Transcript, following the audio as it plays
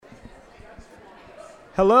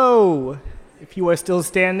Hello. If you are still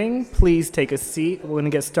standing, please take a seat. We're going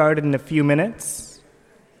to get started in a few minutes.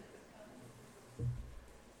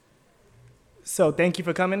 So thank you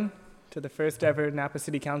for coming to the first ever Napa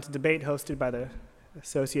City Council debate hosted by the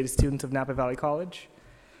Associated Students of Napa Valley College.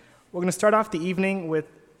 We're going to start off the evening with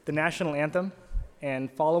the national anthem,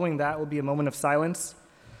 and following that will be a moment of silence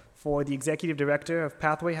for the Executive Director of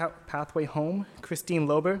Pathway Home, Christine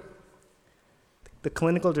Lober, the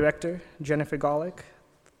Clinical Director, Jennifer Golick,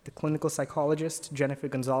 the Clinical Psychologist, Jennifer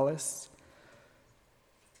Gonzalez,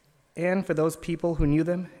 and for those people who knew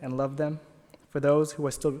them and loved them, for those who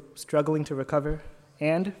are still struggling to recover,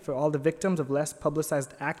 and for all the victims of less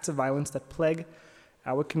publicized acts of violence that plague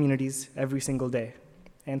our communities every single day.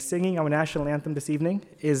 And singing our national anthem this evening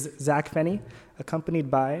is Zach Fenney, accompanied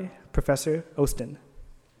by Professor Ostin.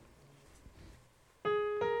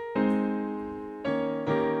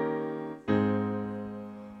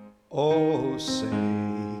 Oh, say,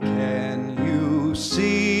 can you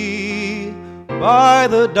see by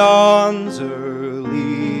the dawn's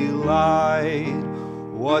early light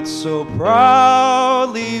what so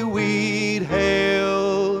proudly we'd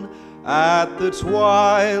hailed at the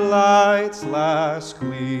twilight's last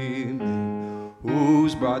gleaming,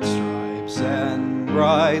 whose broad stripes and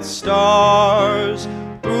bright stars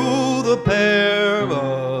through the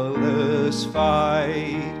perilous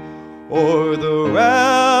fight o'er the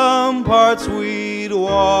ramparts we'd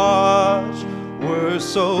watch were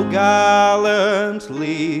so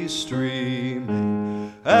gallantly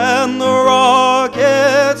streaming, and the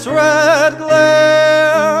rocket's red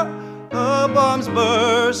glare, the bombs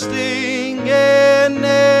bursting in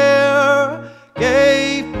air,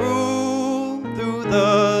 gave proof through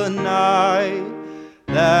the night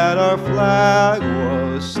that our flag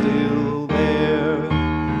was still there.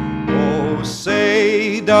 Oh,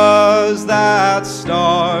 say, does that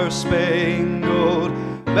star-spangled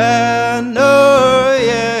banner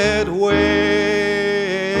yet wave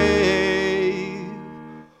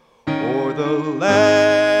o'er the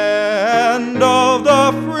land of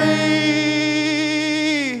the free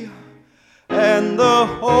and the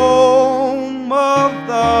home of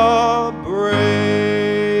the brave?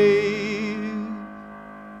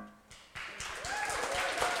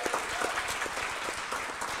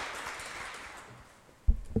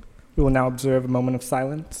 We will now observe a moment of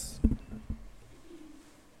silence.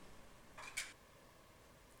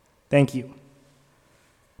 Thank you.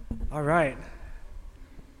 All right.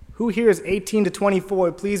 Who here is 18 to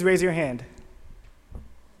 24? Please raise your hand.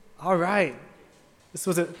 All right.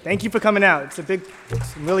 Thank you for coming out. I'm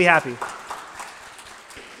really happy.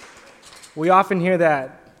 We often hear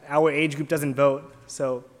that our age group doesn't vote,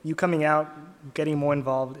 so you coming out, getting more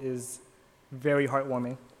involved is very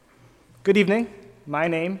heartwarming. Good evening. My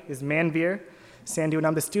name is Manveer Sandhu, and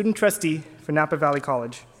I'm the student trustee for Napa Valley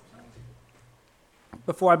College.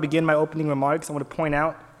 Before I begin my opening remarks, I want to point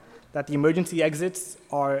out that the emergency exits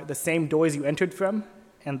are the same doors you entered from,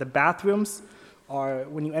 and the bathrooms are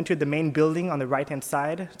when you entered the main building on the right-hand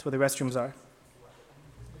side. That's where the restrooms are.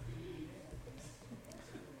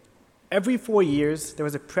 Every 4 years, there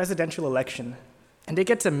is a presidential election, and it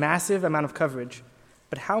gets a massive amount of coverage.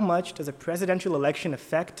 But how much does a presidential election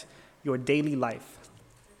affect your daily life?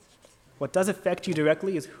 What does affect you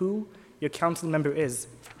directly is who your council member is.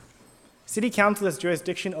 City council has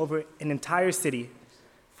jurisdiction over an entire city.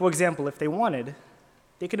 For example, if they wanted,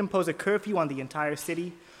 they could impose a curfew on the entire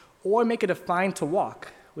city or make it a fine to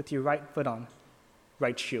walk with your right foot on,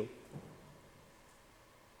 right shoe.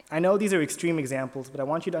 I know these are extreme examples, but I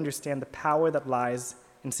want you to understand the power that lies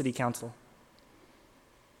in city council.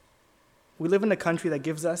 We live in a country that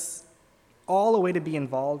gives us all a way to be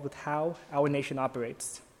involved with how our nation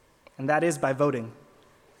operates, and that is by voting.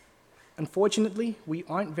 Unfortunately, we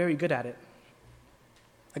aren't very good at it.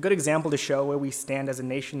 A good example to show where we stand as a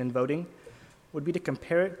nation in voting would be to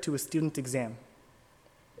compare it to a student exam.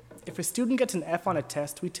 If a student gets an F on a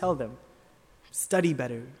test, we tell them, study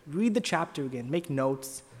better, read the chapter again, make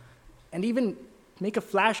notes, and even make a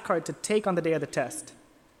flashcard to take on the day of the test.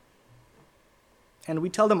 And we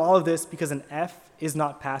tell them all of this because an F is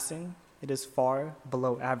not passing, it is far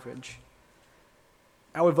below average.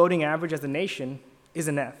 Our voting average as a nation is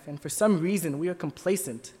an F, and for some reason we are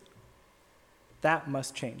complacent. That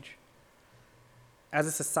must change. As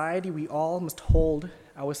a society, we all must hold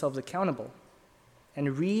ourselves accountable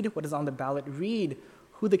and read what is on the ballot, read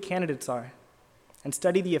who the candidates are, and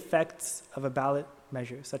study the effects of a ballot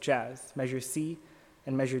measure, such as Measure C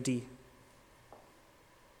and Measure D.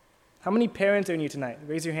 How many parents are in here tonight?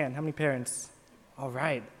 Raise your hand. How many parents? All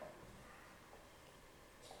right.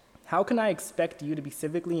 How can I expect you to be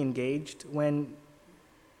civically engaged when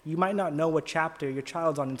You might not know what chapter your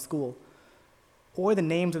child's on in school, or the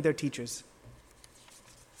names of their teachers.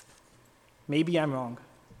 Maybe I'm wrong.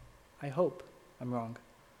 I hope I'm wrong.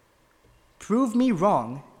 Prove me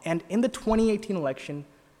wrong, and in the 2018 election,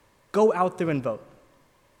 go out there and vote.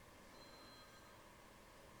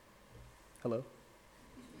 Hello?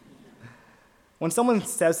 When someone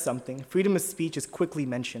says something, freedom of speech is quickly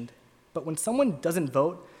mentioned. But when someone doesn't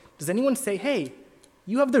vote, does anyone say, hey,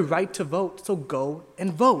 you have the right to vote, so go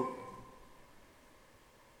and vote?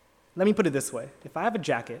 Let me put it this way. If I have a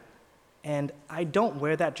jacket and I don't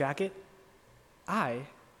wear that jacket, I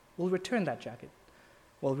will return that jacket.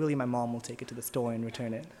 Well, really, my mom will take it to the store and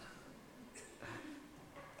return it.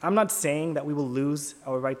 I'm not saying that we will lose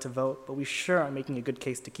our right to vote, but we sure are making a good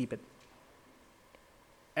case to keep it.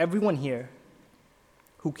 Everyone here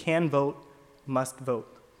who can vote must vote.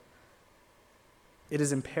 It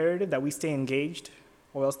is imperative that we stay engaged,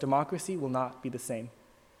 or else democracy will not be the same.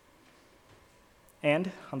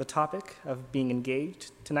 And on the topic of being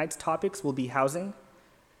engaged, tonight's topics will be housing,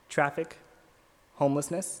 traffic,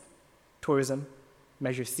 homelessness, tourism,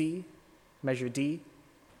 Measure C, Measure D,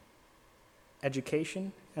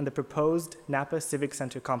 education, and the proposed Napa Civic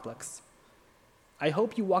Center complex. I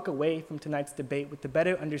hope you walk away from tonight's debate with a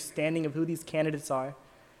better understanding of who these candidates are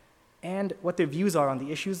and what their views are on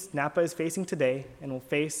the issues Napa is facing today and will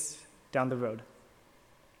face down the road.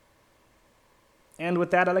 And with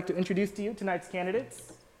that, I'd like to introduce to you tonight's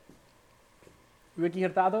candidates: Ricky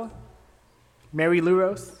Hurtado, Mary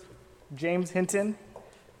Luros, James Hinton,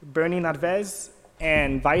 Bernie Narvez,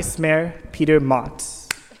 and Vice Mayor Peter Mott.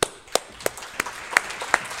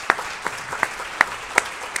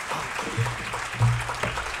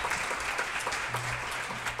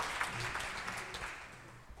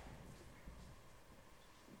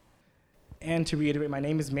 And to reiterate, my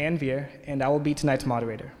name is Manveer, and I will be tonight's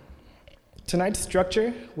moderator. Tonight's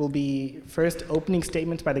structure will be first opening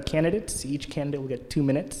statements by the candidates. Each candidate will get 2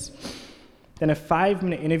 minutes. Then a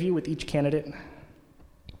 5-minute interview with each candidate.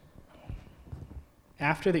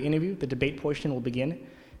 After the interview, the debate portion will begin,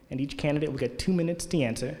 and each candidate will get 2 minutes to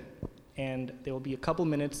answer, and there will be a couple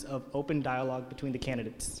minutes of open dialogue between the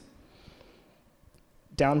candidates.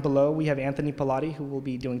 Down below, we have Anthony Pilati, who will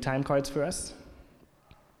be doing time cards for us.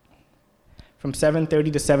 From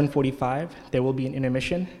 7:30 to 7:45, there will be an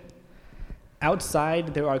intermission.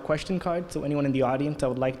 Outside, there are question cards, so anyone in the audience that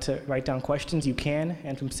would like to write down questions, you can.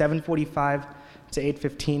 And from 7:45 to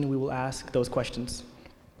 8:15, we will ask those questions.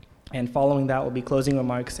 And following that will be closing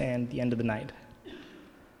remarks and the end of the night.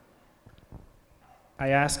 I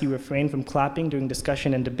ask you refrain from clapping during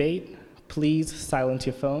discussion and debate. Please silence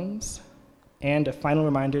your phones. And a final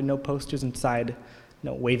reminder, no posters inside,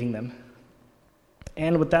 no waving them.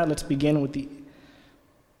 And with that, let's begin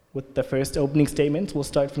with the first opening statements. We'll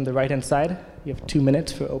start from the right-hand side. You have 2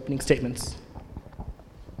 minutes for opening statements.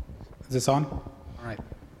 Is this on? All right.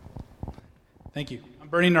 Thank you. I'm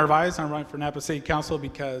Bernie Narvaez. I'm running for Napa City Council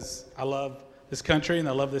because I love this country and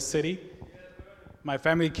I love this city. My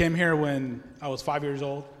family came here when I was 5 years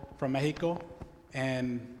old from Mexico,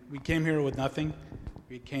 and we came here with nothing.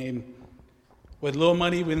 We came with little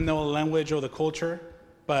money. We didn't know the language or the culture,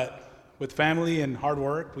 but with family and hard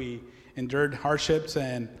work, we endured hardships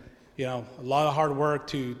and a lot of hard work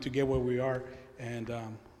to get where we are, and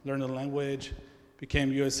learned the language,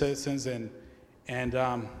 became U.S. citizens, and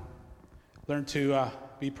learned to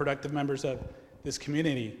be productive members of this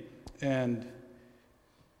community. And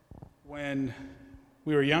when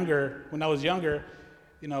I was younger,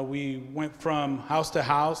 we went from house to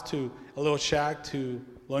house to a little shack to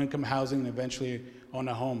low-income housing and eventually own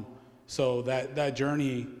a home. So that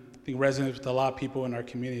journey, I think, resonates with a lot of people in our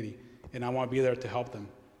community, and I want to be there to help them.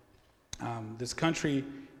 This country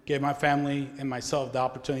gave my family and myself the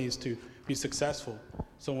opportunities to be successful.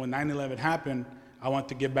 So when 9/11 happened, I wanted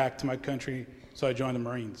to give back to my country, so I joined the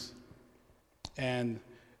Marines. And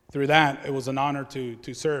through that, it was an honor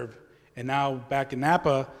to serve. And now back in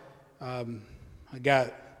Napa, I'm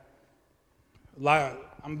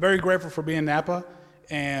very grateful for being in Napa,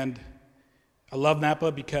 and I love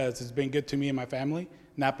Napa because it's been good to me and my family.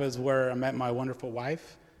 Napa is where I met my wonderful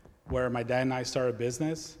wife, where my dad and I started a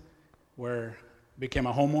business, where I became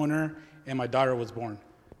a homeowner, and my daughter was born.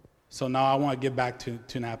 So now I want to give back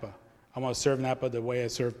to Napa. I want to serve Napa the way I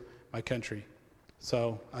serve my country.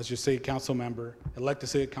 So as your city council member, elected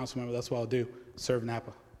city council member, that's what I'll do, serve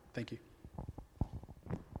Napa. Thank you.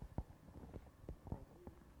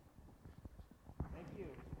 Thank you.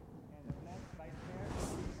 And next, Vice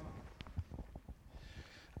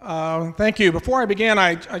Mayor. Thank you. Before I begin,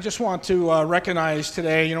 I just want to recognize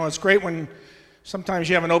today, it's great when sometimes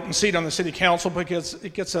you have an open seat on the city council because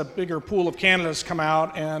it gets a bigger pool of candidates come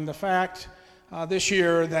out, and the fact this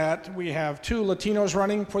year that we have 2 Latinos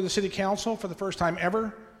running for the city council for the first time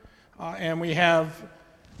ever, and we have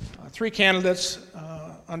 3 candidates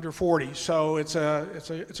under 40. So it's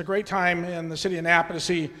a great time in the city of Napa to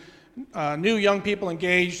see new young people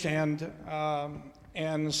engaged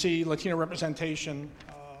and see Latino representation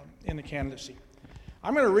in the candidacy.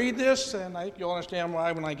 I'm going to read this, and I think you'll understand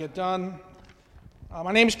why when I get done.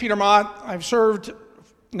 My name is Peter Mott. I've served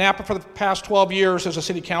Napa for the past 12 years as a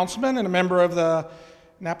city councilman and a member of the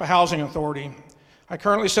Napa Housing Authority. I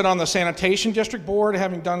currently sit on the Sanitation District Board,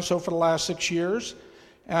 having done so for the last 6 years.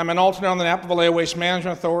 And I'm an alternate on the Napa Vallejo Waste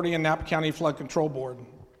Management Authority and Napa County Flood Control Board.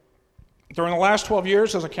 During the last 12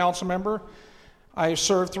 years as a council member, I have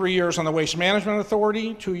served 3 years on the Waste Management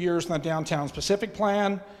Authority, 2 years in the Downtown Specific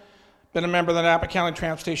Plan, been a member of the Napa County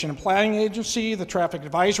Transportation and Planning Agency, the Traffic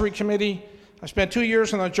Advisory Committee. I spent 2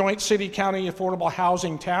 years on the Joint City-County Affordable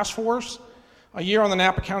Housing Task Force, a year on the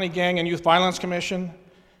Napa County Gang and Youth Violence Commission.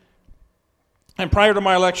 And prior to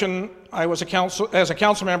my election, as a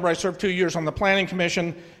council member, I served 2 years on the Planning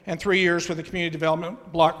Commission and 3 years with the Community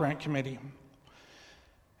Development Block Grant Committee.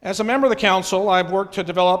 As a member of the council, I've worked to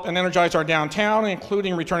develop and energize our downtown,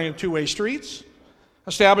 including returning to two-way streets,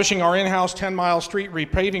 establishing our in-house 10-mile street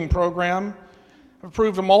repaving program,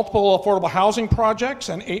 approved multiple affordable housing projects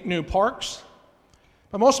and 8 new parks.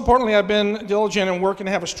 But most importantly, I've been diligent in working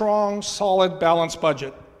to have a strong, solid, balanced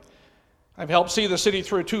budget. I've helped see the city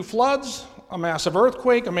through 2 floods, a massive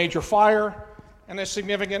earthquake, a major fire, and a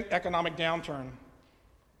significant economic downturn.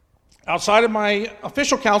 Outside of my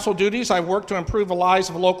official council duties, I've worked to improve the lives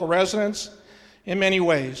of local residents in many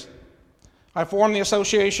ways. I formed the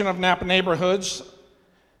Association of Napa Neighborhoods,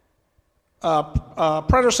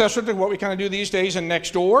 predecessor to what we kind of do these days in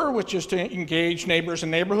Nextdoor, which is to engage neighbors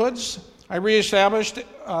in neighborhoods. I reestablished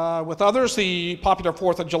with others the popular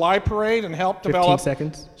 4th of July parade and helped develop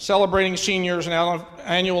Celebrating Seniors, an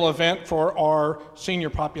annual event for our senior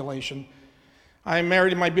population. I'm married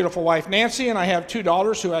to my beautiful wife Nancy, and I have 2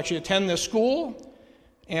 daughters who actually attend this school,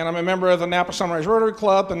 and I'm a member of the Napa Sunrise Rotary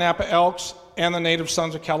Club, the Napa Elks, and the Native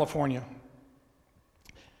Sons of California.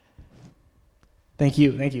 Thank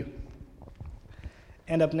you, thank you.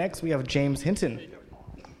 And up next, we have James Hinton.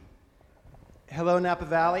 Hello, Napa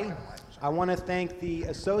Valley. I want to thank the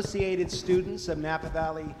Associated Students of Napa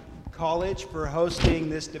Valley College for hosting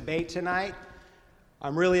this debate tonight.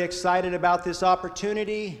 I'm really excited about this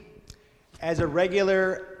opportunity. As a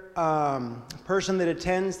regular person that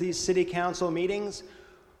attends these city council meetings,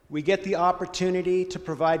 we get the opportunity to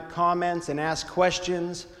provide comments and ask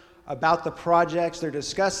questions about the projects they're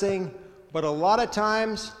discussing, but a lot of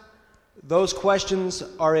times those questions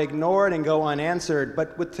are ignored and go unanswered.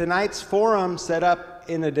 But with tonight's forum set up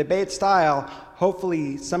in a debate style,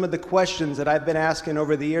 hopefully some of the questions that I've been asking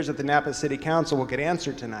over the years at the Napa City Council will get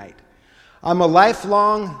answered tonight. I'm a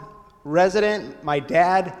lifelong resident. My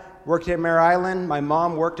dad worked at Mare Island. My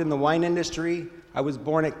mom worked in the wine industry. I was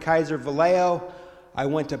born at Kaiser Vallejo. I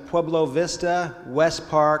went to Pueblo Vista, West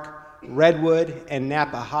Park, Redwood, and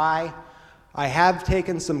Napa High. I have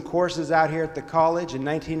taken some courses out here at the college. In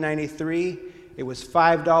 1993, it was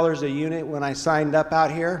 $5 a unit when I signed up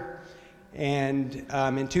out here. And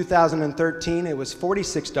in 2013, it was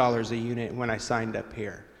 $46 a unit when I signed up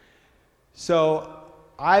here. So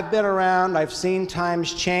I've been around. I've seen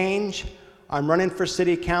times change. I'm running for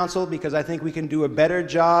city council because I think we can do a better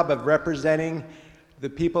job of representing the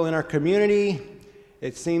people in our community.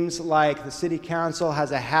 It seems like the city council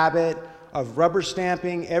has a habit of rubber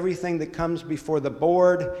stamping everything that comes before the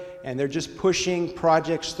board, and they're just pushing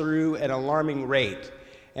projects through at an alarming rate.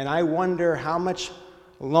 And I wonder how much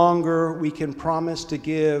longer we can promise to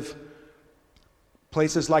give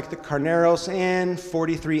places like the Carneros Inn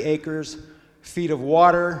 43 acres feet of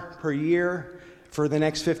water per year for the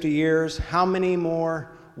next 50 years. How many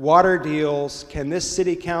more water deals can this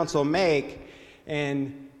city council make,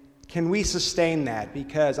 and can we sustain that?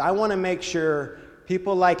 Because I want to make sure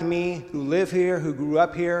people like me who live here, who grew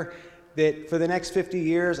up here, that for the next 50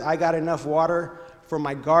 years I got enough water for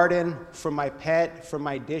my garden, for my pet, for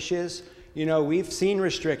my dishes. You know, we've seen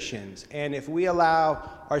restrictions, and if we allow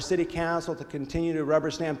our city council to continue to rubber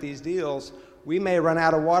stamp these deals, we may run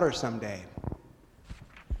out of water someday.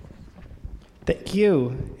 Thank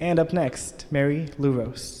you. And up next, Mary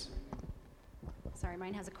Luros. Sorry,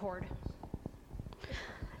 mine has a cord.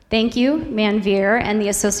 Thank you, Manveer and the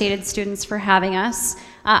Associated Students for having us.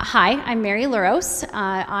 Hi, I'm Mary Luros.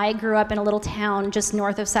 I grew up in a little town just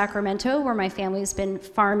north of Sacramento where my family's been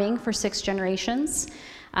farming for 6 generations.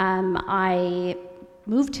 I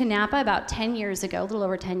moved to Napa about 10 years ago, a little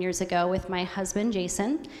over 10 years ago, with my husband,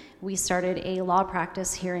 Jason. We started a law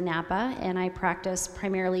practice here in Napa, and I practice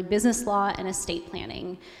primarily business law and estate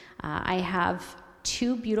planning. I have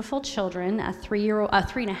 2 beautiful children, a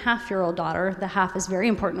 3.5-year-old daughter. The half is very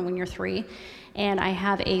important when you're 3. And I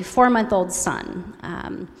have a 4-month-old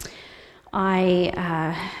son.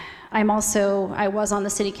 I was on the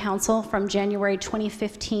city council from January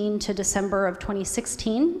 2015 to December of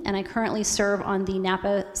 2016, and I currently serve on the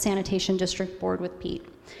Napa Sanitation District Board with Pete.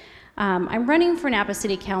 I'm running for Napa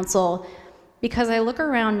City Council because I look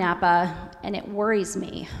around Napa and it worries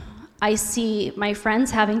me. I see my friends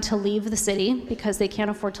having to leave the city because they can't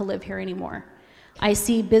afford to live here anymore. I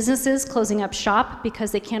see businesses closing up shop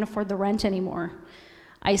because they can't afford the rent anymore.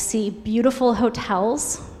 I see beautiful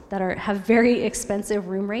hotels that have very expensive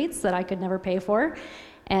room rates that I could never pay for.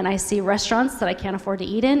 And I see restaurants that I can't afford to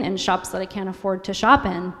eat in and shops that I can't afford to shop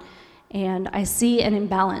in. And I see an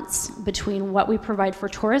imbalance between what we provide for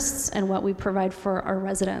tourists and what we provide for our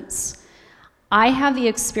residents. I have the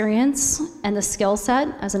experience and the skill set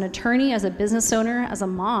as an attorney, as a business owner, as a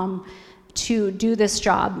mom, to do this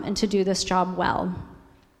job and to do this job well.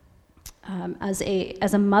 As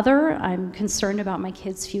a mother, I'm concerned about my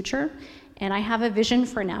kids' future, and I have a vision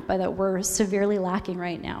for Napa that we're severely lacking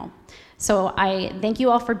right now. So I thank you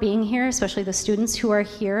all for being here, especially the students who are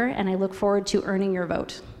here, and I look forward to earning your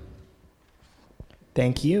vote.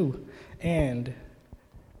 Thank you. And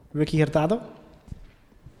Ricky Hurtado?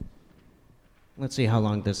 Let's see how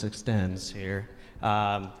long this extends here.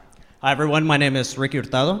 Hi, everyone. My name is Ricky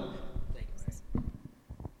Hurtado.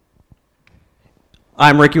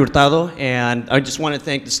 I'm Ricky Hurtado, and I just want to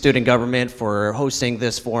thank the student government for hosting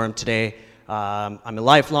this forum today. I'm a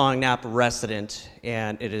lifelong Napa resident,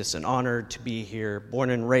 and it is an honor to be here. Born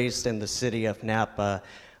and raised in the city of Napa,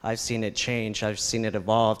 I've seen it change. I've seen it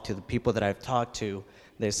evolve. To the people that I've talked to,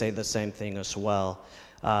 they say the same thing as well.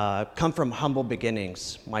 Come from humble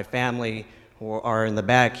beginnings. My family, who are in the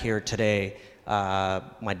back here today,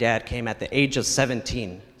 my dad came at the age of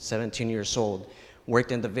 17 years old,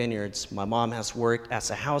 worked in the vineyards. My mom has worked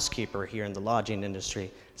as a housekeeper here in the lodging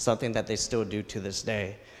industry, something that they still do to this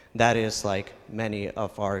day. That is like many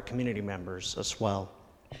of our community members as well.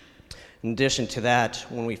 In addition to that,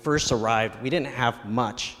 when we first arrived, we didn't have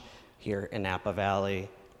much here in Napa Valley.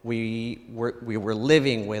 We were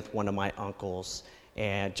living with one of my uncles,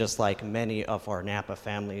 and just like many of our Napa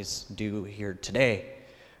families do here today.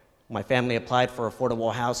 My family applied for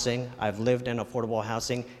affordable housing. I've lived in affordable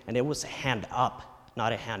housing, and it was a hand up,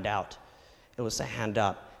 not a handout. It was a hand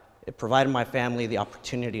up. It provided my family the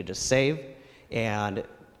opportunity to save and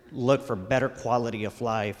look for better quality of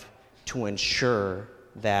life to ensure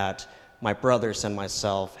that my brothers and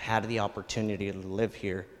myself had the opportunity to live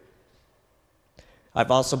here.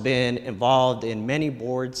 I've also been involved in many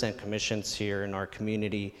boards and commissions here in our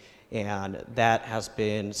community, and that has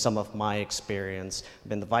been some of my experience. I've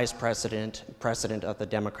been the vice president of the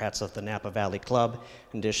Democrats of the Napa Valley Club.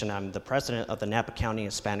 In addition, I'm the president of the Napa County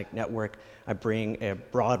Hispanic Network. I bring a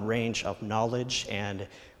broad range of knowledge and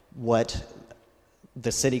what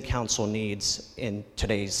the city council needs in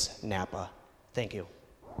today's Napa. Thank you.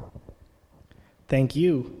 Thank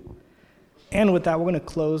you. And with that, we're going to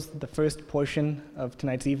close the first portion of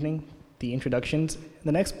tonight's evening, the introductions.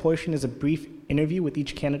 The next portion is a brief interview with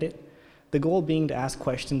each candidate, the goal being to ask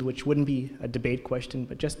questions which wouldn't be a debate question,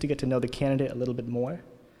 but just to get to know the candidate a little bit more.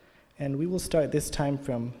 And we will start this time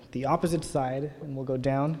from the opposite side, and we'll go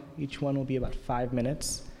down. Each one will be about 5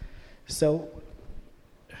 minutes. So,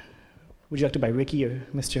 would you like to by Ricky or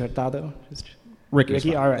Mr. Hurtado?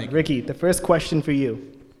 Ricky, all right. Ricky, the first question for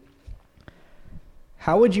you.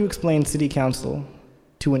 How would you explain city council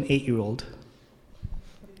to an 8-year-old?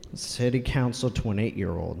 City council to an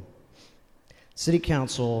 8-year-old. City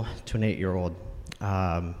council to an 8-year-old.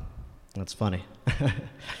 That's funny.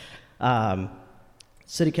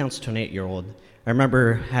 City council to an 8-year-old. I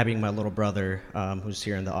remember having my little brother, who's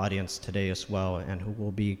here in the audience today as well, and who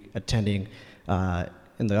will be attending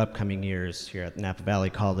in the upcoming years here at Napa Valley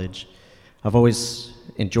College. I've always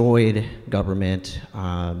enjoyed government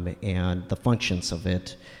and the functions of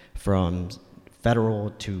it, from federal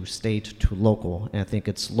to state to local, and I think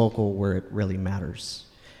it's local where it really matters.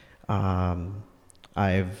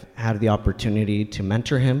 I've had the opportunity to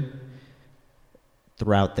mentor him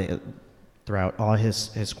throughout all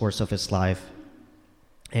his course of his life,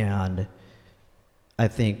 and I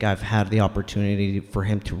think I've had the opportunity for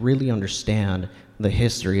him to really understand the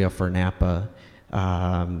history of our Napa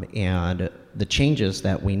and the changes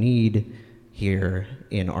that we need here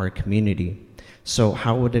in our community. So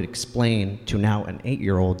how would it explain to now an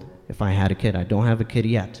 8-year-old, if I had a kid? I don't have a kid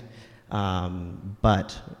yet.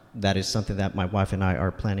 But that is something that my wife and I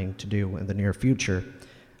are planning to do in the near future.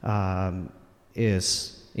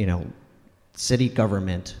 Is, city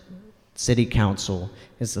government, city council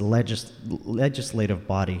is the legislative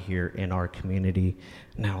body here in our community.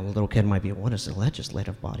 Now, a little kid might be, what is a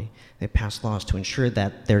legislative body? They pass laws to ensure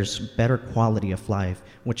that there's better quality of life,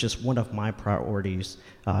 which is one of my priorities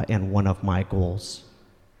and one of my goals.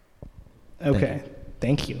 Okay,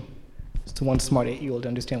 thank you. Just one smart 8-year-old to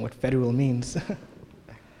understand what federal means.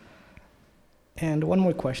 And one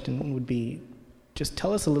more question would be, just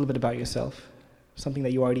tell us a little bit about yourself, something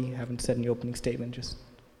that you already haven't said in your opening statement, just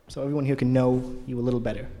so everyone here can know you a little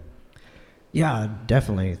better. Yeah,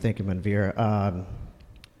 definitely. Thank you, Manveer.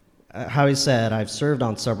 How he said, I've served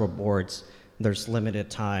on several boards. There's limited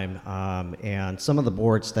time, and some of the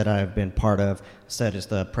boards that I've been part of said is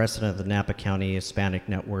the president of the Napa County Hispanic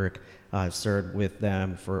Network. I've served with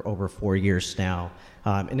them for over 4 years now.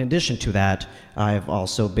 In addition to that, I've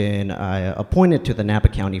also been appointed to the Napa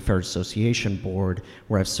County Fair Association Board,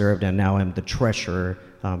 where I've served, and now I'm the treasurer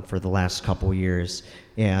for the last couple years.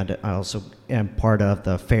 And I also am part of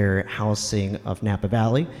the Fair Housing of Napa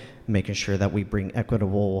Valley, making sure that we bring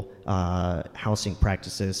equitable housing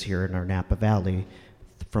practices here in our Napa Valley,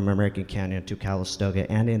 from American Canyon to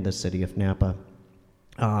Calistoga and in the city of Napa.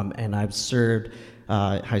 And I've served,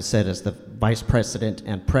 I said, as the vice president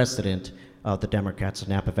and president of the Democrats of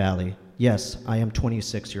Napa Valley. Yes, I am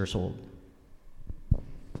 26 years old.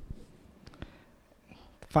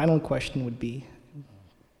 Final question would be,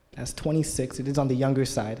 as 26, it is on the younger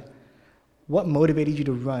side, what motivated you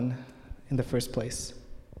to run in the first place?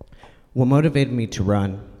 What motivated me to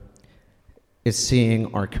run is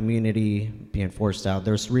seeing our community being forced out.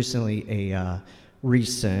 There's recently a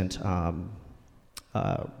recent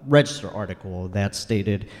Register article that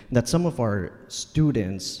stated that some of our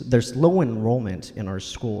students, there's low enrollment in our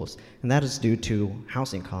schools, and that is due to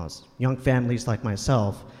housing costs. Young families like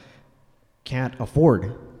myself can't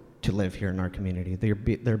afford to live here in our community.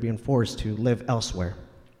 They're being forced to live elsewhere.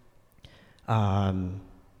 And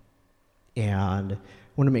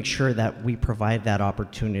want to make sure that we provide that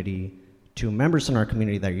opportunity to members in our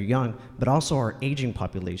community that are young, but also our aging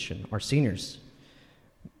population, our seniors.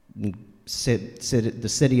 The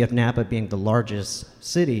city of Napa being the largest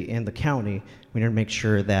city in the county, we need to make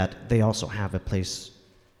sure that they also have a place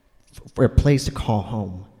to call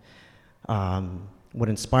home. What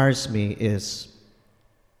inspires me is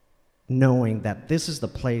knowing that this is the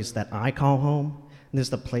place that I call home. This is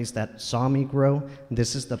the place that saw me grow.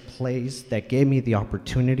 This is the place that gave me the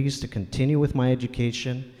opportunities to continue with my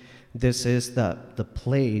education. This is the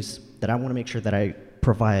place that I want to make sure that I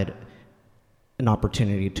provide an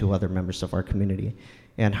opportunity to other members of our community.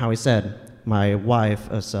 And how he said, my wife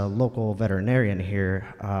is a local veterinarian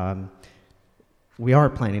here. We are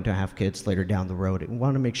planning to have kids later down the road. We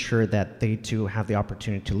want to make sure that they too have the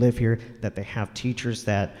opportunity to live here, that they have teachers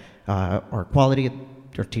that are quality.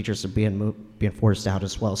 Their teachers are being forced out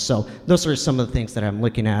as well. So those are some of the things that I'm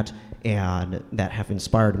looking at and that have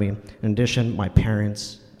inspired me. In addition, my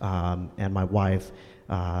parents and my wife,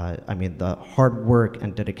 the hard work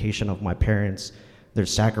and dedication of my parents, their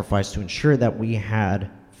sacrifice to ensure that we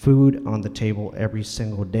had food on the table every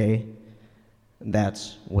single day,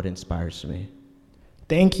 that's what inspires me.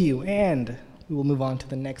 Thank you, and we will move on to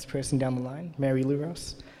the next person down the line, Mary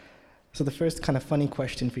Luros. So the first kind of funny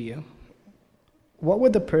question for you. What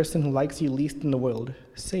would the person who likes you least in the world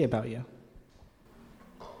say about you?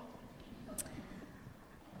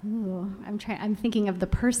 Ooh, I'm thinking of the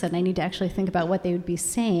person. I need to actually think about what they would be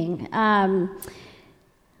saying.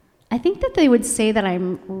 I think that they would say that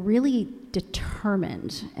I'm really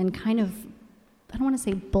determined and kind of, I don't want to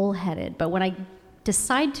say bullheaded, but when I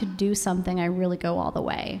decide to do something, I really go all the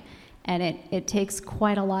way. And it takes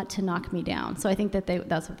quite a lot to knock me down. So I think that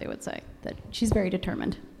that's what they would say, that she's very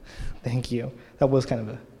determined. Thank you. That was kind of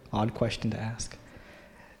an odd question to ask,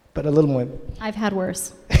 but a little more. I've had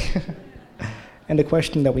worse. And a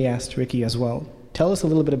question that we asked Ricky as well. Tell us a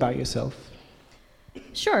little bit about yourself.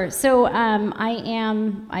 Sure. So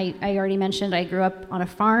I already mentioned I grew up on a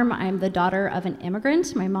farm. I'm the daughter of an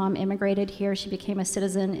immigrant. My mom immigrated here. She became a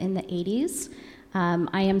citizen in the 80s.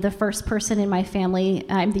 I am the first person in my family,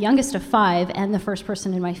 I'm the youngest of 5, and the first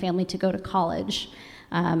person in my family to go to college.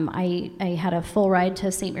 I had a full ride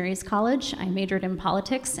to St. Mary's College. I majored in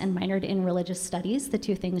politics and minored in religious studies, the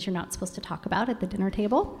two things you're not supposed to talk about at the dinner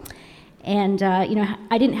table. And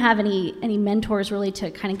I didn't have any mentors really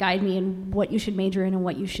to kind of guide me in what you should major in and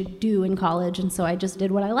what you should do in college, and so I just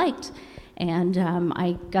did what I liked. And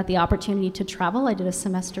I got the opportunity to travel. I did a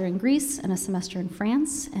semester in Greece and a semester in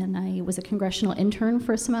France, and I was a congressional intern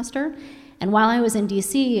for a semester. And while I was in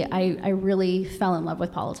DC, I really fell in love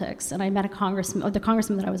with politics. And I met the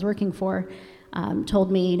congressman that I was working for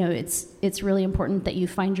told me, it's really important that you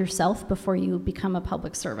find yourself before you become a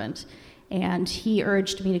public servant. And he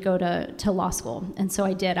urged me to go to law school. And so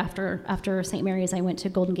I did. After St. Mary's, I went to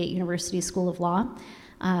Golden Gate University School of Law.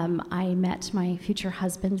 I met my future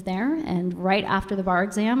husband there, and right after the bar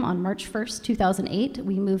exam on March 1st, 2008,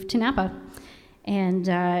 we moved to Napa. And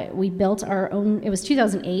we built our own, it was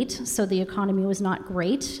 2008, so the economy was not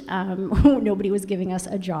great. Nobody was giving us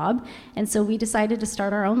a job. And so we decided to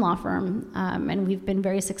start our own law firm, and we've been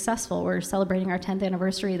very successful. We're celebrating our 10th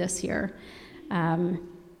anniversary this year.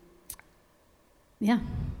 Yeah.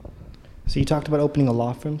 So you talked about opening a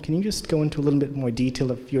law firm. Can you just go into a little bit more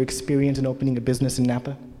detail of your experience in opening a business in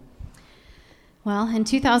Napa? Well, in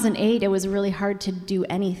 2008, it was really hard to do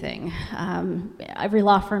anything. Every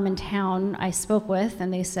law firm in town I spoke with,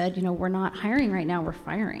 and they said, we're not hiring right now, we're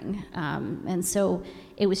firing. And so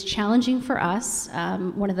it was challenging for us.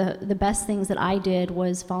 One of the best things that I did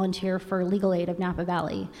was volunteer for Legal Aid of Napa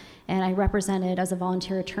Valley. And I represented, as a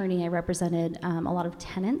volunteer attorney, I represented a lot of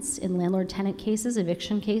tenants in landlord-tenant cases,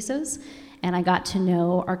 eviction cases, and I got to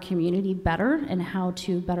know our community better and how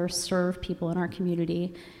to better serve people in our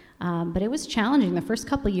community. But it was challenging. The first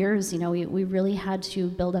couple of years, we really had to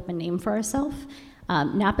build up a name for ourselves.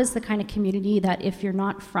 Napa's the kind of community that if you're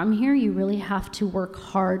not from here, you really have to work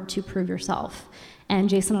hard to prove yourself. And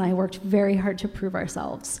Jason and I worked very hard to prove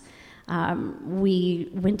ourselves. We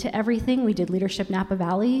went to everything. We did Leadership Napa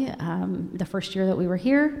Valley the first year that we were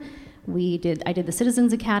here. I did the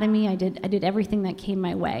Citizens Academy. I did everything that came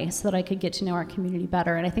my way so that I could get to know our community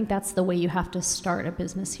better. And I think that's the way you have to start a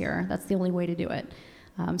business here. That's the only way to do it.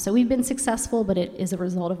 So we've been successful, but it is a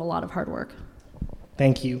result of a lot of hard work.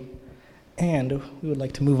 Thank you. And we would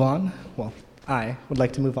like to move on. Well, I would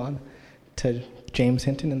like to move on to James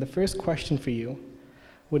Hinton. And the first question for you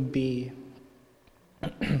would be,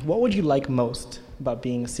 what would you like most about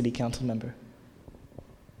being a city council member?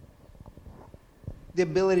 The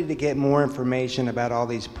ability to get more information about all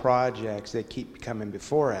these projects that keep coming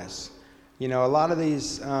before us. A lot of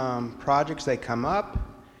these projects, they come up,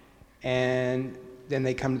 and then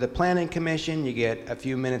they come to the Planning Commission. You get a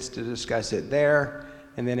few minutes to discuss it there,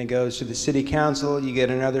 and then it goes to the City Council. You get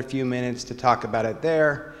another few minutes to talk about it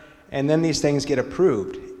there, and then these things get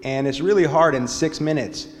approved. And it's really hard in 6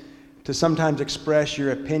 minutes to sometimes express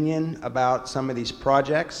your opinion about some of these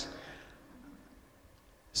projects.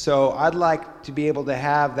 So I'd like to be able to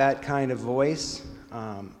have that kind of voice.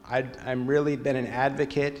 I've really been an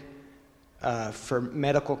advocate for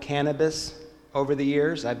medical cannabis over the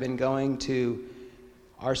years. I've been going to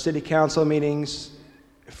our city council meetings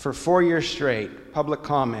for 4 years straight, public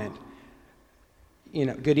comment.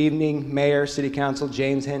 Good evening, Mayor, City Council,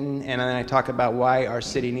 James Hinton, and then I talk about why our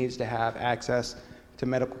city needs to have access to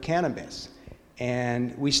medical cannabis.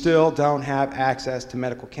 And we still don't have access to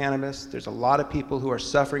medical cannabis. There's a lot of people who are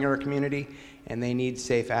suffering in our community, and they need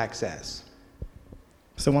safe access.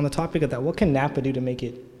 So on the topic of that, what can Napa do to make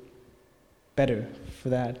it better for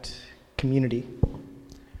that community?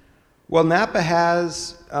 Well, Napa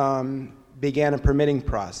has began a permitting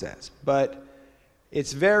process, but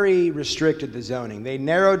it's very restricted, the zoning. They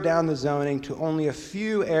narrowed down the zoning to only a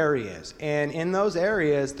few areas, and in those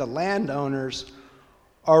areas, the landowners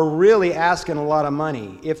are really asking a lot of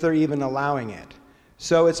money, if they're even allowing it.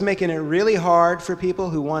 So it's making it really hard for people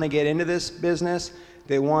who want to get into this business.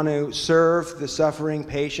 They want to serve the suffering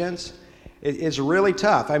patients. It's really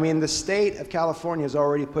tough. I mean, the state of California has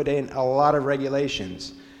already put in a lot of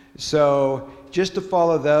regulations. So just to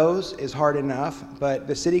follow those is hard enough, but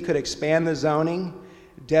the city could expand the zoning,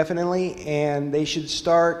 definitely, and they should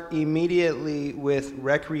start immediately with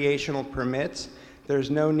recreational permits.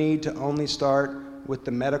 There's no need to only start with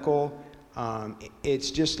the medical.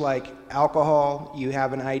 It's just like alcohol. You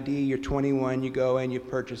have an ID, you're 21, you go and you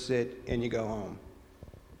purchase it, and you go home.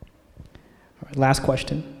 All right, last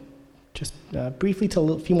question. Just briefly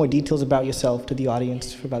tell a few more details about yourself to the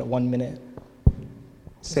audience for about 1 minute.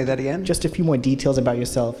 Say that again? Just a few more details about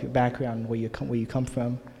yourself, your background, where you come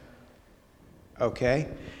from. Okay.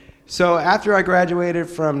 So after I graduated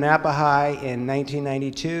from Napa High in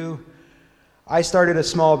 1992, I started a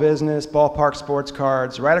small business, Ballpark Sports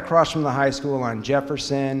Cards, right across from the high school on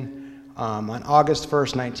Jefferson on August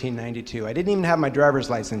 1st, 1992. I didn't even have my driver's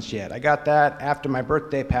license yet. I got that after my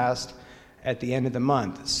birthday passed at the end of the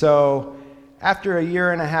month. So after a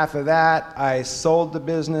year and a half of that, I sold the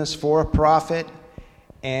business for a profit,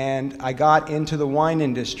 and I got into the wine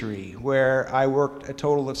industry, where I worked a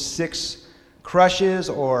total of 6 crushes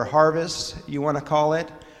or harvests, you want to call it.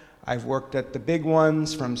 I've worked at the big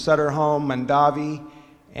ones from Sutter Home, Mondavi,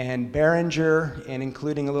 and Behringer, and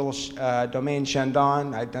including a little Domaine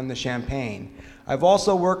Chandon. I've done the champagne. I've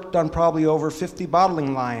also worked on probably over 50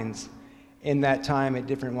 bottling lines in that time at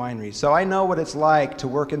different wineries. So I know what it's like to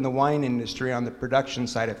work in the wine industry on the production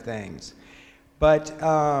side of things. But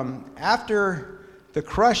after the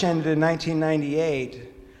crush ended in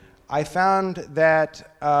 1998, I found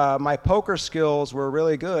that my poker skills were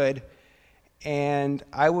really good, and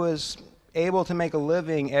I was able to make a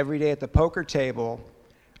living every day at the poker table,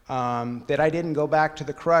 that I didn't go back to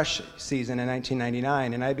the crush season in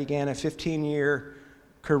 1999, and I began a 15-year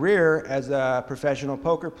career as a professional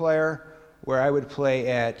poker player where I would play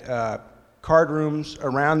at card rooms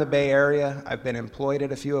around the Bay Area. I've been employed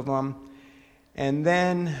at a few of them. And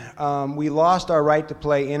then we lost our right to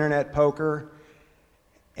play internet poker,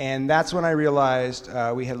 and that's when I realized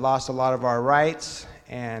we had lost a lot of our rights,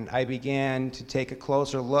 and I began to take a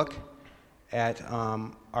closer look at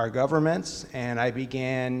our governments, and I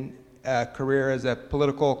began a career as a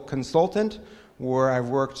political consultant where I've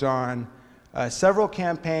worked on several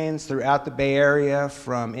campaigns throughout the Bay Area,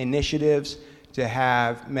 from initiatives to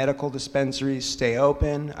have medical dispensaries stay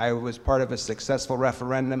open. I was part of a successful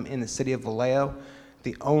referendum in the city of Vallejo,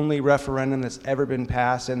 the only referendum that's ever been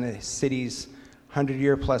passed in the city's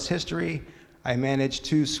 100-year-plus history. I managed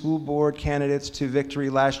 2 school board candidates to victory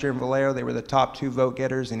last year in Vallejo. They were the top 2 vote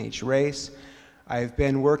getters in each race. I've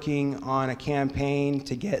been working on a campaign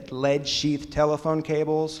to get lead sheath telephone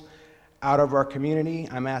cables out of our community.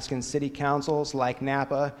 I'm asking city councils like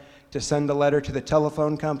Napa to send a letter to the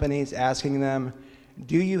telephone companies asking them,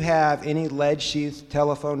 do you have any lead sheath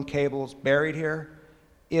telephone cables buried here?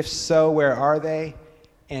 If so, where are they?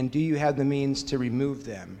 And do you have the means to remove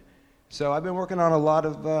them? So I've been working on a lot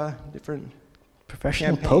of different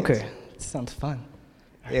Professional campaigns. poker. It sounds fun.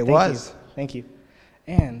 It was. Thank you.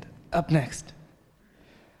 And up next.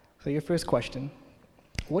 So your first question,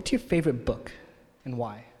 what's your favorite book and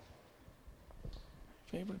why?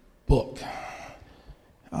 Favorite book?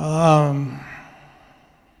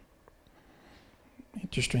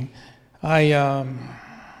 Interesting.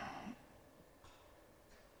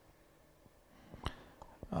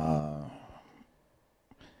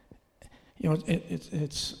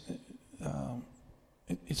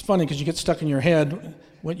 It's funny because you get stuck in your head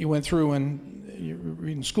what you went through and you're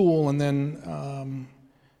reading school, and then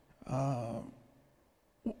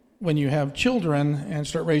when you have children and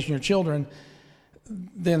start raising your children,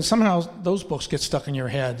 then somehow those books get stuck in your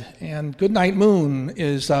head. And Goodnight Moon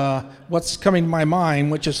is what's coming to my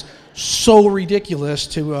mind, which is so ridiculous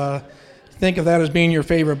to think of that as being your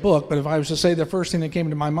favorite book. But if I was to say the first thing that came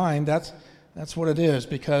to my mind, that's what it is,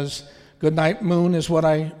 because Goodnight Moon is what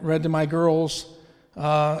I read to my girls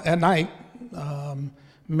at night,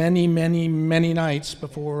 many, many, many nights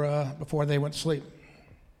before they went to sleep.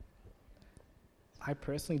 I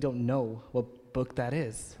personally don't know what book that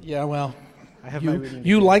is. Yeah, well, I have my reading.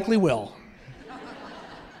 you likely will.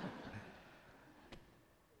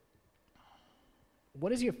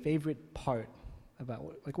 What is your favorite part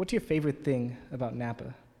about, what's your favorite thing about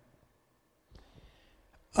Napa?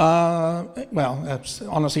 Well,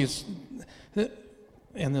 honestly, it's,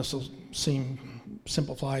 and this will seem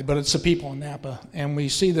simplified, but it's the people in Napa, and we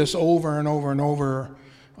see this over and over and over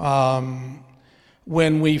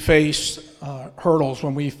when we face hurdles,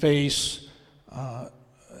 when we face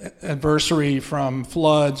adversity from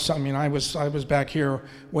floods. I mean, I was back here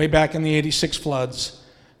way back in the '86 floods,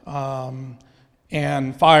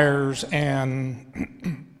 and fires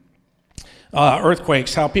and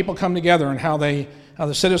earthquakes. How people come together and how the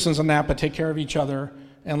citizens of Napa take care of each other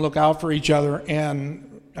and look out for each other.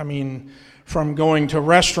 And I mean, from going to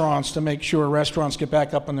restaurants to make sure restaurants get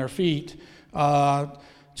back up on their feet,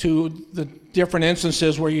 to the different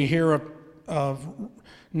instances where you hear of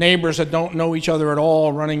neighbors that don't know each other at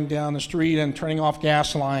all running down the street and turning off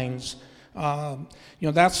gas lines.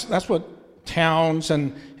 That's what towns,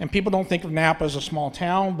 and people don't think of Napa as a small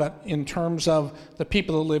town, but in terms of the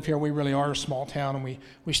people that live here, we really are a small town, and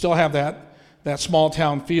we still have that small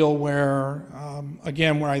town feel where,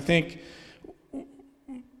 again, where I think,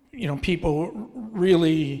 people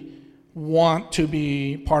really want to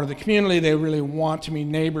be part of the community. They really want to be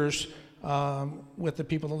neighbors with the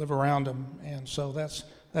people that live around them, and so that's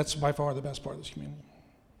by far the best part of this community.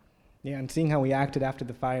 Yeah, and seeing how we acted after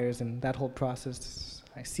the fires and that whole process,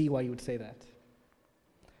 I see why you would say that.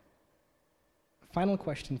 Final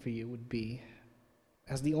question for you would be,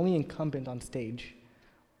 as the only incumbent on stage,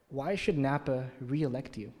 why should Napa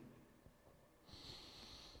re-elect you?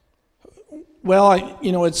 Well,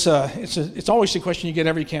 it's always the question you get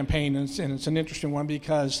every campaign, and it's an interesting one,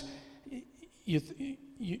 because you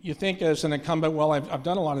you think as an incumbent, well, I've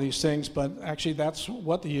done a lot of these things, but actually that's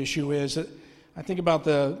what the issue is. I think about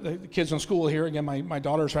the kids in school here. Again, my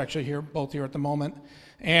daughters are actually here, both here at the moment.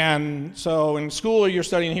 And so in school, you're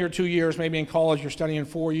studying here 2 years. Maybe in college, you're studying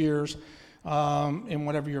 4 years in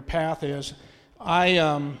whatever your path is.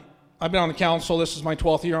 I've been on the council. This is my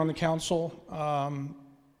 12th year on the council.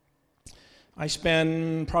 I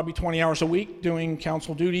spend probably 20 hours a week doing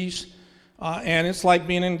council duties. And it's like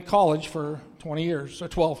being in college for 20 years, or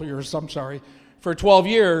 12 years, I'm sorry. For 12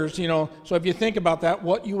 years, you know, so if you think about that,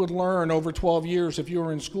 what you would learn over 12 years if you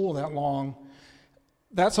were in school that long,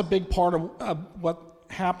 that's a big part of what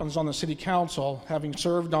happens on the city council, having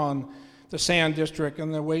served on the sand district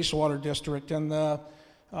and the wastewater district and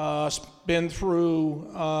been through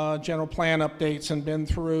general plan updates and been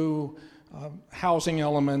through housing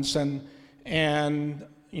elements and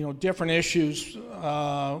you know, different issues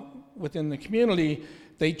within the community.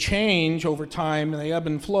 They change over time and they ebb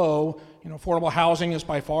and flow. You know, affordable housing is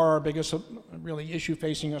by far our biggest really issue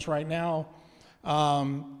facing us right now.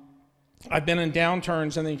 I've been in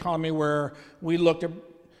downturns in the economy where we looked at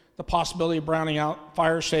the possibility of browning out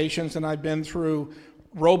fire stations, and I've been through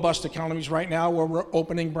robust economies right now where we're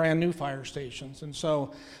opening brand new fire stations. And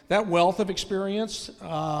so that wealth of experience,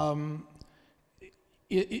 as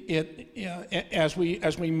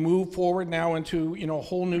we move forward now into, you know, a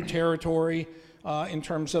whole new territory in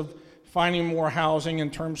terms of finding more housing,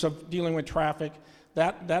 in terms of dealing with traffic,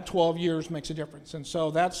 that 12 years makes a difference. And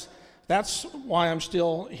so that's why I'm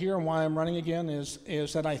still here and why I'm running again is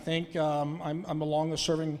that I think I'm the longest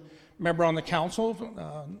serving member on the council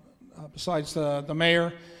besides the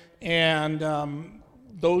mayor. And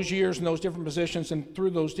those years and those different positions and through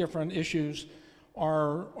those different issues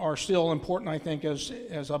are still important, I think,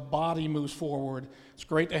 as a body moves forward. It's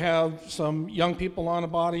great to have some young people on a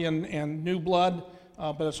body and new blood,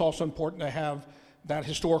 but it's also important to have that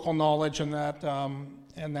historical knowledge and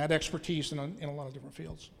that expertise in a lot of different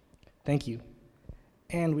fields. Thank you.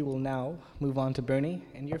 And we will now move on to Bernie.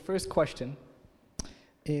 And your first question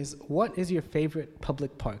is, what is your favorite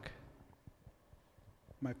public park?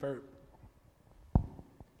 My favorite.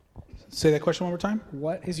 Say that question one more time.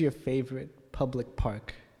 What is your favorite public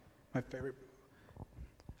park? My favorite.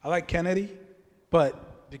 I like Kennedy,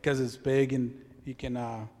 but because it's big and you can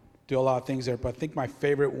do a lot of things there. But I think my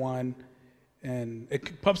favorite one, and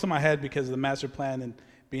it pops in my head because of the master plan and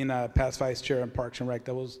being a past vice chair in Parks and Rec,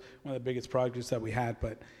 that was one of the biggest projects that we had.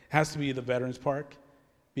 But it has to be the Veterans Park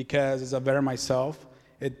because as a veteran myself,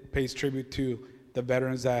 it pays tribute to the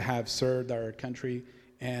veterans that have served our country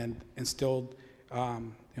and instilled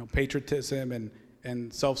patriotism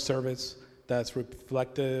and self-service that's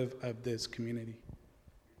reflective of this community.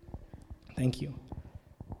 Thank you.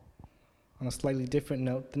 On a slightly different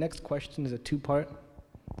note, the next question is a two-part.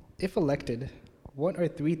 If elected, what are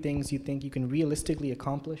 3 things you think you can realistically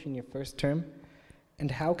accomplish in your first term,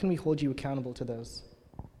 and how can we hold you accountable to those?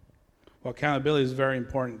 Well, accountability is very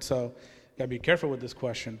important, so you gotta be careful with this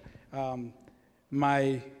question.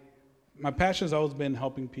 My passion has always been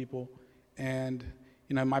helping people, and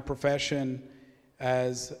my profession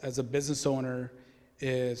as a business owner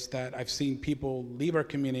is that I've seen people leave our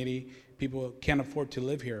community. People can't afford to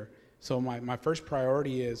live here. So my first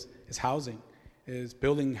priority is housing, is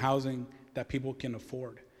building housing that people can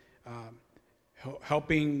afford.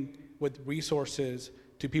 Helping with resources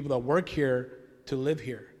to people that work here to live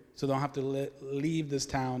here, so they don't have to leave this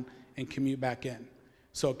town and commute back in.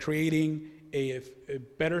 So creating a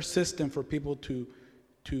better system for people to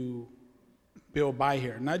be able to buy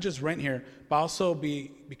here, not just rent here, but also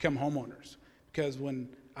become homeowners. Because when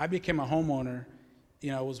I became a homeowner,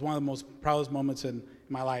 it was one of the most proudest moments in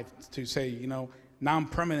my life to say, now I'm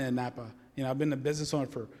permanent in Napa. I've been a business owner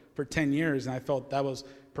for 10 years, and I felt that was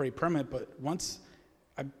pretty permanent. But once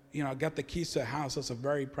I got the keys to a house, that's a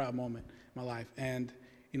very proud moment in my life. And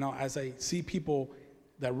as I see people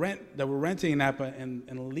that were renting in Napa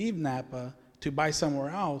and leave Napa to buy somewhere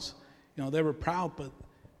else, they were proud, but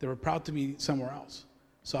they were proud to be somewhere else.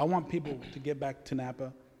 So I want people to get back to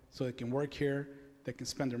Napa so they can work here, they can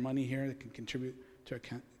spend their money here, they can contribute to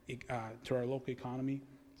our local economy.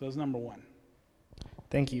 So that's number 1.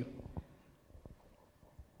 Thank you.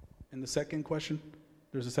 And the second question?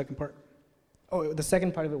 There's a second part? Oh, the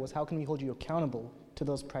second part of it was, how can we hold you accountable to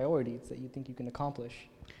those priorities that you think you can accomplish?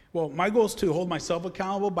 Well, my goal is to hold myself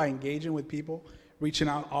accountable by engaging with people, reaching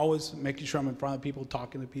out, always making sure I'm in front of people,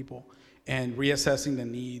 talking to people, and reassessing the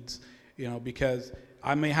needs, because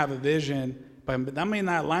I may have a vision, but that may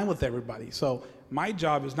not align with everybody. So my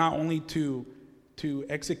job is not only to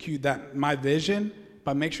execute my vision,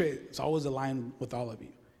 but make sure it's always aligned with all of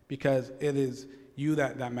you, because it is you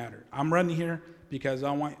that matter. I'm running here because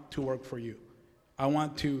I want to work for you. I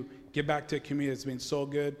want to give back to a community that's been so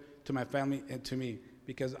good to my family and to me,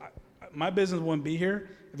 because my business wouldn't be here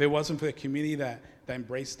if it wasn't for the community that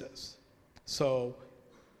embraced us. So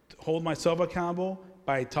to hold myself accountable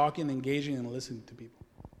by talking, engaging, and listening to people.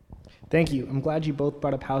 Thank you. I'm glad you both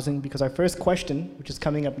brought up housing, because our first question, which is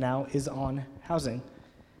coming up now, is on housing.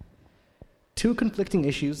 Two conflicting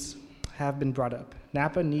issues have been brought up.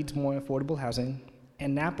 Napa needs more affordable housing,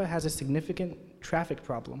 and Napa has a significant traffic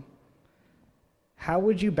problem. How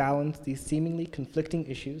would you balance these seemingly conflicting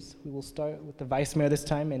issues? We will start with the Vice Mayor this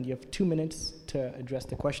time, and you have 2 minutes to address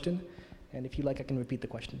the question. And if you like, I can repeat the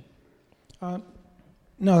question. No,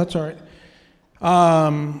 that's all right.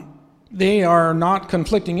 They are not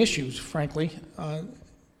conflicting issues, frankly.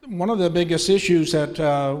 One of the biggest issues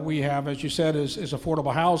that we have, as you said, is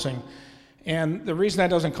affordable housing. And the reason that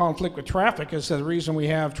doesn't conflict with traffic is the reason we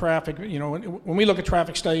have traffic. You know, when we look at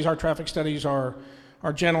traffic studies, our traffic studies are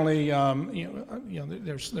generally,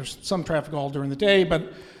 there's some traffic all during the day,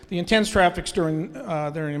 but the intense traffic's during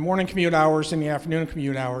the morning commute hours and the afternoon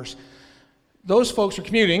commute hours. Those folks are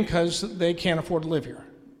commuting because they can't afford to live here.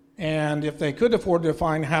 And if they could afford to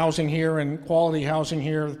find housing here and quality housing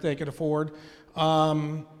here that they could afford,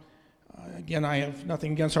 again, I have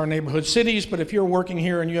nothing against our neighborhood cities, but if you're working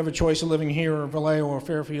here and you have a choice of living here or Vallejo or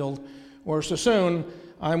Fairfield or Sassoon,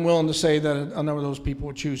 I'm willing to say that a number of those people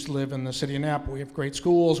would choose to live in the city of Napa. We have great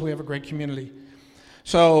schools, we have a great community.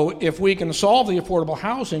 So if we can solve the affordable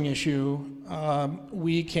housing issue,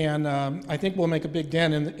 we can, I think we'll make a big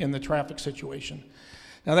dent in the traffic situation.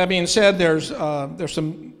 Now that being said, there's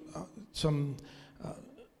some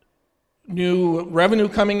new revenue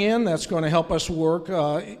coming in that's going to help us work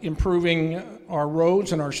improving our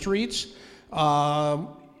roads and our streets.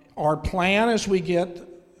 Our plan as we get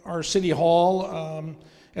our city hall,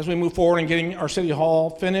 as we move forward and getting our city hall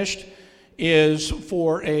finished, is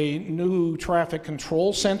for a new traffic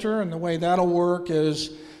control center. And the way that'll work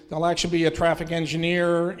is there'll actually be a traffic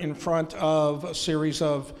engineer in front of a series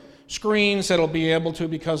of screens that'll be able to,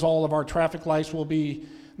 because all of our traffic lights will be,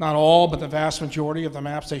 not all, but the vast majority of the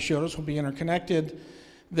maps they showed us will be interconnected.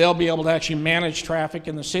 They'll be able to actually manage traffic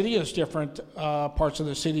in the city as different parts of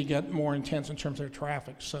the city get more intense in terms of their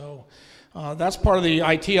traffic. So that's part of the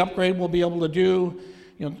IT upgrade we'll be able to do.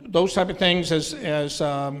 You know, those type of things as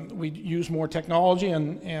we use more technology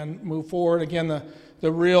and move forward. Again,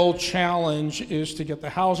 the real challenge is to get the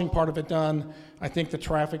housing part of it done. I think the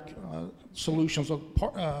traffic solutions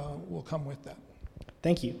will come with that.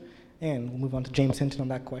 Thank you. And we'll move on to James Hinton on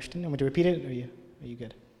that question. Want me to repeat it, or are you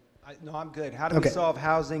good? No, I'm good. How do we solve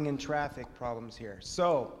housing and traffic problems here?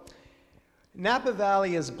 So, Napa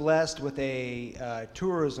Valley is blessed with a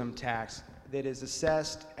tourism tax that is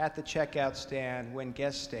assessed at the checkout stand when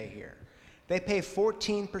guests stay here. They pay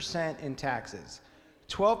 14% in taxes.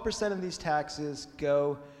 12% of these taxes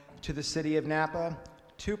go to the city of Napa.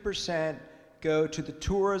 2% go to the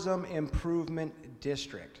Tourism Improvement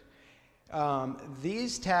District.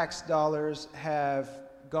 These tax dollars have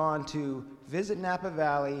gone to Visit Napa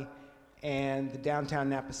Valley and the Downtown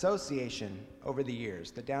Napa Association over the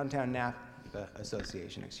years, the Downtown Napa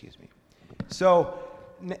Association, excuse me. So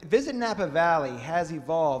Visit Napa Valley has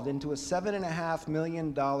evolved into a $7.5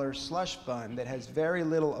 million slush fund that has very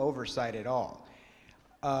little oversight at all.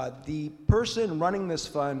 The person running this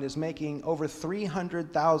fund is making over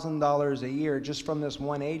 $300,000 a year just from this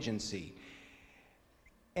one agency.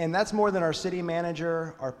 And that's more than our city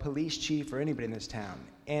manager, our police chief, or anybody in this town.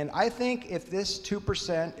 And I think if this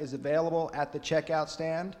 2% is available at the checkout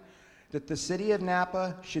stand, that the city of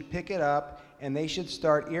Napa should pick it up and they should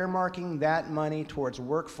start earmarking that money towards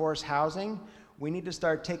workforce housing. We need to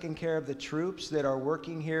start taking care of the troops that are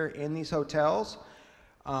working here in these hotels.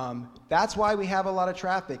 That's why we have a lot of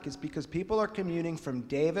traffic, is because people are commuting from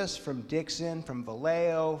Davis, from Dixon, from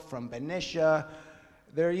Vallejo, from Benicia.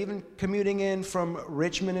 They're even commuting in from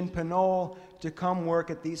Richmond and Pinole to come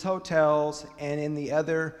work at these hotels and in the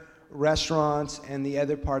other restaurants and the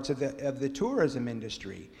other parts of the tourism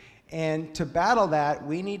industry. And to battle that,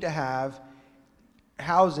 we need to have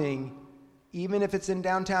housing, even if it's in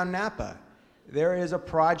downtown Napa. There is a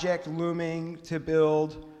project looming to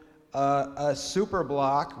build a super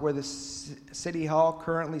block where the City Hall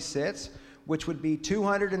currently sits, which would be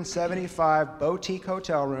 275 boutique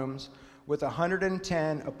hotel rooms with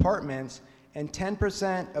 110 apartments, and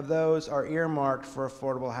 10% of those are earmarked for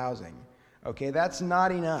affordable housing. Okay, that's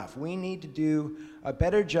not enough. We need to do a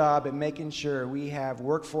better job at making sure we have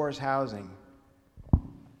workforce housing.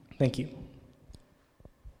 Thank you.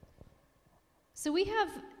 So we have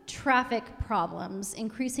traffic problems,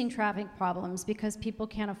 increasing traffic problems, because people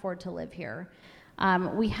can't afford to live here.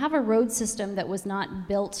 We have a road system that was not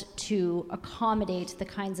built to accommodate the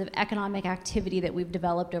kinds of economic activity that we've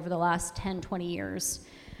developed over the last 10, 20 years.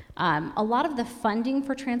 A lot of the funding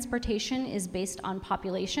for transportation is based on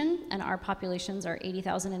population, and our populations are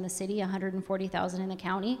 80,000 in the city, 140,000 in the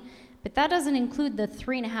county, but that doesn't include the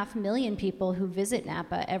 3.5 million people who visit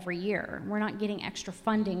Napa every year. We're not getting extra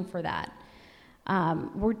funding for that.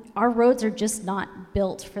 Our roads are just not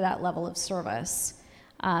built for that level of service.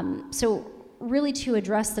 So really, to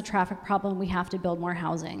address the traffic problem, we have to build more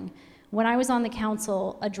housing. When I was on the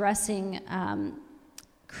council, addressing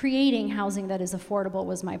creating housing that is affordable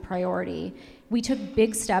was my priority. We took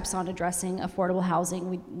big steps on addressing affordable housing.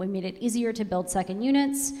 We made it easier to build second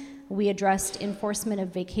units. We addressed enforcement of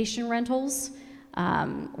vacation rentals.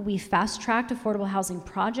 We fast-tracked affordable housing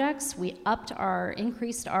projects. We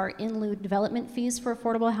increased our in lieu development fees for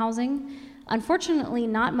affordable housing. Unfortunately,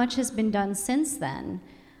 not much has been done since then.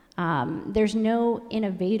 There's no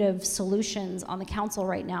innovative solutions on the council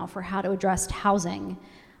right now for how to address housing.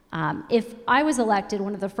 If I was elected,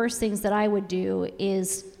 one of the first things that I would do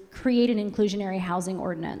is create an inclusionary housing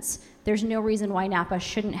ordinance. There's no reason why Napa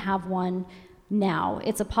shouldn't have one now.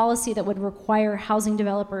 It's a policy that would require housing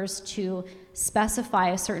developers to specify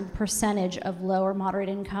a certain percentage of low or moderate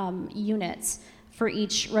income units for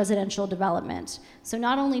each residential development. So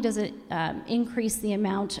not only does it increase the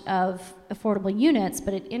amount of affordable units,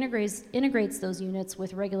 but it integrates those units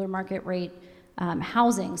with regular market rate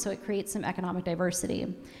housing, so it creates some economic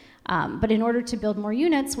diversity. But in order to build more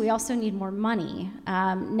units, we also need more money.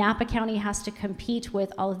 Napa County has to compete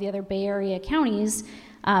with all of the other Bay Area counties,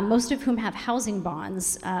 most of whom have housing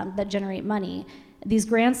bonds that generate money. These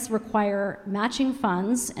grants require matching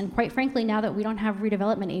funds, and quite frankly, now that we don't have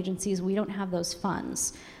redevelopment agencies, we don't have those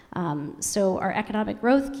funds. So our economic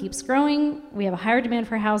growth keeps growing, we have a higher demand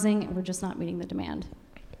for housing, and we're just not meeting the demand.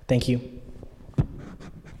 Thank you. Can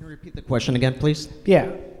you repeat the question again, please?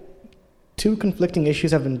 Yeah. Two conflicting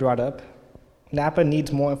issues have been brought up. Napa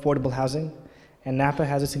needs more affordable housing, and Napa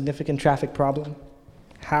has a significant traffic problem.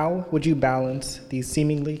 How would you balance these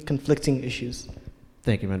seemingly conflicting issues?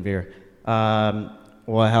 Thank you, Manveer.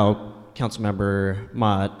 Well, how Councilmember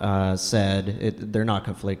Mott said, they're not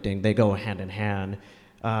conflicting. They go hand in hand.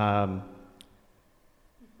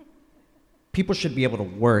 People should be able to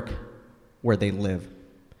work where they live.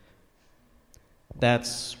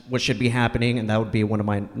 That's what should be happening, and that would be one of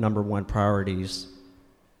my number one priorities.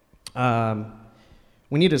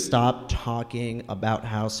 We need to stop talking about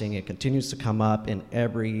housing. It continues to come up in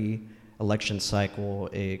every election cycle.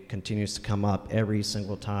 It continues to come up every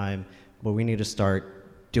single time, but we need to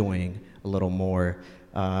start doing a little more,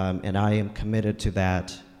 and I am committed to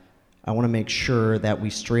that. I want to make sure that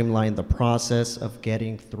we streamline the process of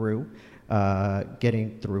getting through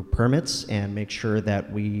permits, and make sure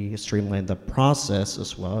that we streamline the process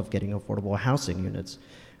as well of getting affordable housing units.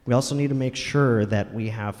 We also need to make sure that we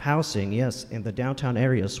have housing, yes, in the downtown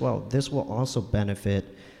area as well. This will also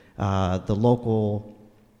benefit the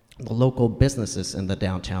local businesses in the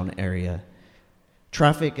downtown area.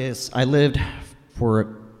 Traffic I lived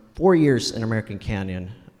for 4 years in American Canyon.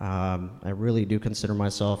 I really do consider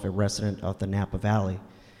myself a resident of the Napa Valley.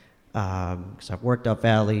 Because I've worked up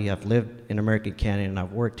Valley, I've lived in American Canyon,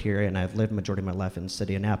 I've worked here, and I've lived majority of my life in the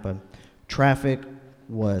city of Napa. Traffic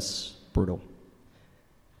was brutal.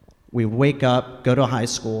 We wake up, go to high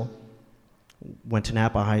school, went to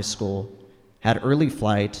Napa High School, had early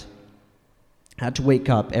flight, had to wake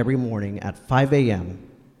up every morning at 5 a.m.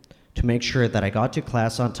 to make sure that I got to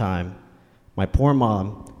class on time. My poor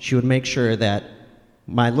mom, she would make sure that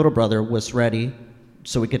my little brother was ready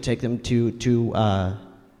so we could take them to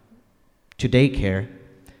daycare.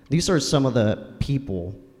 These are some of the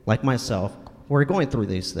people, like myself, who are going through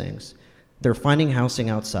these things. They're finding housing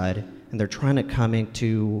outside, and they're trying to come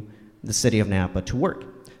into the city of Napa to work.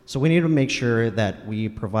 So we need to make sure that we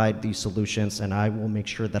provide these solutions, and I will make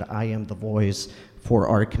sure that I am the voice for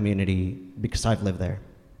our community because I've lived there.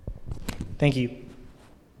 Thank you.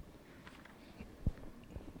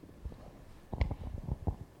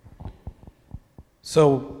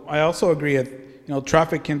 So I also agree that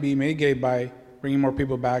traffic can be mitigated by bringing more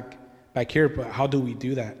people back here, but how do we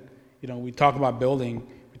do that? We talk about building,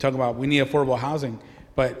 we talk about we need affordable housing,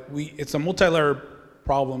 but it's a multi-layer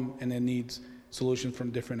problem, and it needs solutions from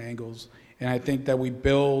different angles. And I think that we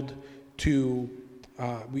build so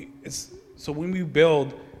when we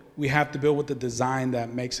build, we have to build with the design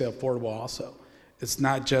that makes it affordable also. It's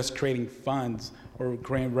not just creating funds or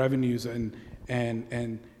creating revenues and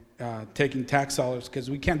taking tax dollars, because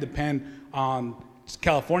we can't depend on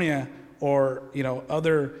California or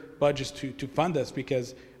other budgets to fund us,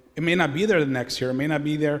 because it may not be there the next year, it may not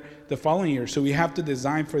be there the following year. So we have to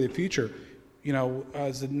design for the future. You know,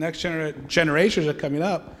 as the next generations are coming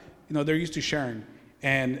up, you know, they're used to sharing.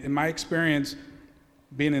 And in my experience,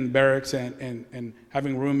 being in barracks and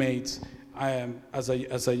having roommates, as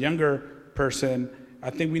a younger person, I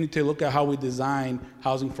think we need to look at how we design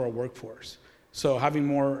housing for our workforce. So having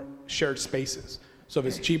more shared spaces. So if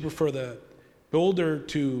it's cheaper for the builder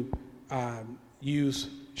to use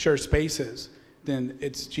shared spaces, then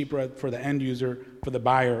it's cheaper for the end user, for the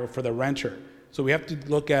buyer, or for the renter. So we have to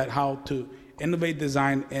look at how to innovate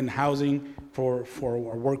design in housing for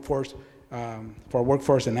our workforce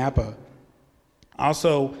in Napa.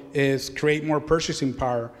 Also is create more purchasing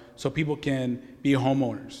power so people can be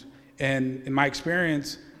homeowners. And in my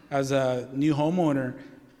experience as a new homeowner,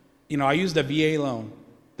 you know, I used the VA loan.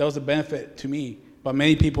 That was a benefit to me, but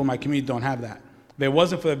many people in my community don't have that. If it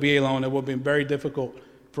wasn't for the VA loan, it would have been very difficult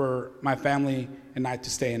for my family and I to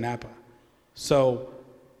stay in Napa. So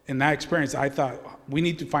in that experience, I thought we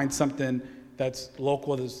need to find something that's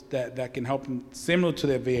local, that can help them, similar to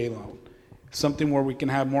the VA loan. Something where we can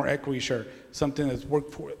have more equity share, something that's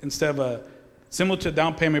worked for, instead of similar to a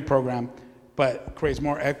down payment program, but creates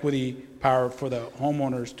more equity power for the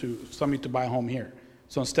homeowners somebody to buy a home here.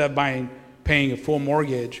 So instead of paying a full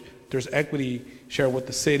mortgage, there's equity share with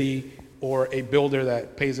the city or a builder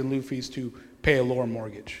that pays in lieu fees to pay a lower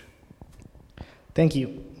mortgage. Thank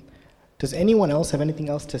you. Does anyone else have anything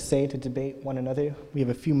else to say to debate one another? We have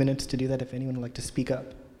a few minutes to do that if anyone would like to speak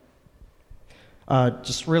up.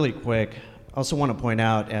 Just really quick, I also want to point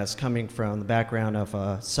out, as coming from the background of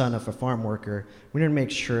a son of a farm worker, we need to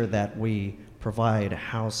make sure that we provide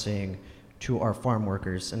housing to our farm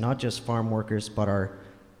workers, and not just farm workers, but our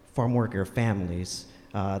farm worker families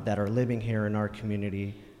that are living here in our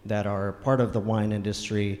community, that are part of the wine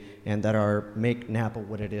industry, and that make Napa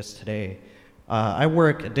what it is today. I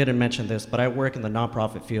didn't mention this, but I work in the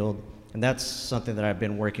nonprofit field, and that's something that I've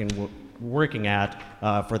been working at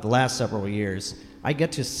for the last several years. I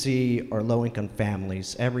get to see our low-income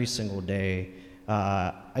families every single day.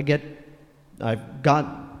 I've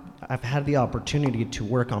had the opportunity to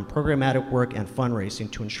work on programmatic work and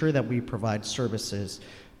fundraising to ensure that we provide services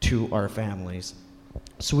to our families.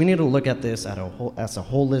 So we need to look at this as a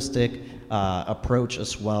holistic approach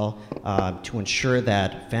as well, to ensure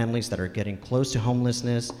that families that are getting close to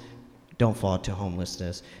homelessness don't fall to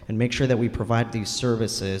homelessness, and make sure that we provide these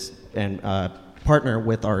services and partner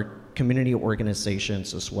with our community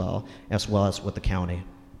organizations as well as with the county.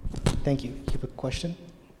 Thank you. You have a question?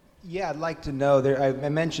 Yeah, I'd like to know, I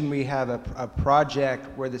mentioned we have a project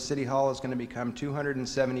where the City Hall is going to become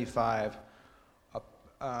 275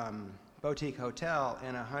 boutique hotel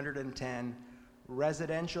and 110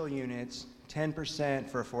 residential units, 10%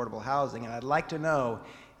 for affordable housing. And I'd like to know,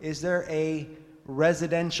 is there a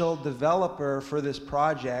residential developer for this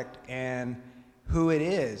project and who it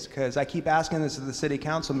is? Because I keep asking this at the city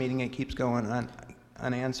council meeting, it keeps going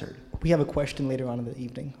unanswered. We have a question later on in the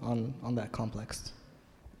evening on that complex.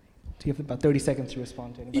 So you have about 30 seconds to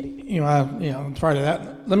respond to anybody. Prior to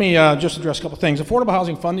that, let me just address a couple things. Affordable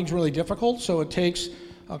housing funding is really difficult, so it takes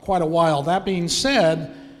quite a while. That being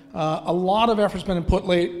said, a lot of effort's been put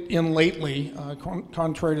lately,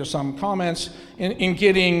 contrary to some comments,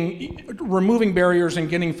 in removing barriers and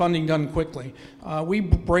getting funding done quickly. We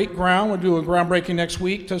break ground. We'll do a groundbreaking next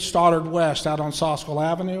week to Stoddard West out on Soskel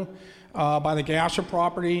Avenue by the Gasser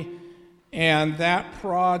property, and that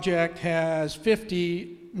project has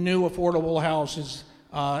 50 new affordable houses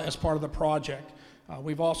as part of the project.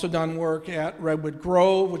 We've also done work at Redwood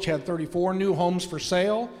Grove, which had 34 new homes for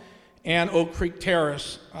sale, and Oak Creek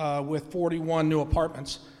Terrace with 41 new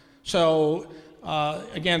apartments. So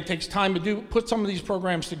again, it takes time to put some of these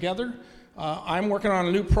programs together. I'm working on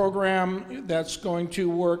a new program that's going to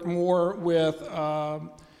work more with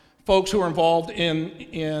folks who are involved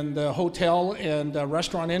in the hotel and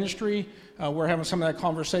restaurant industry. We're having some of that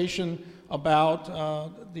conversation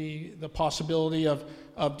about the possibility of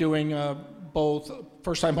doing both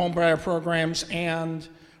first-time homebuyer programs and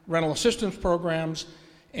rental assistance programs,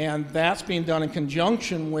 and that's being done in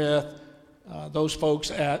conjunction with those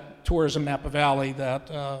folks at Tourism Napa Valley that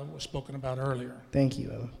was spoken about earlier. Thank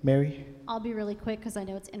you. Mary? I'll be really quick because I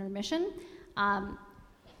know it's intermission.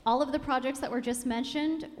 All of the projects that were just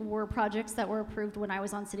mentioned were projects that were approved when I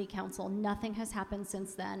was on city council. Nothing has happened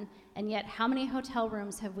since then, and yet how many hotel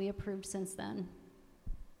rooms have we approved since then?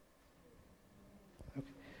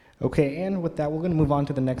 Okay, and with that, we're going to move on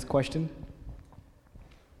to the next question.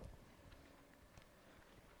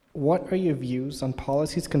 What are your views on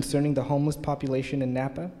policies concerning the homeless population in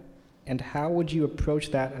Napa, and how would you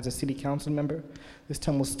approach that as a city council member? This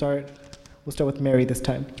time we'll start We'll start with Mary this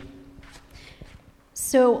time.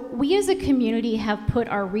 So we as a community have put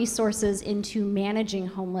our resources into managing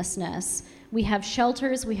homelessness. We have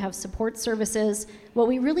shelters, we have support services. What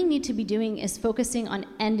we really need to be doing is focusing on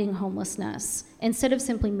ending homelessness instead of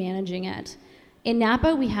simply managing it. In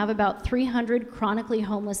Napa, we have about 300 chronically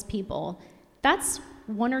homeless people. That's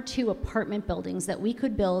 1 or 2 apartment buildings that we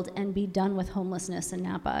could build and be done with homelessness in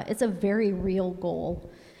Napa. It's a very real goal.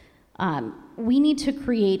 We need to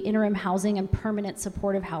create interim housing and permanent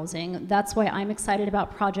supportive housing. That's why I'm excited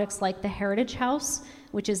about projects like the Heritage House,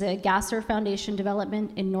 which is a Gasser Foundation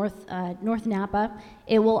development in North Napa.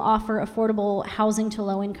 It will offer affordable housing to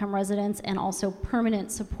low-income residents and also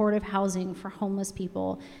permanent supportive housing for homeless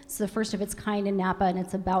people. It's the first of its kind in Napa, and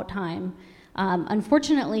it's about time.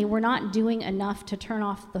 Unfortunately, we're not doing enough to turn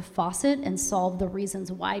off the faucet and solve the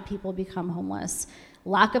reasons why people become homeless.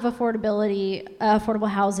 Lack of affordability, affordable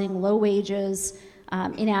housing, low wages,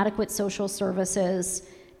 inadequate social services.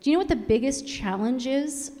 Do you know what the biggest challenge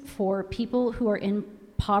is for people who are in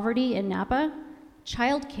poverty in Napa?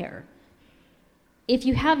 Childcare. If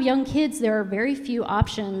you have young kids, there are very few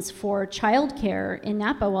options for childcare in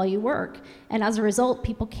Napa while you work. And as a result,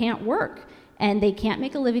 people can't work and they can't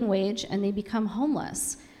make a living wage and they become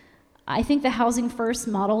homeless. I think the Housing First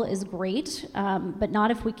model is great, but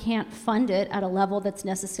not if we can't fund it at a level that's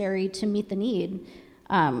necessary to meet the need.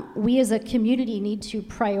 We as a community need to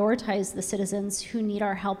prioritize the citizens who need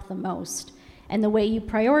our help the most. And the way you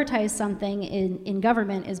prioritize something in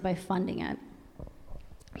government is by funding it.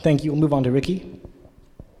 Thank you. We'll move on to Ricky.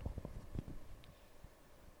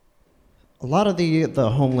 A lot of the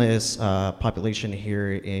homeless population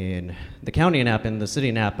here in the county of Napa, in the city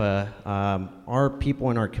of Napa, are people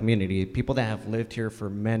in our community, people that have lived here for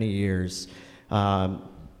many years. A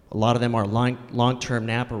lot of them are long-term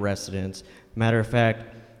Napa residents. Matter of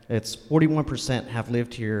fact, it's 41% have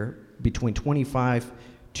lived here between 25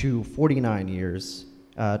 to 49 years.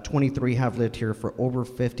 23 have lived here for over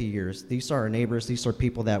 50 years. These are our neighbors. These are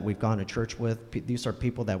people that we've gone to church with. These are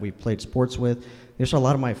people that we've played sports with. These are a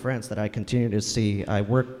lot of my friends that I continue to see. I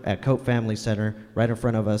work at Cope Family Center. Right in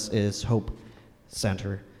front of us is Hope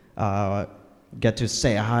Center. Get to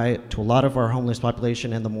say hi to a lot of our homeless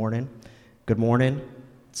population in the morning. Good morning.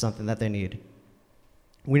 It's something that they need.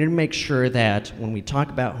 We need to make sure that when we talk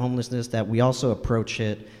about homelessness, that we also approach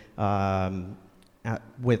it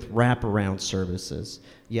with wraparound services.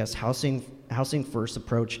 Yes, housing first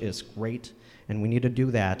approach is great, and we need to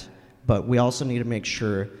do that, but we also need to make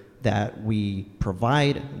sure that we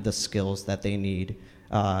provide the skills that they need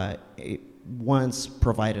once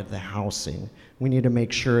provided the housing. We need to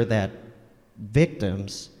make sure that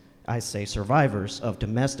victims, I say survivors of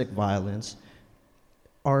domestic violence,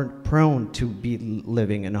 aren't prone to be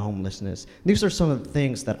living in homelessness. These are some of the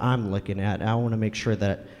things that I'm looking at. I want to make sure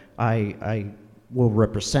that I will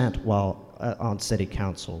represent while on city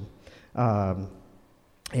council.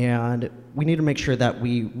 And we need to make sure that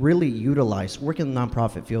we really utilize, working in the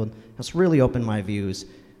nonprofit field has really opened my views.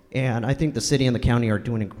 And I think the city and the county are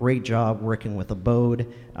doing a great job working with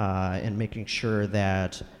Abode and making sure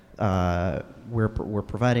that we're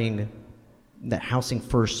providing that housing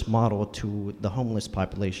first model to the homeless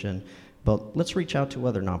population. But let's reach out to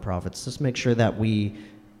other nonprofits. Let's make sure that we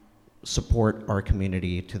support our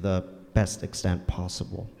community to the best extent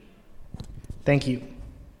possible. Thank you.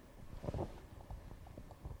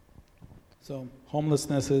 So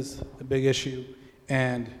homelessness is a big issue,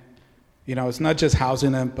 and it's not just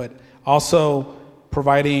housing them, but also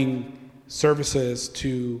providing services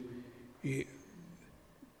to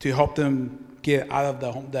help them get out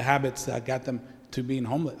of the habits that got them to being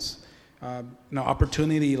homeless.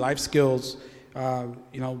 Opportunity, life skills,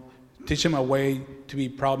 teach them a way to be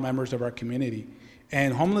proud members of our community.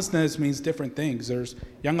 And homelessness means different things. There's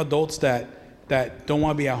young adults that don't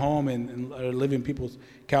want to be at home and are living in people's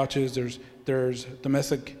couches. There's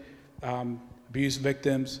domestic abuse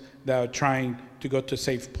victims that are trying to go to a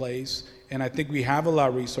safe place. And I think we have a lot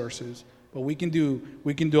of resources, but we can do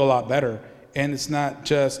a lot better. And it's not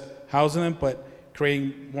just housing them, but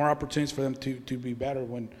creating more opportunities for them to be better.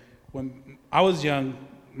 When I was young,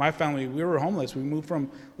 my family, we were homeless. We moved from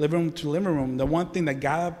living room to living room. The one thing that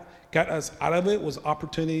got us out of it was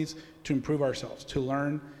opportunities to improve ourselves, to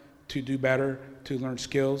learn, to do better, to learn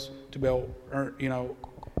skills, to be able to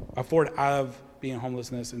afford out of being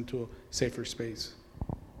homelessness into a safer space.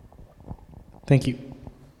 Thank you.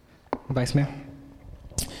 Vice Mayor?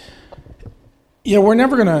 We're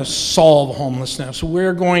never going to solve homelessness.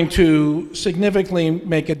 We're going to significantly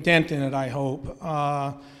make a dent in it, I hope.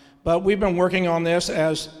 But we've been working on this,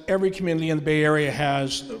 as every community in the Bay Area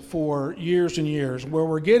has, for years and years. Where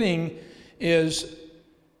we're getting is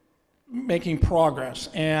making progress.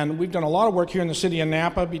 And we've done a lot of work here in the city of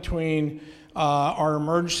Napa between our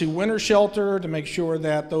emergency winter shelter to make sure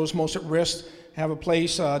that those most at risk have a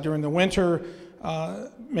place during the winter,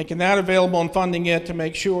 making that available and funding it, to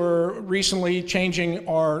make sure recently changing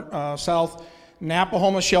our South Napa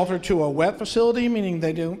homeless shelter to a wet facility, meaning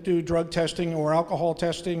they don't do drug testing or alcohol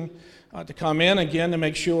testing to come in, again, to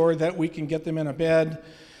make sure that we can get them in a bed.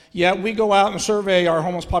 Yet we go out and survey our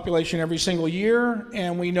homeless population every single year,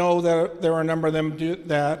 and we know that there are a number of them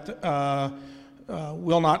that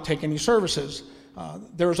will not take any services.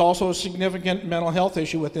 There's also a significant mental health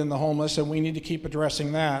issue within the homeless, and we need to keep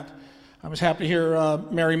addressing that. I was happy to hear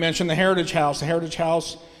Mary mention the Heritage House. The Heritage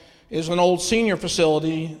House is an old senior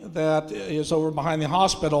facility that is over behind the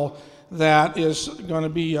hospital that is going to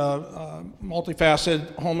be a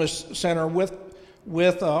multifaceted homeless center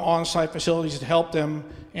with on-site facilities to help them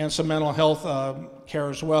and some mental health care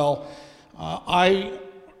as well. I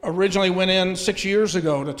originally went in 6 years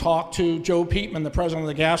ago to talk to Joe Peatman, the president of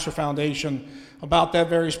the Gasser Foundation, about that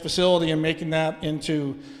very facility and making that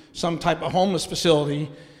into some type of homeless facility.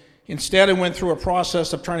 Instead, it went through a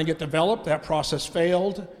process of trying to get developed. That process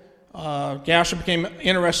failed. Gasser became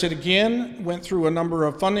interested again, went through a number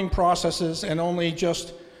of funding processes, and only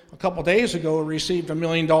just a couple days ago received $1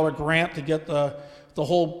 million grant to get the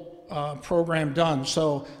whole program done.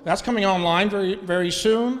 So that's coming online very, very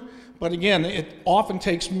soon. But again, it often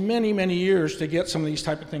takes many, many years to get some of these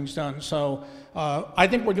type of things done. So I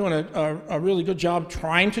think we're doing a really good job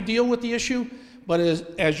trying to deal with the issue. But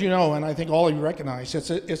as you know, and I think all of you recognize,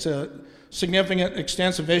 it's a significant,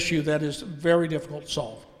 extensive issue that is very difficult to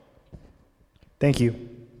solve. Thank you.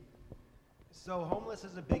 So homeless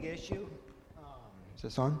is a big issue. Is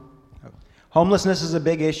this on? Oh. Homelessness is a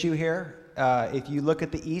big issue here. If you look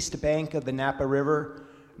at the east bank of the Napa River,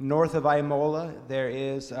 north of Imola, there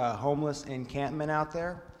is a homeless encampment out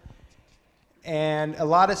there. And a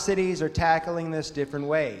lot of cities are tackling this different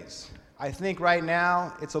ways. I think right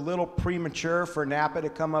now it's a little premature for Napa to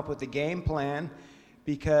come up with a game plan,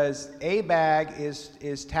 because ABAG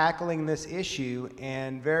is tackling this issue,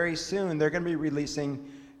 and very soon they're going to be releasing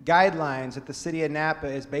guidelines that the city of Napa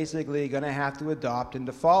is basically going to have to adopt and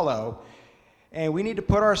to follow. And we need to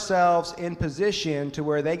put ourselves in position to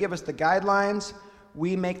where they give us the guidelines,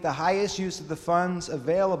 we make the highest use of the funds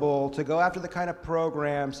available to go after the kind of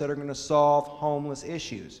programs that are going to solve homeless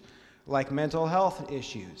issues, like mental health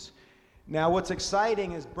issues. Now, what's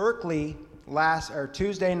exciting is Berkeley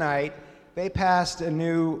Tuesday night, they passed a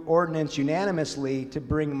new ordinance unanimously to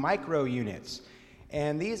bring micro units.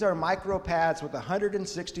 And these are micro pads with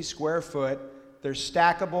 160 square foot. They're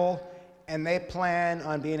stackable, and they plan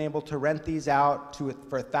on being able to rent these out for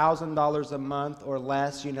 $1,000 a month or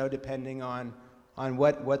less, depending on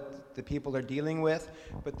what the people are dealing with.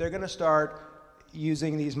 But they're going to start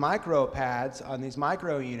using these micro pads on these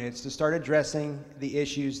micro units to start addressing the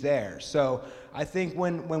issues there. So I think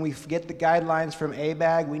when we get the guidelines from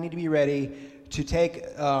ABAG, we need to be ready to take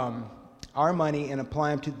our money and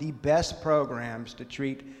apply them to the best programs to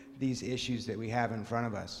treat these issues that we have in front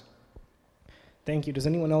of us. Thank you. Does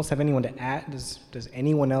anyone else have anyone to add? Does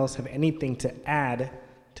anyone else have anything to add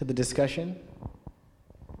to the discussion?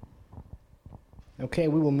 Okay,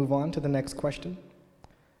 we will move on to the next question.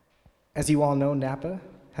 As you all know, Napa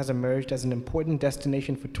has emerged as an important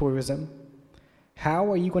destination for tourism.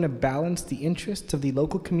 How are you going to balance the interests of the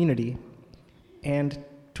local community and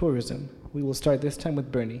tourism? We will start this time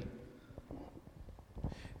with Bernie.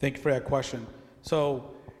 Thank you for that question.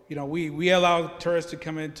 So, we allow tourists to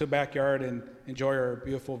come into the backyard and enjoy our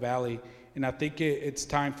beautiful valley, and I think it's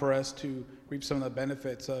time for us to reap some of the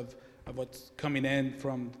benefits of what's coming in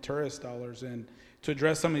from tourist dollars, and to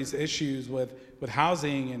address some of these issues with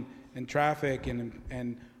housing and traffic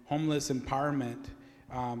and homeless empowerment.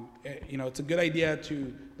 It's a good idea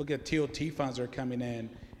to look at TOT funds that are coming in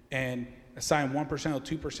and assign 1% or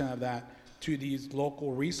 2% of that to these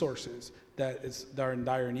local resources that are in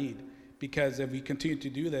dire need. Because if we continue to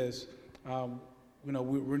do this, we're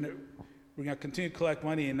going to continue to collect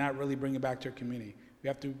money and not really bring it back to our community. We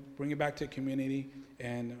have to bring it back to the community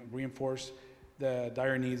and reinforce the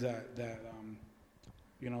dire needs that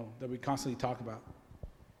we constantly talk about.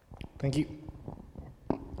 Thank you.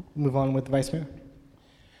 Move on with the Vice Mayor.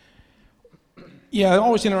 Yeah,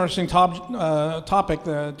 always an interesting topic,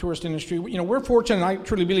 the tourist industry. We're fortunate, I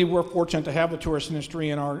truly believe we're fortunate to have the tourist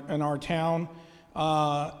industry in our town.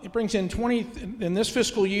 It brings in in this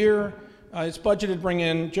fiscal year, it's budgeted to bring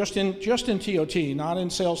in just in TOT, not in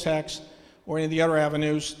sales tax or any of the other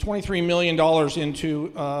avenues, $23 million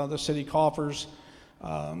into the city coffers.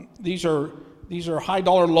 These are high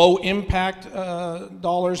dollar, low impact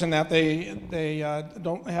dollars in that they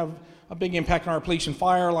don't have a big impact on our police and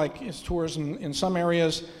fire, like it's tourism in some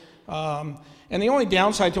areas. And the only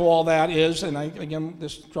downside to all that is, and again,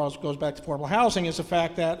 this goes back to affordable housing, is the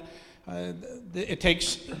fact that it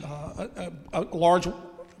takes a large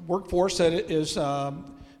workforce that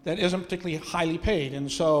isn't particularly highly paid,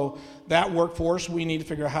 and so that workforce we need to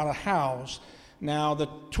figure out how to house. Now, the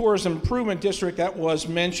tourism improvement district that was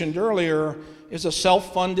mentioned earlier is it's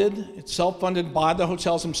self-funded by the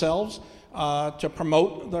hotels themselves to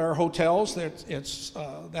promote their hotels.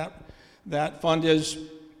 That fund is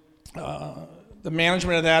the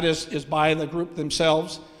management of that is by the group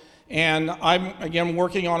themselves. And I'm, again,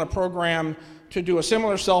 working on a program to do a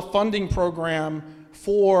similar self-funding program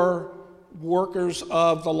for workers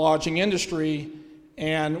of the lodging industry.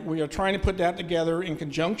 And we are trying to put that together in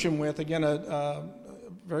conjunction with, again,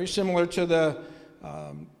 very similar to the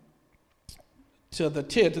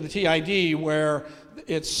TID, where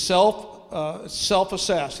it's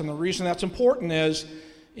self-assessed. And the reason that's important is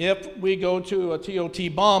if we go to a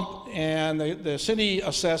TOT bump and the city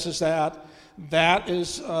assesses that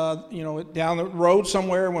is, down the road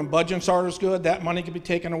somewhere when budgets aren't as good, that money can be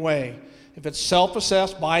taken away. If it's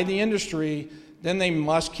self-assessed by the industry, then they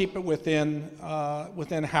must keep it within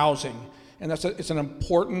housing, and it's an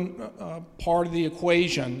important part of the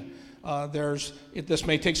equation. This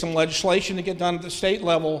may take some legislation to get done at the state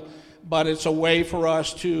level, but it's a way for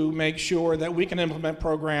us to make sure that we can implement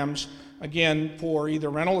programs, again, for either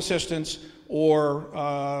rental assistance or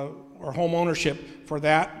home ownership for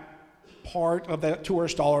that part of that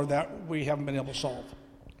tourist dollar that we haven't been able to solve.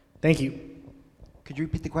 Thank you. Could you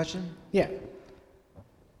repeat the question? Yeah.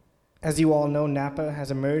 As you all know, Napa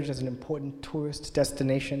has emerged as an important tourist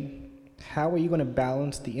destination. How are you going to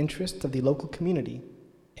balance the interests of the local community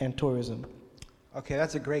and tourism? Okay,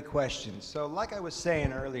 that's a great question. So like I was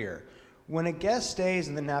saying earlier, when a guest stays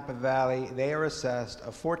in the Napa Valley, they are assessed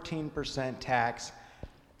a 14% tax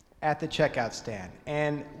at the checkout stand.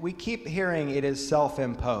 And we keep hearing it is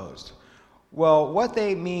self-imposed. Well, what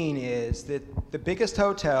they mean is that the biggest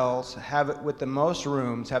hotels with the most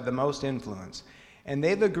rooms have the most influence. And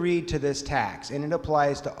they've agreed to this tax, and it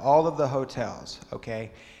applies to all of the hotels,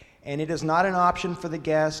 okay? And it is not an option for the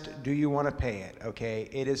guest, do you want to pay it, okay?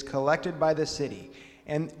 It is collected by the city.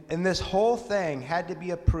 And this whole thing had to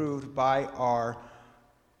be approved by our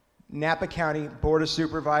Napa County Board of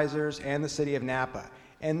Supervisors and the City of Napa.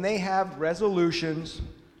 And they have resolutions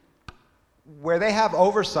where they have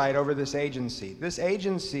oversight over this agency. This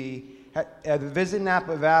agency, the Visit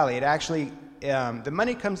Napa Valley, it actually, the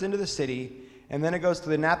money comes into the city, and then it goes to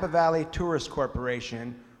the Napa Valley Tourist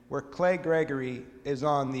Corporation, where Clay Gregory is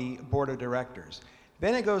on the board of directors.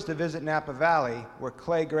 Then it goes to Visit Napa Valley, where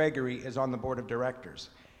Clay Gregory is on the board of directors.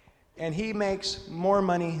 And he makes more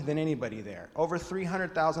money than anybody there, over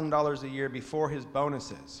 $300,000 a year before his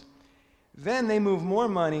bonuses. Then they move more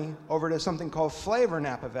money over to something called Flavor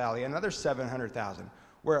Napa Valley, another $700,000,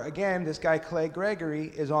 where again, this guy Clay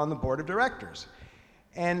Gregory is on the board of directors.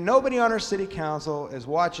 And nobody on our city council is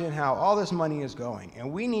watching how all this money is going.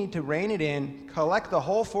 And we need to rein it in, collect the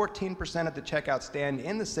whole 14% at the checkout stand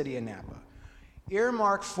in the city of Napa.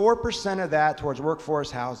 Earmark 4% of that towards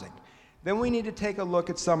workforce housing. Then we need to take a look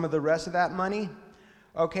at some of the rest of that money,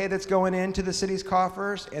 okay, that's going into the city's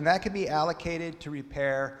coffers, and that could be allocated to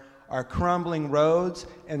repair our crumbling roads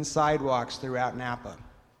and sidewalks throughout Napa.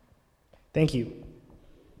 Thank you.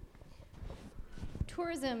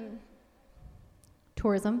 Tourism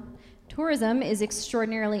is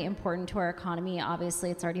extraordinarily important to our economy.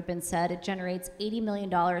 Obviously, it's already been said. It generates $80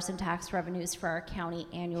 million in tax revenues for our county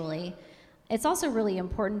annually. It's also really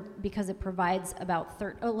important because it provides about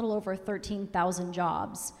a little over 13,000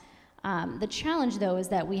 jobs. The challenge, though, is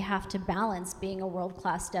that we have to balance being a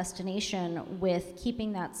world-class destination with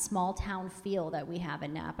keeping that small town feel that we have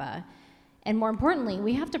in Napa. And more importantly,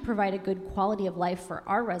 we have to provide a good quality of life for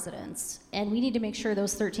our residents, and we need to make sure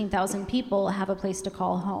those 13,000 people have a place to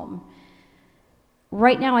call home.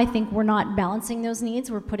 Right now, I think we're not balancing those needs.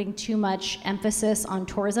 We're putting too much emphasis on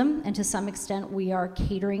tourism, and to some extent, we are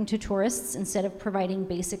catering to tourists instead of providing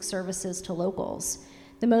basic services to locals.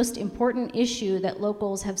 The most important issue that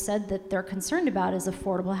locals have said that they're concerned about is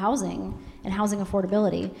affordable housing and housing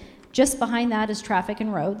affordability. Just behind that is traffic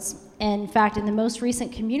and roads. In fact, in the most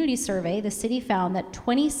recent community survey, the city found that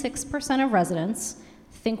 26% of residents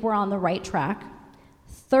think we're on the right track.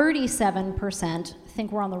 37%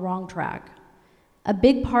 think we're on the wrong track. A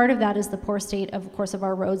big part of that is the poor state, of course, of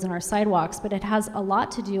our roads and our sidewalks, but it has a lot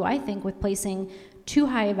to do, I think, with placing too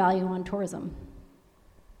high a value on tourism.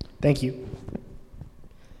 Thank you.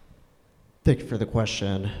 Thank you for the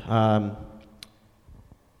question.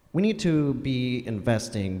 We need to be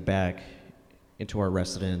investing back into our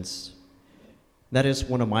residents That is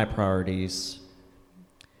one of my priorities.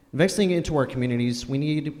 Investing into our communities, we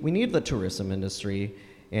need the tourism industry,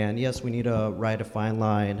 and yes, we need to ride a fine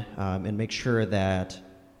line and make sure that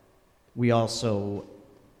we also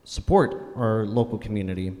support our local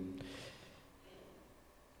community.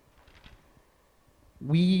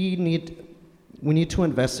 We need to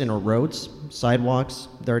invest in our roads, sidewalks.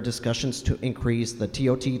 There are discussions to increase the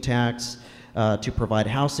TOT tax to provide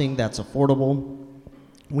housing that's affordable.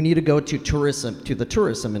 We need to go to the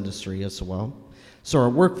tourism industry as well, so our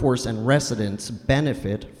workforce and residents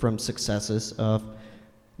benefit from successes of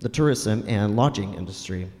the tourism and lodging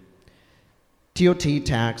industry. TOT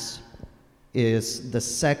tax is the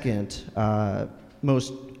second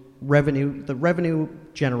most revenue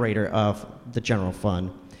generator of the general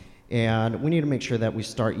fund, and we need to make sure that we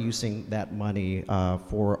start using that money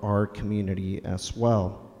for our community as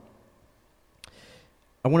well.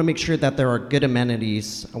 I want to make sure that there are good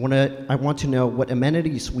amenities. I want to know what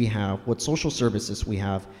amenities we have, what social services we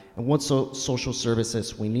have, and what social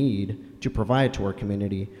services we need to provide to our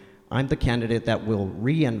community. I'm the candidate that will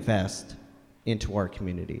reinvest into our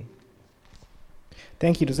community.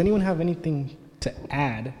 Thank you. Does anyone have anything to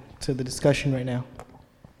add to the discussion right now?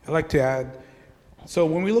 I'd like to add, so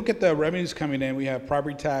when we look at the revenues coming in, we have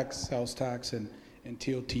property tax, sales tax, and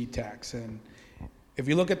TOT tax. And if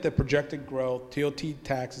you look at the projected growth, TOT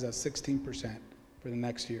tax is at 16% for the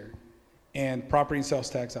next year, and property and sales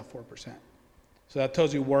tax at 4%. So that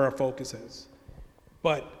tells you where our focus is.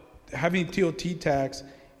 But having TOT tax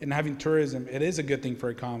and having tourism, it is a good thing for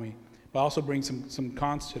our economy, but also brings some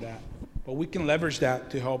cons to that. But we can leverage that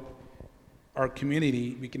to help our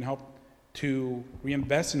community. We can help to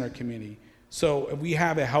reinvest in our community. So if we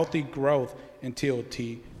have a healthy growth in TOT,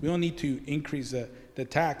 we don't need to increase the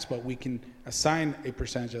tax, but we can assign a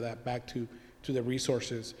percentage of that back to the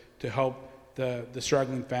resources to help the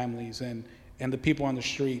struggling families and the people on the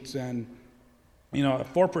streets. And, you know,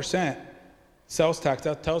 at 4% sales tax,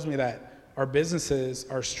 that tells me that our businesses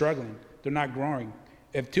are struggling. They're not growing.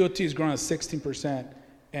 If TOT is growing at 16%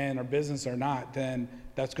 and our businesses are not, then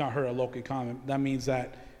that's going to hurt our local economy. That means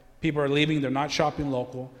that people are leaving, they're not shopping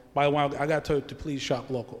local. By the way, I got told to please shop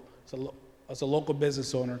local. So as a local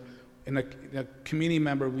business owner and a community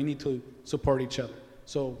member, we need to support each other.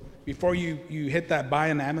 So before you hit that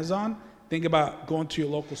buy on Amazon, think about going to your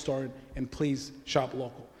local store and please shop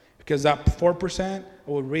local. Because that 4%,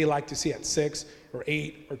 I would really like to see at 6 or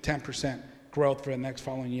 8 or 10% growth for the next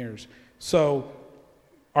following years. So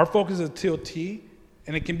our focus is TOT,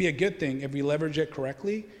 and it can be a good thing if we leverage it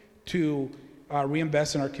correctly to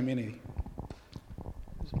reinvest in our community.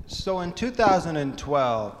 So in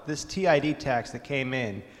 2012, this TID tax that came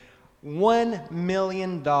in, $1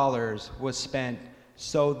 million was spent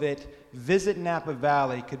so that Visit Napa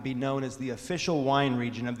Valley could be known as the official wine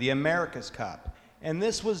region of the America's Cup. And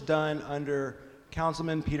this was done under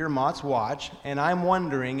Councilman Peter Mott's watch, and I'm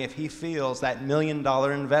wondering if he feels that $1 million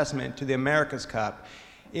investment to the America's Cup,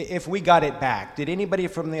 if we got it back. Did anybody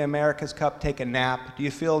from the America's Cup take a nap? Do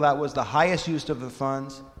you feel that was the highest use of the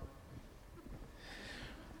funds?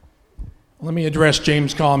 Let me address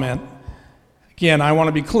James' comment. Again, I want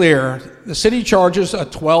to be clear. The city charges a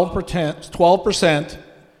 12%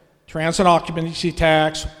 transit occupancy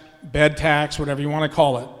tax, bed tax, whatever you want to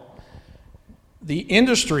call it. The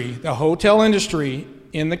industry, the hotel industry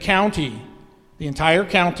in the county, the entire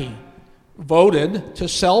county, voted to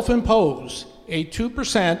self-impose a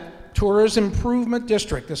 2% tourism improvement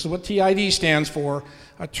district. This is what TID stands for,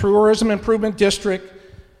 a tourism improvement district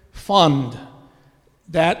fund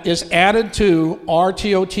that is added to our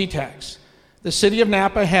TOT tax. The city of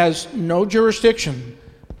Napa has no jurisdiction.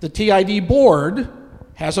 The TID board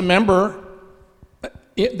has a member,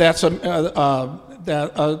 the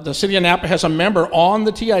city of Napa has a member on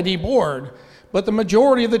the TID board, but the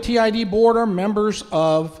majority of the TID board are members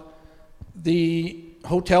of the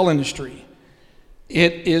hotel industry.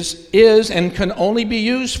 It is and can only be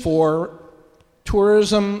used for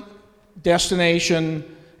tourism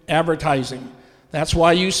destination advertising. That's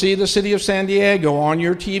why you see the city of San Diego on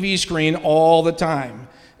your TV screen all the time,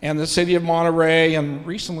 and the city of Monterey, and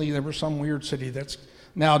recently there was some weird city that's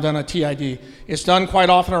now done a TID. It's done quite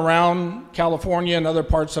often around California and other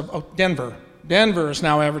parts of Denver. Denver is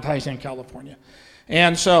now advertising in California.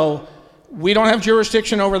 And so we don't have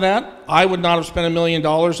jurisdiction over that. I would not have spent $1 million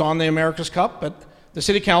on the America's Cup, but the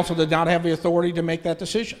city council did not have the authority to make that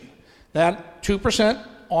decision. That 2%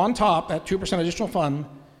 on top, that 2% additional fund,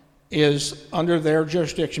 is under their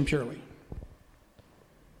jurisdiction purely.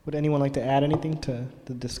 Would anyone like to add anything to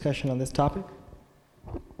the discussion on this topic?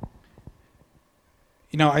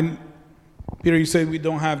 You know, Peter, you said we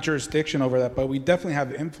don't have jurisdiction over that, but we definitely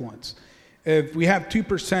have influence. If we have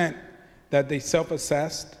 2% that they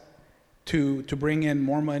self-assessed to bring in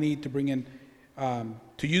more money, to bring in,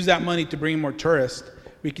 to use that money to bring in more tourists,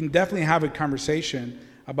 we can definitely have a conversation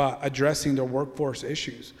about addressing their workforce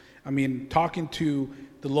issues. I mean, talking to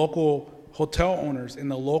the local hotel owners in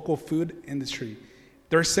the local food industry,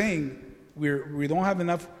 they're saying we don't have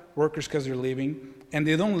enough workers because they're leaving, and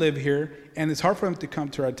they don't live here, and it's hard for them to come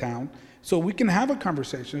to our town. So we can have a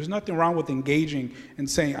conversation. There's nothing wrong with engaging and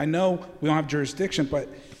saying, I know we don't have jurisdiction, but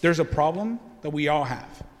there's a problem that we all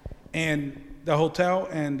have. And the hotel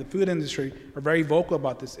and the food industry are very vocal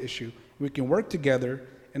about this issue. We can work together,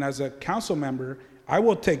 and as a council member, I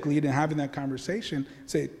will take lead in having that conversation,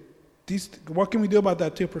 say, what can we do about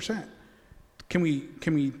that 2%? Can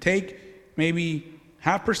we take maybe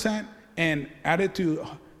 0.5% and add it to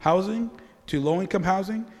housing, to low-income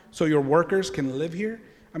housing, so your workers can live here?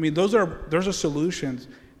 I mean, those are solutions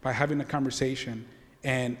by having a conversation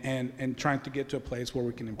and trying to get to a place where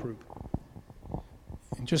we can improve.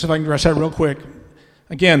 And just if I can address that real quick,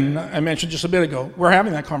 again, I mentioned just a bit ago, we're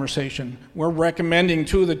having that conversation. We're recommending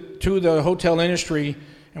to the hotel industry,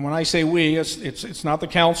 and when I say we, it's not the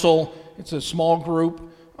council, it's a small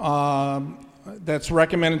group that's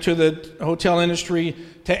recommended to the hotel industry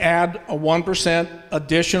to add a 1%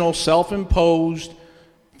 additional self-imposed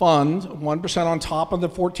fund, 1% on top of the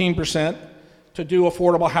 14%, to do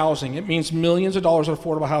affordable housing. It means millions of dollars of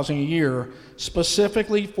affordable housing a year,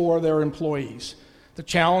 specifically for their employees. The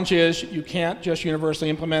challenge is you can't just universally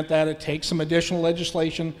implement that. It takes some additional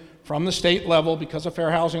legislation from the state level because of fair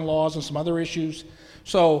housing laws and some other issues.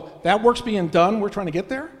 So that work's being done. We're trying to get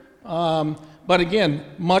there. But again,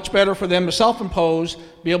 much better for them to self-impose,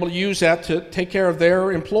 be able to use that to take care of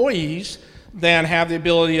their employees than have the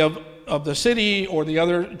ability of the city or the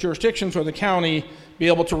other jurisdictions or the county be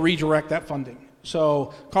able to redirect that funding.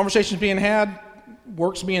 So conversations being had,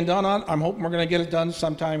 work's being done on. I'm hoping we're going to get it done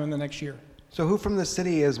sometime in the next year. So who from the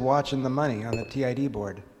city is watching the money on the TID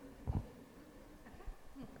board?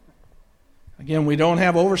 Again, we don't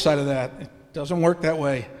have oversight of that. It doesn't work that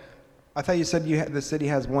way. I thought you said the city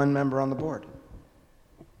has one member on the board.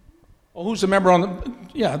 Well, who's the member on the?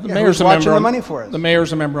 Yeah, the Yeah, mayor's who's a watching member. the On, money for us? The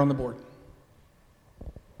mayor's a member on the board.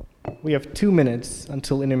 We have 2 minutes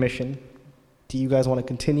until intermission. Do you guys want to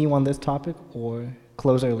continue on this topic or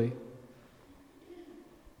close early?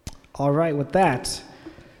 All right, with that,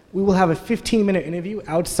 we will have a 15-minute interview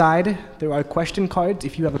outside. There are question cards.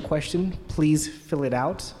 If you have a question, please fill it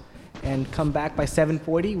out and come back by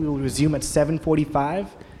 7:40. We will resume at 7:45.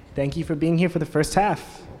 Thank you for being here for the first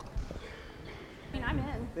half. I mean, I'm in.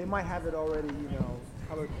 They might have it already,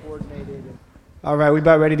 color coordinated. All right, we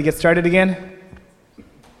about ready to get started again?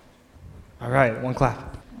 All right, one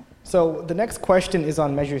clap. So the next question is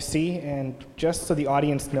on Measure C, and just so the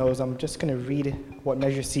audience knows, I'm just going to read what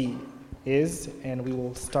Measure C is, and we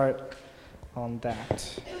will start on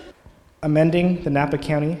that. Amending the Napa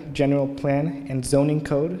County General Plan and Zoning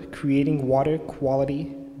Code, creating water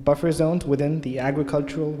quality buffer zones within the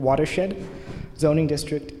agricultural watershed zoning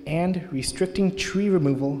district, and restricting tree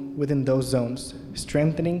removal within those zones,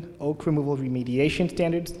 strengthening oak removal remediation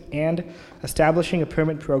standards, and establishing a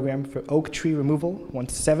permit program for oak tree removal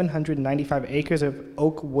once 795 acres of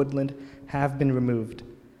oak woodland have been removed.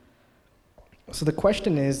 So the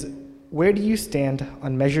question is, where do you stand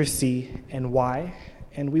on Measure C and why?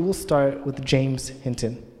 And we will start with James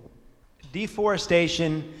Hinton.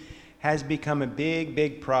 Deforestation has become a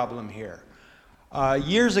big problem here.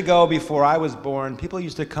 Years ago, before I was born, people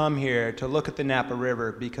used to come here to look at the Napa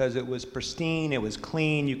River because it was pristine, it was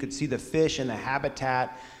clean, you could see the fish and the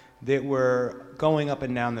habitat that were going up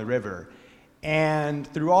and down the river. And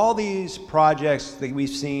through all these projects that we've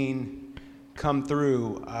seen come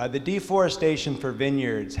through, the deforestation for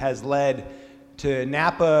vineyards has led to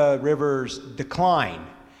Napa River's decline.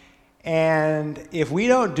 And if we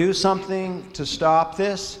don't do something to stop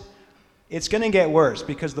this, it's going to get worse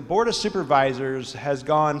because the Board of Supervisors has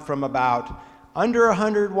gone from about under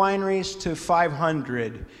 100 wineries to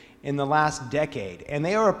 500 in the last decade, and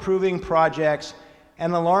they are approving projects at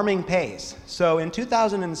an alarming pace. So in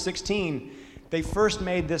 2016, they first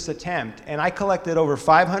made this attempt, and I collected over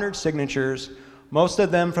 500 signatures, most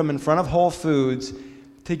of them from in front of Whole Foods,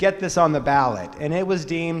 to get this on the ballot. And it was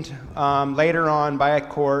deemed later on by a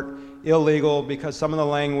court illegal because some of the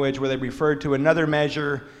language where they referred to another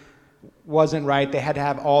measure wasn't right. They had to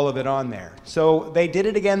have all of it on there. So they did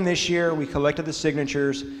it again this year. We collected the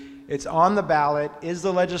signatures. It's on the ballot. Is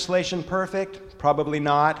the legislation perfect? Probably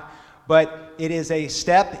not. But it is a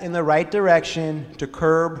step in the right direction to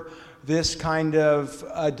curb this kind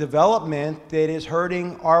of development that is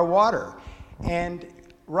hurting our water. And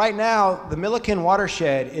right now, the Milliken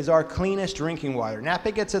watershed is our cleanest drinking water.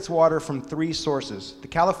 Napa gets its water from 3 sources: the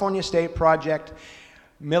California State Project,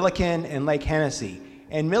 Milliken, and Lake Hennessy.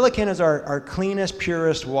 And Milliken is our cleanest,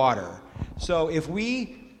 purest water. So if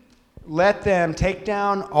we let them take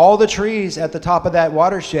down all the trees at the top of that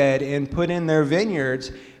watershed and put in their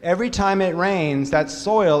vineyards, every time it rains, that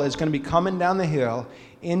soil is going to be coming down the hill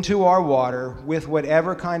into our water with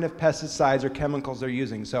whatever kind of pesticides or chemicals they're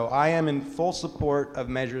using. So I am in full support of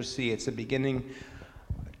Measure C. It's the beginning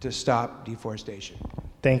to stop deforestation.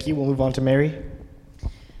 Thank you. We'll move on to Mary.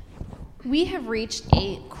 We have reached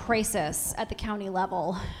a crisis at the county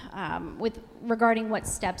level regarding what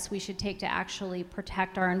steps we should take to actually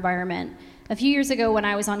protect our environment. A few years ago when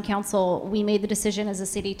I was on council, we made the decision as a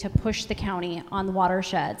city to push the county on the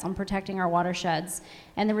watersheds, on protecting our watersheds.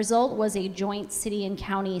 And the result was a joint city and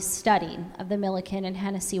county study of the Milliken and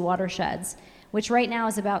Hennessy watersheds, which right now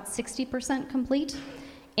is about 60% complete.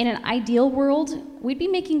 In an ideal world, we'd be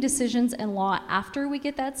making decisions and law after we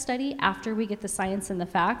get that study, after we get the science and the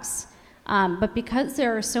facts. But because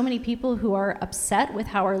there are so many people who are upset with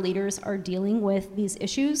how our leaders are dealing with these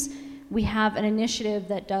issues, we have an initiative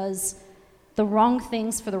that does the wrong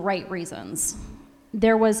things for the right reasons.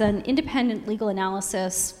 There was an independent legal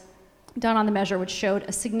analysis done on the measure which showed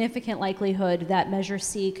a significant likelihood that Measure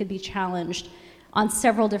C could be challenged on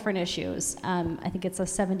several different issues. I think it's a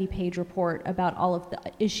 70-page report about all of the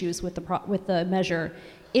issues with the measure.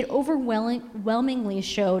 It overwhelmingly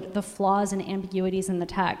showed the flaws and ambiguities in the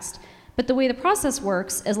text. But the way the process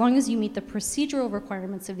works, as long as you meet the procedural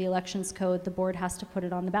requirements of the Elections Code, the board has to put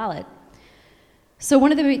it on the ballot. So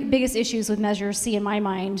one of the biggest issues with Measure C in my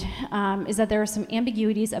mind is that there are some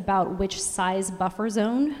ambiguities about which size buffer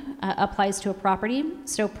zone applies to a property.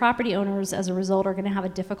 So property owners, as a result, are going to have a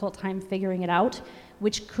difficult time figuring it out,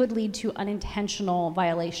 which could lead to unintentional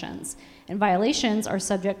violations. And violations are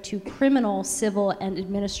subject to criminal, civil, and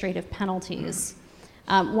administrative penalties.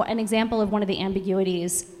 An example of one of the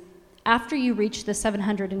ambiguities: after you reach the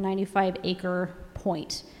 795-acre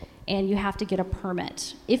point, and you have to get a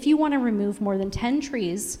permit. If you want to remove more than 10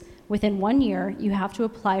 trees within 1 year, you have to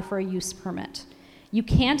apply for a use permit. You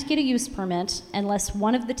can't get a use permit unless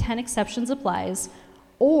one of the 10 exceptions applies,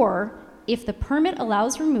 or if the permit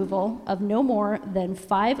allows removal of no more than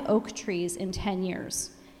 5 oak trees in 10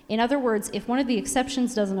 years. In other words, if one of the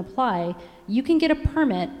exceptions doesn't apply, you can get a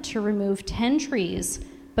permit to remove 10 trees,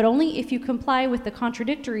 but only if you comply with the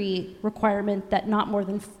contradictory requirement that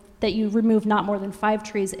you remove not more than 5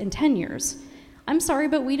 trees in 10 years. I'm sorry,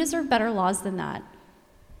 but we deserve better laws than that.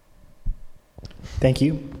 Thank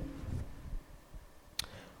you.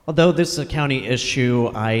 Although this is a county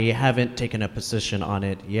issue, I haven't taken a position on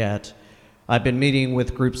it yet. I've been meeting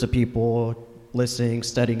with groups of people, listening,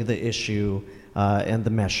 studying the issue and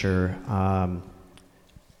the measure.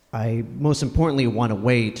 I most importantly want to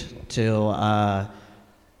wait till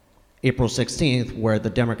April 16th, where the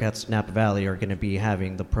Democrats in Napa Valley are going to be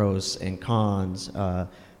having the pros and cons,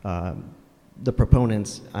 the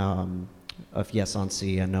proponents of yes on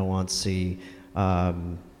C and no on C.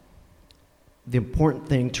 The important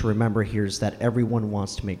thing to remember here is that everyone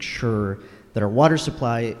wants to make sure that our water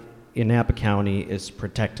supply in Napa County is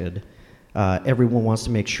protected. Everyone wants to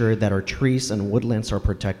make sure that our trees and woodlands are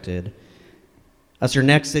protected. As your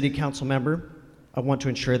next city council member, I want to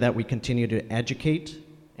ensure that we continue to educate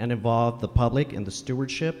and involve the public in the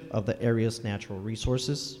stewardship of the area's natural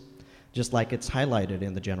resources, just like it's highlighted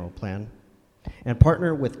in the general plan, and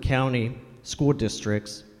partner with county, school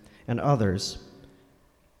districts, and others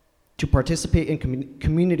to participate in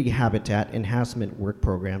community habitat enhancement work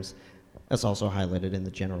programs, as also highlighted in the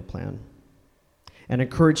general plan, and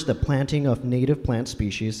encourage the planting of native plant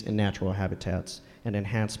species in natural habitats and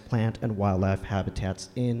enhance plant and wildlife habitats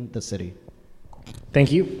in the city.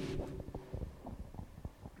 Thank you.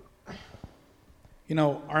 You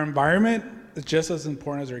know, our environment is just as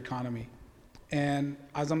important as our economy. And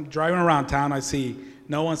as I'm driving around town, I see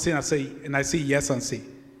no on C, and I see yes on C.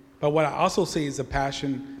 But what I also see is the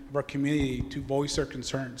passion of our community to voice their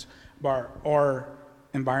concerns about our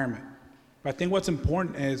environment. But I think what's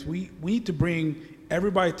important is we need to bring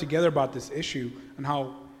everybody together about this issue and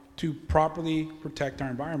how to properly protect our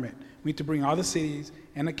environment. We need to bring all the cities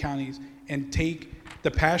and the counties and take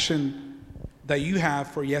the passion that you have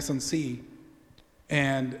for yes on C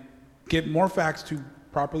and get more facts to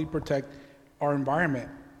properly protect our environment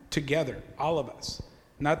together, all of us.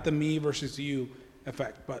 Not the me versus you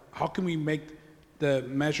effect, but how can we make the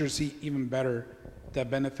Measure C even better that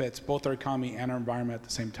benefits both our economy and our environment at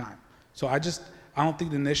the same time? So I don't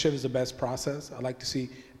think the initiative is the best process. I'd like to see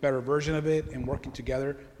a better version of it and working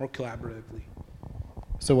together more collaboratively.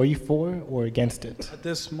 So are you for or against it? At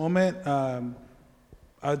this moment,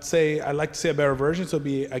 I'd say I'd like to see a better version, so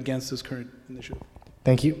be against this current initiative.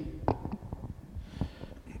 Thank you.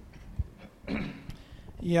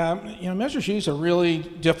 Yeah, Measure G is a really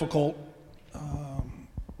difficult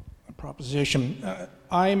proposition.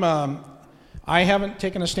 I haven't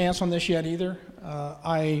taken a stance on this yet either.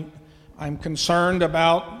 I'm concerned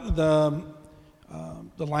about the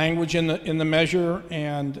language in the measure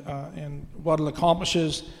and what it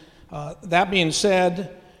accomplishes. That being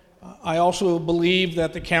said, I also believe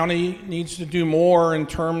that the county needs to do more in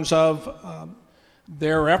terms of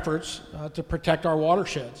their efforts to protect our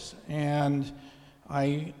watersheds. And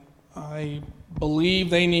I believe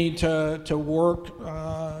they need to work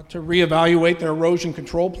to reevaluate their erosion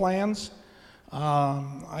control plans.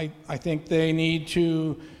 I think they need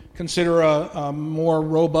to consider a more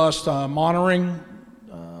robust monitoring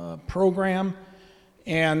program.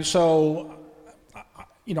 And so,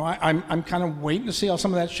 I'm kind of waiting to see how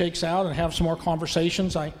some of that shakes out and have some more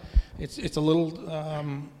conversations. It's a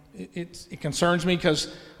little, it concerns me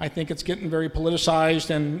because I think it's getting very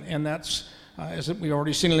politicized, and that's, as we've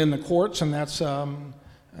already seen it in the courts, and that's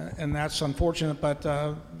unfortunate, but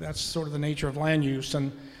that's sort of the nature of land use.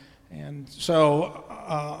 And so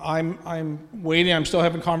I'm waiting. I'm still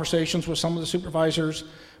having conversations with some of the supervisors,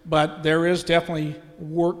 but there is definitely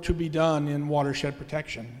work to be done in watershed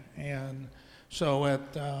protection. And so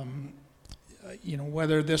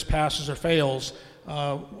whether this passes or fails,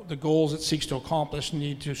 the goals it seeks to accomplish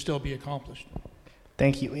need to still be accomplished.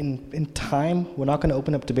 Thank you. In time, we're not going to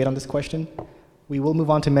open up debate on this question. We will move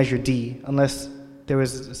on to Measure D, unless there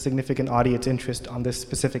is a significant audience interest on this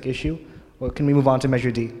specific issue. Or can we move on to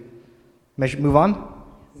Measure D? Move on?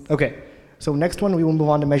 Okay. So next one, we will move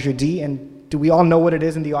on to Measure D. And do we all know what it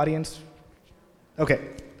is in the audience? Okay.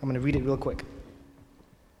 I'm going to read it real quick.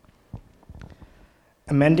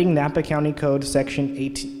 Amending Napa County Code Section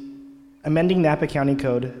 18. Amending Napa County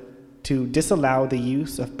Code to disallow the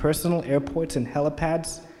use of personal airports and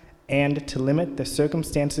helipads and to limit the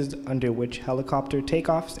circumstances under which helicopter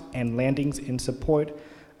takeoffs and landings in support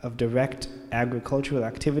of direct agricultural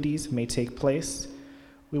activities may take place.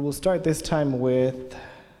 We will start this time with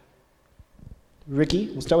Ricky.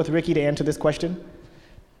 We'll start with Ricky to answer this question.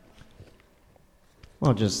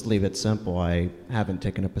 I'll just leave it simple. I haven't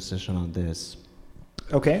taken a position on this.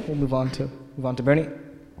 Okay, we'll move on to Bernie.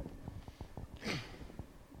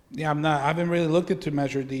 Yeah, I haven't really looked into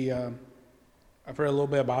Measure D. I've heard a little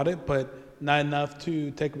bit about it, but not enough to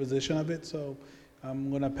take a position of it. So I'm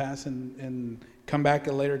going to pass and come back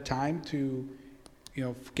at a later time to,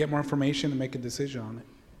 get more information and make a decision on it.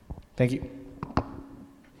 Thank you.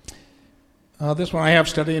 This one I have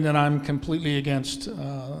studied, and I'm completely against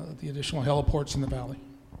the additional heliports in the valley.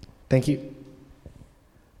 Thank you.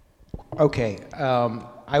 Okay,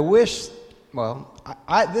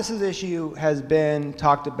 this issue has been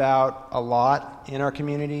talked about a lot in our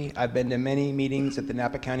community. I've been to many meetings at the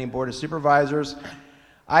Napa County Board of Supervisors.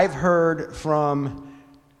 I've heard from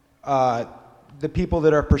the people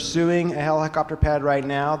that are pursuing a helicopter pad right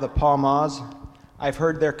now, the PAWMAs. I've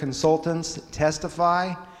heard their consultants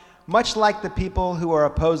testify. Much like the people who are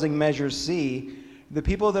opposing Measure C, the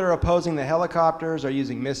people that are opposing the helicopters are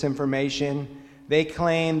using misinformation. They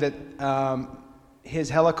claim that his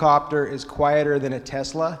helicopter is quieter than a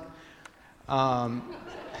Tesla.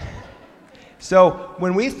 So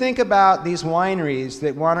when we think about these wineries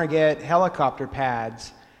that want to get helicopter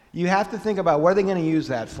pads, you have to think about what are they going to use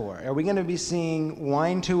that for? Are we going to be seeing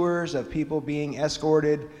wine tours of people being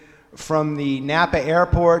escorted from the Napa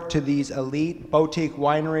airport to these elite boutique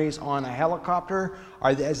wineries on a helicopter?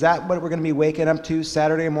 Is that what we're going to be waking up to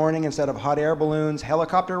Saturday morning instead of hot air balloons,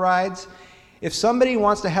 helicopter rides? If somebody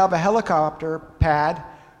wants to have a helicopter pad,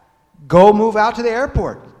 go move out to the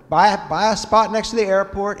airport. Buy a spot next to the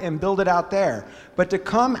airport and build it out there. But to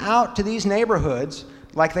come out to these neighborhoods,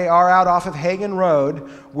 like they are out off of Hagen Road,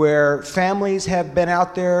 where families have been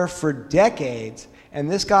out there for decades, and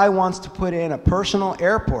this guy wants to put in a personal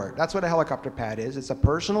airport. That's what a helicopter pad is. It's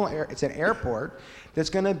it's an airport that's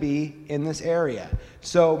going to be in this area.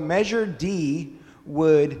 So Measure D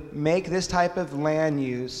would make this type of land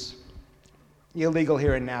use illegal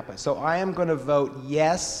here in Napa. So I am going to vote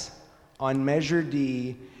yes on Measure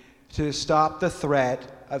D to stop the threat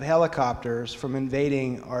of helicopters from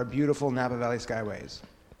invading our beautiful Napa Valley skyways.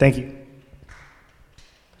 Thank you.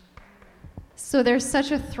 So there's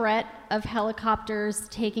such a threat of helicopters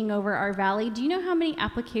taking over our valley. Do you know how many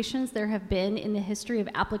applications there have been in the history of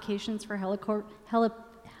applications for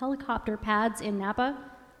helicopter pads in Napa?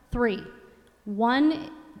 3.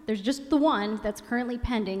 One, there's just the one that's currently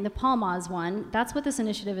pending, the PAWMAs one. That's what this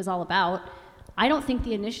initiative is all about. I don't think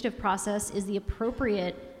the initiative process is the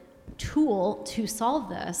appropriate tool to solve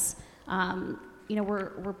this.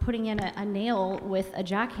 We're putting in a nail with a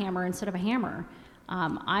jackhammer instead of a hammer.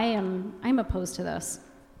 I'm opposed to this.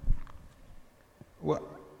 Well,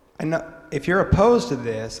 I know if you're opposed to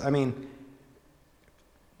this, I mean,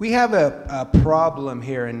 we have a problem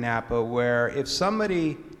here in Napa where if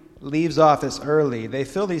somebody leaves office early, they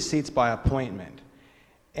fill these seats by appointment.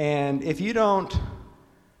 And if you don't,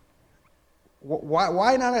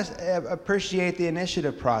 why not appreciate the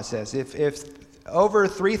initiative process? If over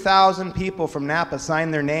 3,000 people from Napa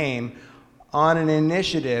sign their name on an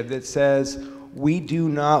initiative that says we do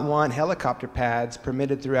not want helicopter pads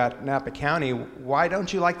permitted throughout Napa County, why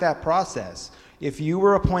don't you like that process? If you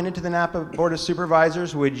were appointed to the Napa Board of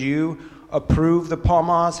Supervisors, would you approve the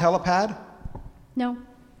Palmas helipad? No.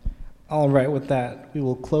 All right, with that, we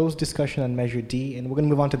will close discussion on Measure D, and we're going to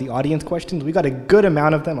move on to the audience questions. We got a good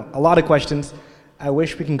amount of them, a lot of questions. I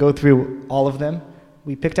wish we can go through all of them.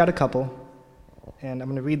 We picked out a couple, and I'm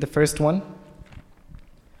going to read the first one.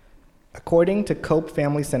 According to Cope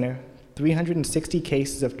Family Center, 360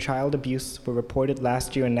 cases of child abuse were reported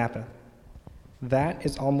last year in Napa. That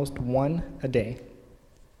is almost one a day.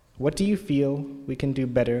 What do you feel we can do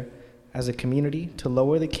better as a community to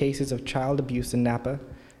lower the cases of child abuse in Napa?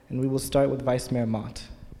 And we will start with Vice Mayor Mott.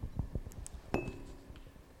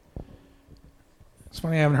 It's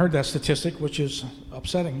funny, I haven't heard that statistic, which is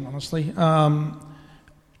upsetting, honestly.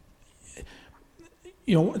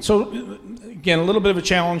 So again, a little bit of a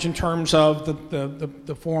challenge in terms of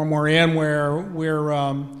the forum we're in, where we're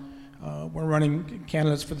running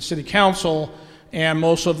candidates for the city council, and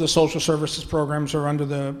most of the social services programs are under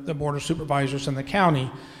the Board of Supervisors in the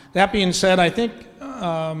county. That being said, I think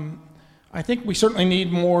we certainly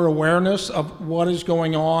need more awareness of what is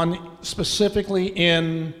going on specifically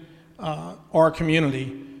in our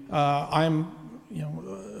community. I'm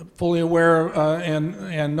fully aware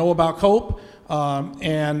and know about COPE,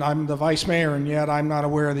 and I'm the vice mayor, and yet I'm not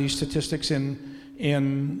aware of these statistics in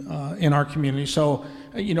our community. So,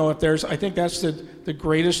 if there's, I think that's the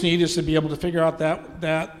greatest need, is to be able to figure out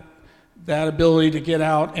that ability to get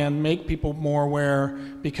out and make people more aware,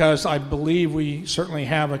 because I believe we certainly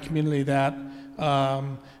have a community that,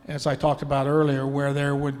 as I talked about earlier, where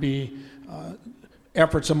there would be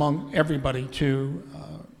efforts among everybody to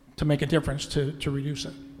make a difference to reduce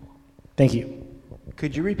it. Thank you.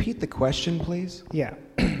 Could you repeat the question, please? Yeah.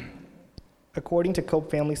 According to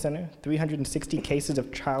Cope Family Center, 360 cases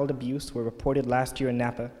of child abuse were reported last year in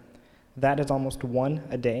Napa. That is almost one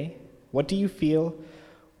a day. What do you feel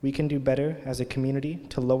we can do better as a community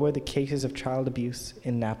to lower the cases of child abuse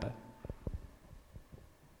in Napa?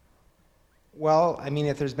 Well, I mean,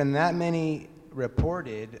 if there's been that many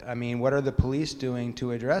reported, I mean, what are the police doing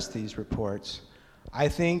to address these reports? I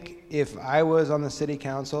think if I was on the city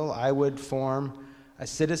council, I would form a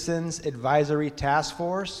citizens advisory task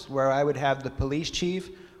force where I would have the police chief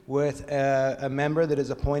with a member that is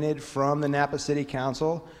appointed from the Napa City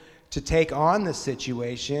Council to take on this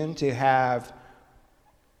situation, to have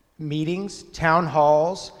meetings, town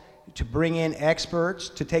halls, to bring in experts,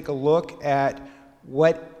 to take a look at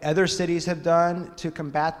what other cities have done to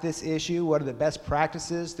combat this issue, what are the best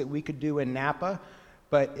practices that we could do in Napa.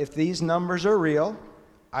 But if these numbers are real,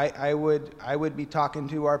 I would be talking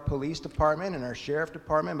to our police department and our sheriff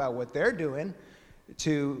department about what they're doing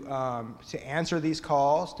to answer these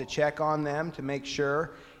calls, to check on them, to make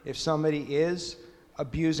sure if somebody is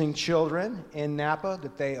abusing children in Napa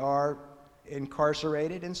that they are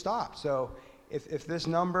incarcerated and stopped. So if this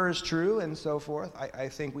number is true and so forth, I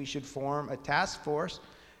think we should form a task force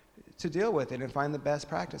to deal with it and find the best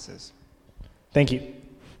practices. Thank you.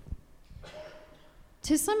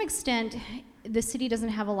 To some extent, the city doesn't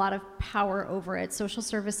have a lot of power over it. Social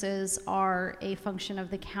services are a function of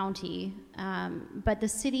the county, but the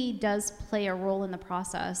city does play a role in the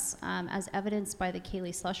process, as evidenced by the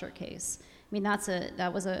Kaylee Slusher case. I mean,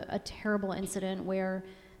 that was a terrible incident where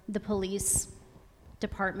the police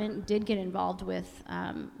department did get involved with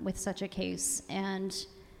such a case, and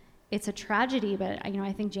it's a tragedy. But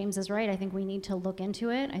I think James is right. I think we need to look into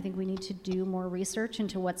it. I think we need to do more research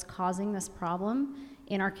into what's causing this problem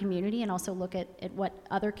in our community, and also look at what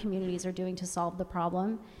other communities are doing to solve the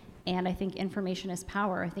problem. And I think information is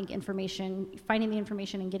power. I think finding the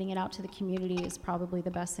information and getting it out to the community is probably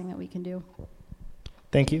the best thing that we can do.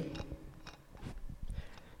 Thank you.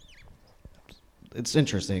 It's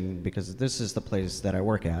interesting because this is the place that I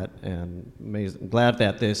work at, and I'm glad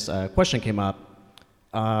that this question came up.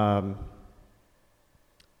 I've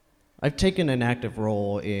taken an active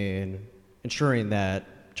role in ensuring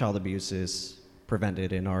that child abuse is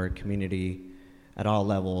prevented in our community. at all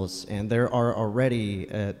levels, and there's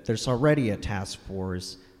already a task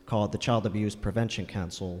force called the Child Abuse Prevention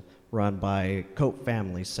Council, run by Cope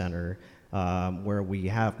Family Center, where we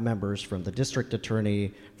have members from the district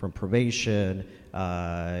attorney, from probation,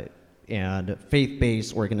 and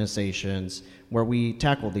faith-based organizations, where we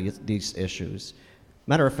tackle these issues.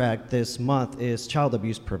 Matter of fact, this month is Child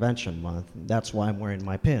Abuse Prevention Month. That's why I'm wearing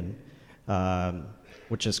my pin,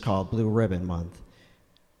 which is called Blue Ribbon Month.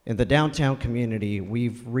 In the downtown community,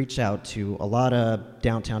 we've reached out to a lot of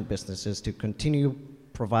downtown businesses to continue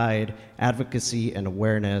provide advocacy and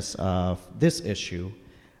awareness of this issue,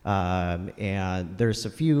 and there's a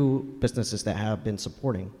few businesses that have been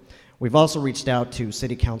supporting. We've also reached out to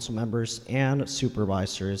city council members and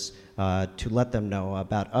supervisors to let them know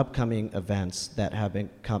about upcoming events that have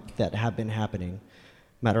been happening.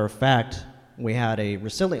 Matter of fact, we had a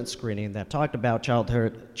resilience screening that talked about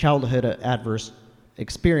childhood adverse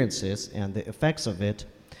experiences and the effects of it,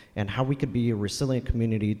 and how we could be a resilient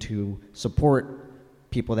community to support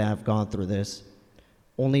people that have gone through this.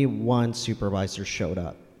 Only one supervisor showed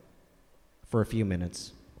up for a few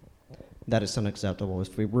minutes. That is unacceptable.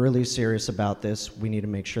 If we're really serious about this, we need to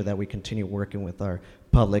make sure that we continue working with our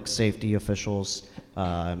public safety officials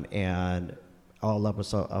and all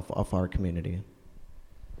levels of our community.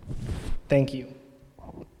 Thank you.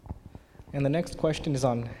 And the next question is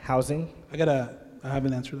on housing. I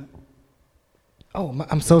haven't answered that. Oh,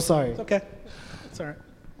 I'm so sorry. It's okay. It's all right.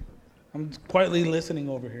 I'm quietly listening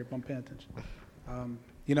over here, but I'm paying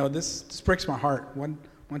attention. This breaks my heart. One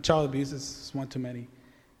child abuse is one too many.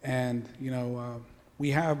 And,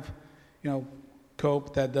 we have,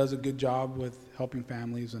 COPE that does a good job with helping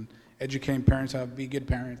families and educating parents how to be good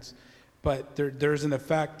parents. But there's an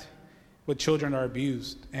effect when children are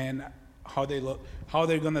abused and how they're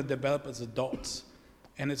going to develop as adults.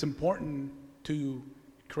 And it's important to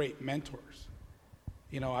create mentors.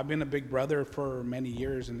 I've been a big brother for many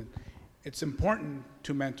years, and it's important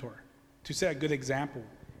to mentor, to set a good example,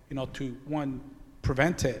 to, one,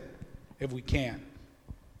 prevent it if we can.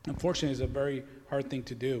 Unfortunately, it's a very hard thing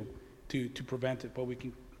to do, to prevent it, but we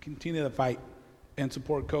can continue the fight and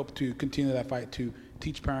support COPE to continue that fight to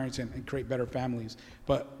teach parents and create better families.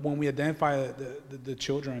 But when we identify the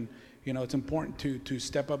children, it's important to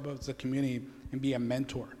step up as a community and be a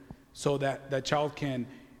mentor so that that child can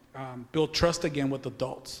build trust again with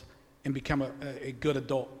adults and become a good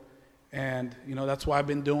adult. And, that's what I've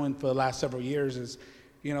been doing for the last several years is,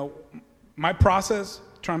 my process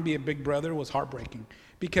trying to be a big brother was heartbreaking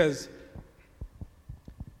because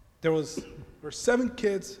there were 7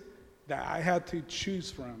 kids that I had to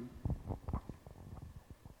choose from.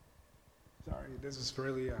 Sorry, this is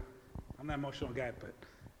really, I'm not an emotional guy, but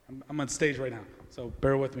I'm on stage right now, so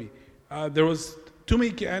bear with me. There was too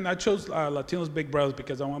many, and I chose Latinos Big Brothers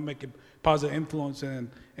because I want to make a positive influence in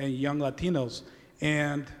young Latinos.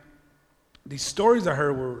 And these stories I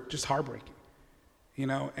heard were just heartbreaking,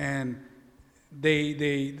 and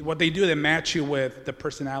what they do, they match you with the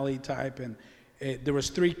personality type, and there was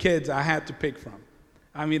 3 kids I had to pick from.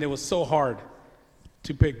 I mean, it was so hard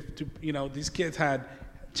to pick, these kids had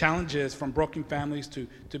challenges from broken families to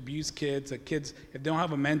abused kids. Kids, if they don't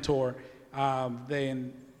have a mentor,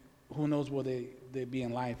 then who knows where they be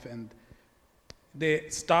in life. And they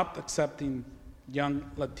stopped accepting young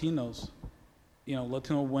Latinos,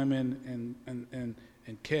 Latino women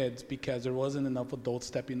and kids because there wasn't enough adults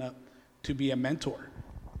stepping up to be a mentor,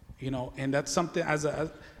 and that's something as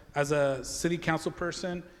a city council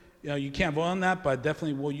person, you can't vote on that, but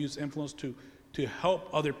definitely will use influence to help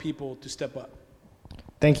other people to step up.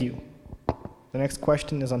 Thank you. The next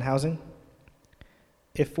question is on housing.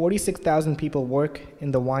 If 46,000 people work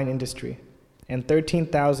in the wine industry and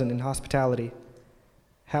 13,000 in hospitality,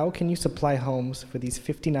 how can you supply homes for these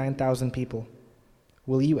 59,000 people?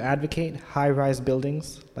 Will you advocate high-rise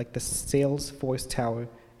buildings like the Salesforce Tower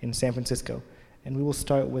in San Francisco? And we will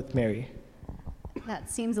start with Mary. That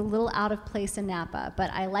seems a little out of place in Napa,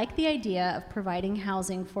 but I like the idea of providing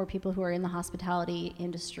housing for people who are in the hospitality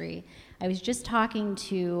industry. I was just talking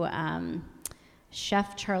to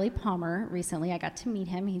Chef Charlie Palmer recently. I got to meet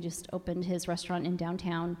him. He just opened his restaurant in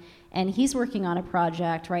downtown, and he's working on a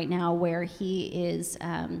project right now where he is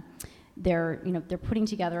they're putting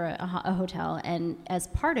together a hotel, and as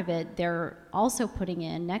part of it, they're also putting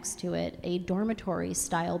in next to it a dormitory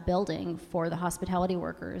style building for the hospitality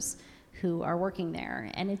workers who are working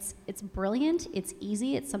there. And it's brilliant, it's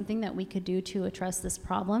easy, it's something that we could do to address this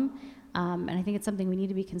problem. And I think it's something we need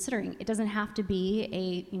to be considering. It doesn't have to be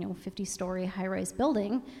a 50-story high-rise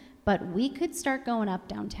building, but we could start going up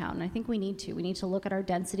downtown. And I think we need to. We need to look at our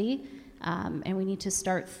density, and we need to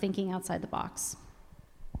start thinking outside the box.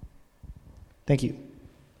 Thank you.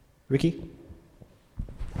 Ricky?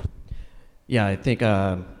 Yeah, I think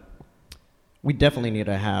we definitely need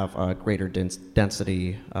to have greater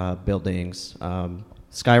density buildings.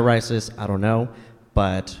 Sky-rises, I don't know,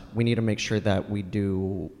 but we need to make sure that we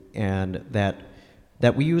do and that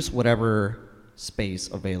we use whatever space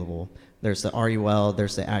available. There's the RUL,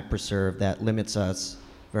 there's the Ag Preserve that limits us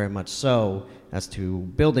very much so as to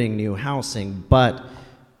building new housing, but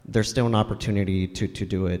there's still an opportunity to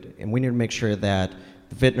do it. And we need to make sure that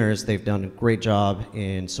the Vintners, they've done a great job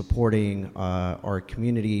in supporting our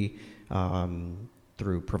community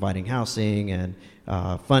through providing housing and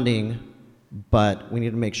funding, but we need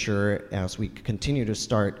to make sure as we continue to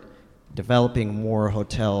start developing more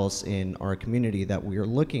hotels in our community that we are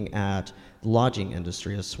looking at the lodging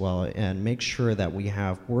industry as well and make sure that we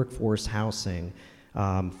have workforce housing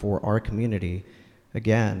for our community.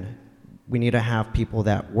 Again, we need to have people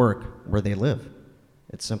that work where they live.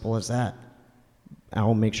 It's simple as that.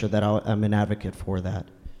 I'll make sure that I'm an advocate for that.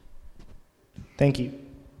 Thank you.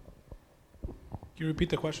 Can you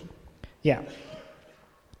repeat the question? Yeah.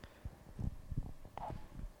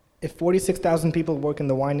 If 46,000 people work in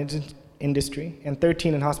the wine industry and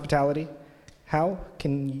 13 in hospitality, how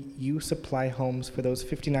can you supply homes for those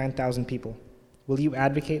 59,000 people? Will you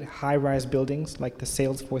advocate high-rise buildings like the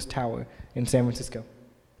Salesforce Tower in San Francisco?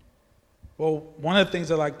 Well, one of the things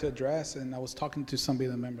I like to address, and I was talking to somebody,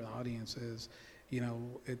 a member of the audience, is,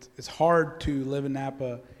 it's hard to live in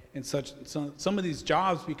Napa in some of these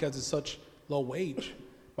jobs because it's such low wage.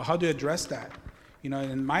 But how do you address that?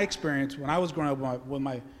 In my experience, when I was growing up with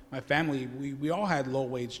my family, we all had low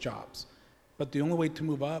wage jobs. But the only way to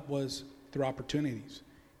move up was through opportunities.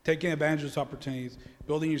 Taking advantage of those opportunities,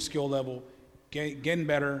 building your skill level, getting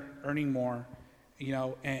better, earning more,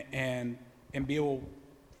 and be able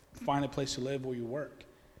to find a place to live where you work.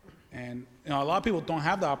 And a lot of people don't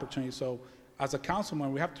have the opportunity, so as a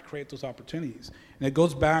councilman, we have to create those opportunities. And it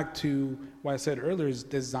goes back to what I said earlier, is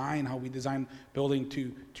design, how we design building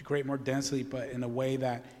to create more density, but in a way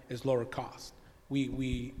that is lower cost.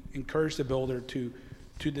 We encourage the builder to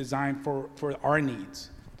design for our needs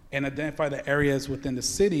and identify the areas within the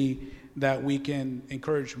city that we can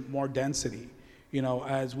encourage more density.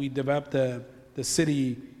 As we develop the new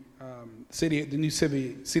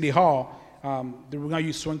city hall, we're going to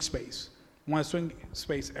use swing space. One of the swing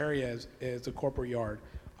space areas is the corporate yard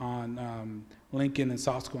on Lincoln and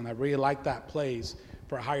South School, and I really like that place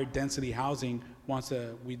for higher density housing once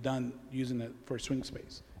we're done using it for swing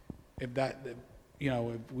space. If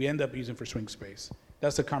we end up using for swing space,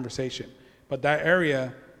 that's a conversation. But that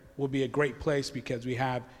area will be a great place because we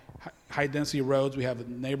have high density roads, we have a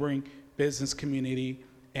neighboring business community,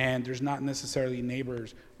 and there's not necessarily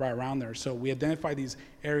neighbors right around there. So we identify these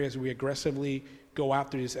areas, we aggressively go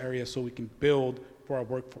after these areas so we can build for our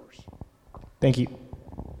workforce. Thank you.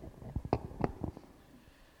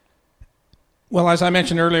 Well, as I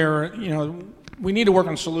mentioned earlier, we need to work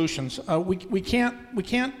on solutions. We can't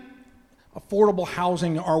affordable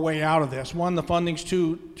housing our way out of this. One, the funding's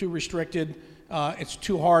too restricted. It's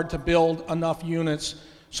too hard to build enough units.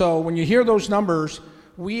 So when you hear those numbers,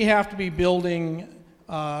 we have to be building,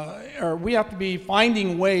 or we have to be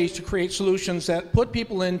finding ways to create solutions that put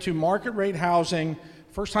people into market rate housing,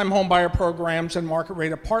 first-time home buyer programs, and market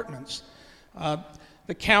rate apartments.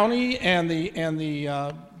 The county and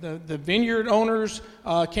the vineyard owners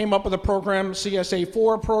came up with a program,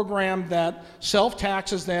 CSA4 program, that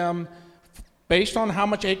self-taxes them based on how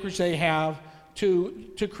much acreage they have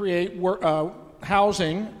to create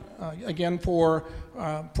housing, again, for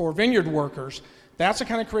vineyard workers. That's the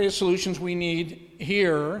kind of creative solutions we need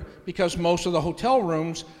here because most of the hotel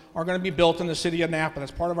rooms are going to be built in the city of Napa.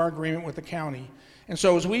 That's part of our agreement with the county. And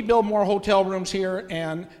so as we build more hotel rooms here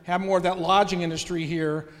and have more of that lodging industry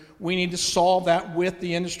here, we need to solve that with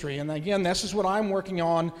the industry. And again, this is what I'm working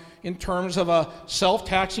on in terms of a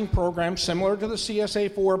self-taxing program similar to the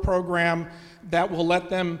CSA4 program that will let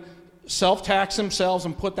them self-tax themselves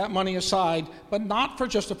and put that money aside, but not for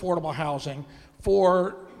just affordable housing,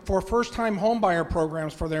 for first-time homebuyer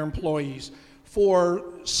programs for their employees, for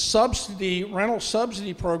rental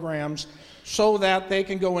subsidy programs, so that they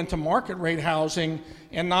can go into market rate housing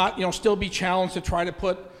and not, still be challenged to try to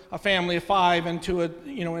put a family of 5 into a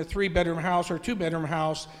 3-bedroom house or a 2-bedroom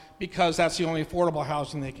house because that's the only affordable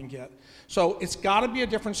housing they can get. So it's got to be a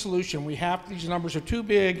different solution. These numbers are too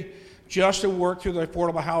big just to work through the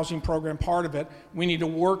affordable housing program part of it. We need to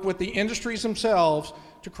work with the industries themselves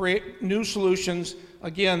to create new solutions,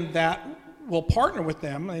 again, that will partner with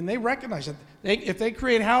them, and they recognize that if they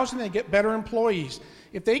create housing, they get better employees.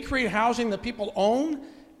 If they create housing that people own,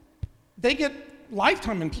 they get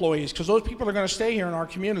lifetime employees, because those people are going to stay here in our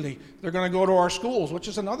community. They're going to go to our schools, which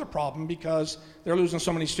is another problem because they're losing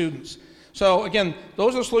so many students. So again,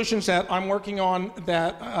 those are the solutions that I'm working on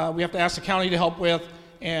that we have to ask the county to help with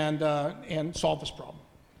and solve this problem.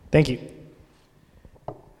 Thank you.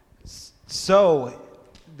 So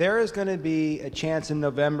there is going to be a chance in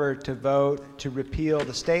November to vote to repeal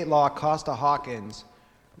the state law Costa-Hawkins,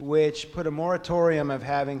 which put a moratorium of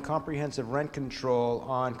having comprehensive rent control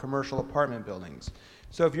on commercial apartment buildings.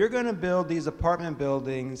 So if you're going to build these apartment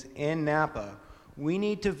buildings in Napa, we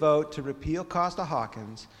need to vote to repeal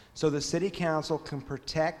Costa-Hawkins so the city council can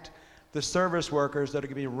protect the service workers that are going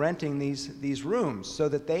to be renting these rooms, so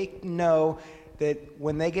that they know that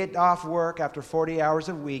when they get off work after 40 hours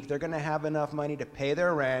a week, they're going to have enough money to pay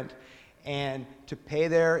their rent and to pay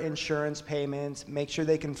their insurance payments, make sure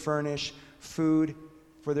they can furnish food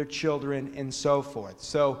for their children, and so forth.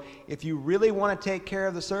 So if you really want to take care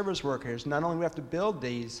of the service workers, not only do we have to build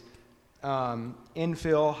these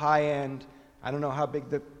infill, high-end, I don't know how big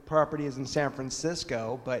the property is in San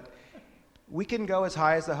Francisco, but we can go as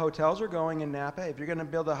high as the hotels are going in Napa. If you're going to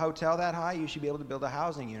build a hotel that high, you should be able to build a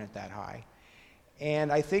housing unit that high.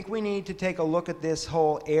 And I think we need to take a look at this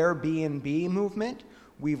whole Airbnb movement.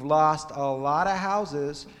 We've lost a lot of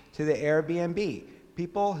houses to the Airbnb.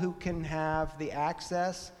 People who can have the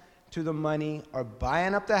access to the money are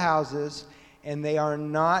buying up the houses, and they are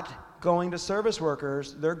not going to service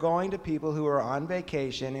workers. They're going to people who are on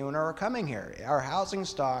vacation and are coming here. Our housing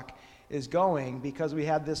stock is going because we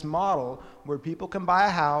have this model where people can buy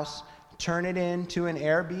a house, turn it into an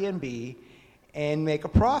Airbnb, and make a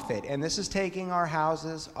profit. And this is taking our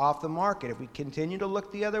houses off the market. If we continue to look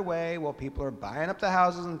the other way while people are buying up the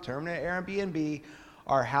houses and turning it to Airbnb,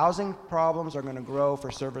 our housing problems are going to grow for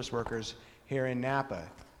service workers here in Napa.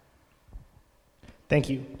 Thank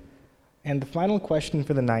you. And the final question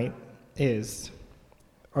for the night is,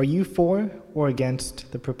 are you for or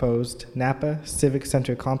against the proposed Napa Civic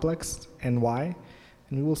Center complex, and why?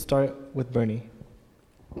 And we will start with Bernie.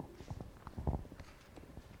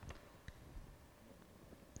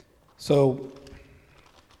 So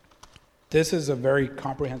this is a very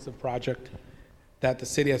comprehensive project that the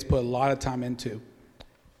city has put a lot of time into.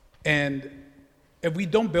 And if we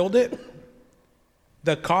don't build it,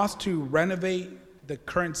 the cost to renovate the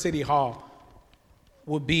current city hall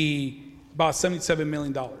would be about $77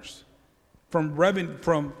 million from revenue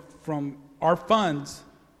from our funds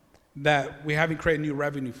that we haven't created new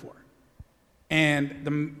revenue for.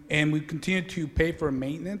 And we continue to pay for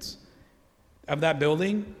maintenance of that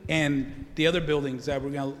building and the other buildings that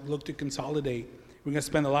we're going to look to consolidate. We're going to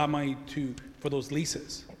spend a lot of money for those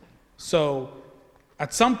leases. So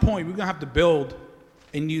at some point, we're going to have to build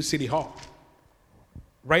a new city hall.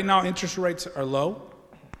 Right now, interest rates are low.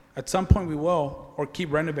 At some point, we will, or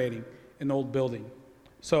keep renovating an old building.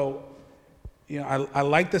 So, I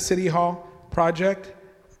like the city hall project.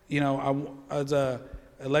 As a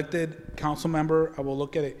elected council member, I will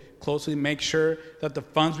look at it closely, make sure that the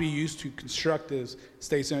funds we use to construct this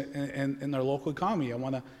stays in our local economy. I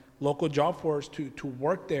want a local job force to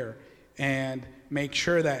work there and make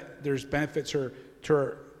sure that there's benefits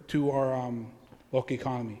to our local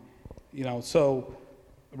economy. So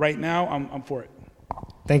right now I'm for it.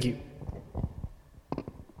 Thank you.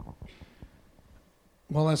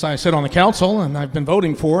 Well, as I sit on the council and I've been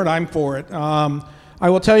voting for it, I'm for it. I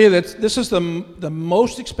will tell you that this is the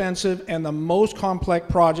most expensive and the most complex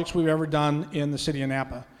projects we've ever done in the city of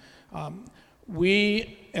Napa. And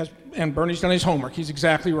Bernie's done his homework, he's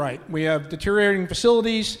exactly right. We have deteriorating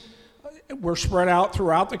facilities, we're spread out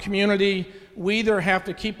throughout the community. We either have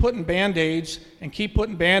to keep putting Band-Aids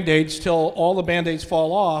till all the Band-Aids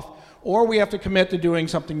fall off, or we have to commit to doing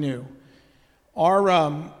something new.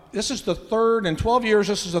 This is the third, in 12 years,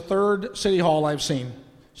 this is the third city hall I've seen.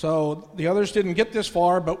 So the others didn't get this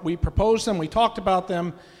far, but we proposed them, we talked about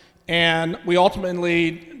them, and we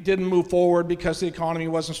ultimately didn't move forward because the economy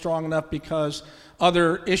wasn't strong enough, because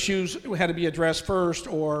other issues had to be addressed first,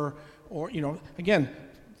 or again,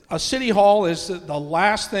 a city hall is the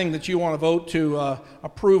last thing that you want to vote to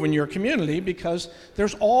approve in your community, because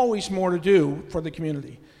there's always more to do for the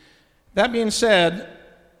community. That being said,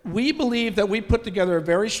 we believe that we put together a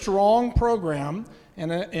very strong program,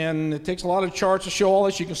 and it takes a lot of charts to show all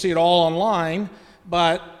this. You can see it all online,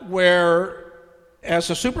 but where as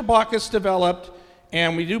the Superblock gets developed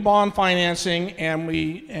and we do bond financing and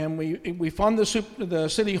we fund the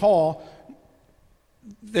city hall,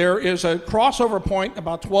 there is a crossover point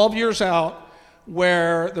about 12 years out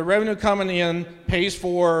where the revenue coming in pays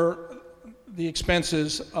for the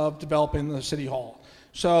expenses of developing the city hall.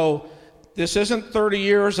 So this isn't 30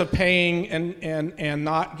 years of paying and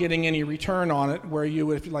not getting any return on it, where you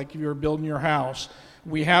would, like if you were building your house.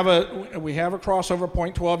 We have a crossover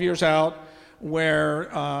point 12 years out where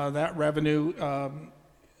that revenue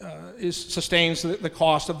sustains the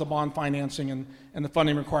cost of the bond financing and the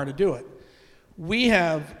funding required to do it. We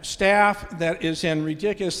have staff that is in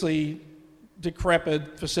ridiculously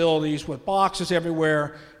decrepit facilities with boxes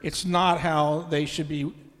everywhere. It's not how they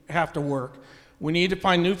should have to work. We need to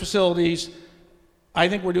find new facilities. I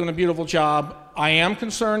think we're doing a beautiful job. I am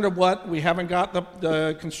concerned of what we haven't got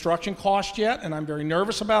the construction cost yet, and I'm very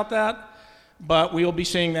nervous about that. But we will be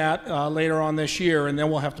seeing that later on this year, and then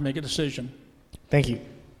we'll have to make a decision. Thank you.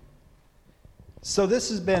 So this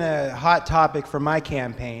has been a hot topic for my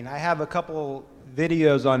campaign. I have a couple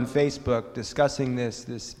videos on Facebook discussing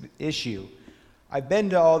this issue. I've been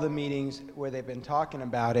to all the meetings where they've been talking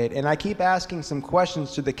about it, and I keep asking some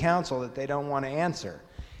questions to the council that they don't want to answer.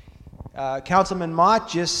 Councilman Mott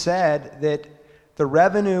just said that the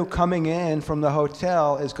revenue coming in from the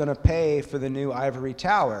hotel is going to pay for the new ivory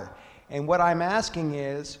tower. And what I'm asking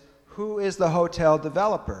is, who is the hotel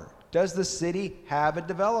developer? Does the city have a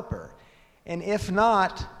developer? And if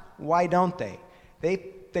not, why don't they?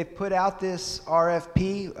 They put out this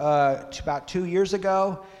RFP about 2 years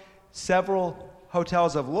ago. Several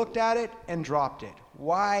hotels have looked at it and dropped it.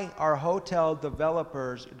 Why are hotel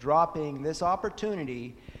developers dropping this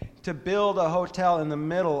opportunity to build a hotel in the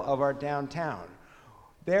middle of our downtown?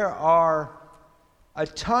 There are a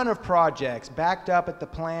ton of projects backed up at the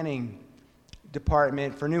planning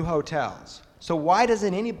department for new hotels. So why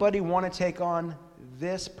doesn't anybody want to take on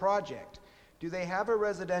this project? Do they have a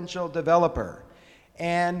residential developer?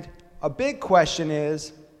 And a big question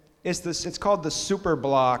is this, it's called the Super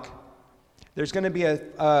Block. There's going to be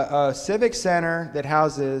a civic center that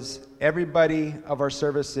houses everybody of our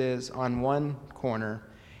services on one corner.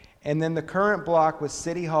 And then the current block with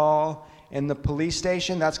City Hall and the police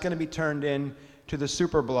station, that's going to be turned into the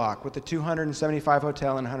Super Block with the 275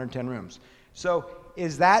 hotel and 110 rooms. So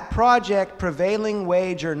is that project prevailing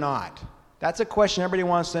wage or not? That's a question everybody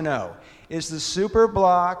wants to know. Is the Super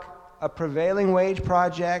Block a prevailing wage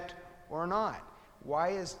project or not?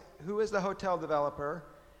 Who is the hotel developer?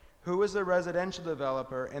 Who is the residential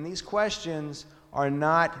developer? And these questions are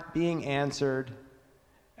not being answered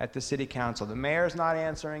at the city council. The mayor's not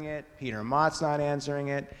answering it. Peter Mott's not answering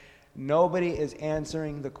it. Nobody is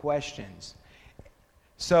answering the questions.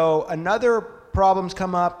 So another problem's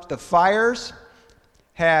come up. The fires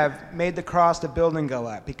have made the cost of building go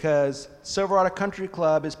up because Silverado Country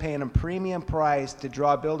Club is paying a premium price to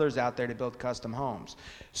draw builders out there to build custom homes.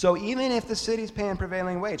 So even if the city's paying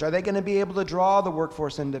prevailing wage, are they going to be able to draw the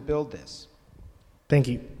workforce in to build this? Thank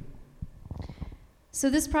you. So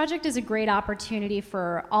this project is a great opportunity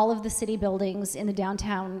for all of the city buildings in the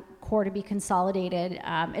downtown core to be consolidated.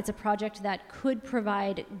 It's a project that could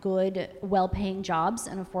provide good, well-paying jobs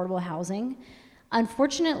and affordable housing.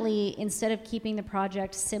 Unfortunately, instead of keeping the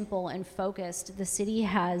project simple and focused, the city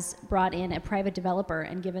has brought in a private developer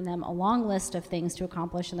and given them a long list of things to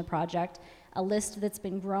accomplish in the project, a list that's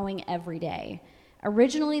been growing every day.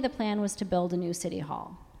 Originally, the plan was to build a new city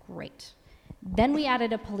hall. Great. Then we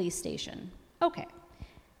added a police station. Okay.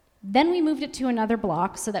 Then we moved it to another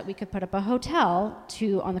block so that we could put up a hotel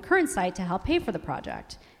on the current site to help pay for the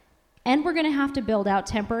project. And we're going to have to build out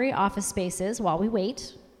temporary office spaces while we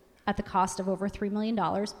wait, at the cost of over $3 million,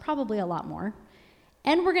 probably a lot more.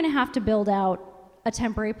 And we're going to have to build out a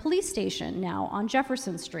temporary police station now on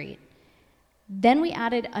Jefferson Street. Then we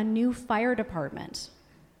added a new fire department.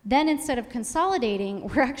 Then instead of consolidating,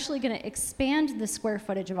 we're actually going to expand the square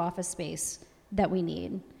footage of office space that we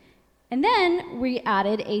need. And then we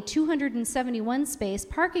added a 271 space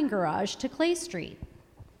parking garage to Clay Street.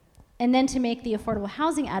 And then to make the affordable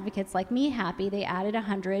housing advocates like me happy, they added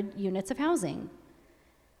 100 units of housing.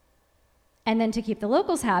 And then to keep the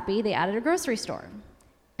locals happy, they added a grocery store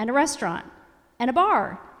and a restaurant and a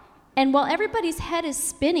bar. And while everybody's head is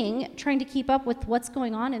spinning trying to keep up with what's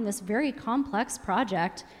going on in this very complex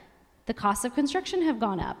project, the costs of construction have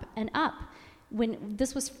gone up and up. We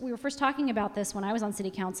were first talking about this when I was on city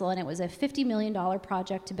council, and it was a $50 million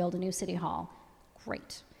project to build a new city hall.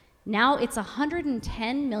 Great. Now it's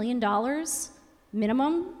 $110 million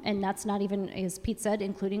minimum, and that's not even, as Pete said,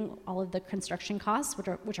 including all of the construction costs,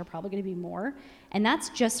 which are probably going to be more. And that's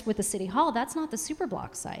just with the city hall. That's not the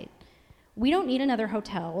Superblock site. We don't need another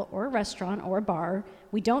hotel or a restaurant or a bar.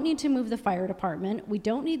 We don't need to move the fire department. We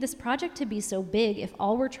don't need this project to be so big if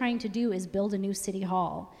all we're trying to do is build a new city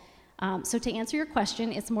hall. So to answer your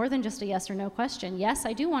question, it's more than just a yes or no question. Yes,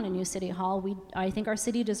 I do want a new city hall. I think our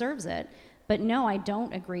city deserves it. But no, I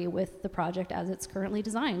don't agree with the project as it's currently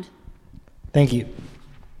designed. Thank you.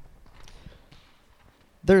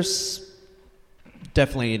 There's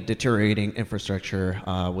definitely deteriorating infrastructure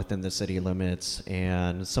within the city limits,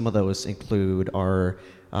 and some of those include our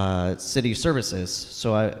city services.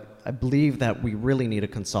 So I believe that we really need to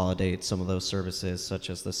consolidate some of those services, such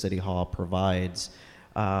as the City Hall provides,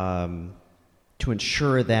 to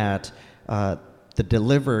ensure that the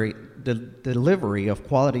delivery of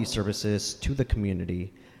quality services to the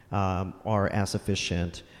community are as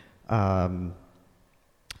efficient.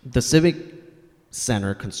 The Civic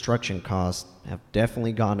Center construction costs have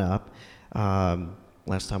definitely gone up.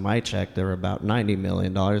 Last time I checked, they were about $90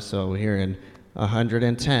 million. So here in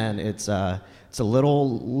 110, it's a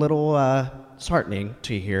little disheartening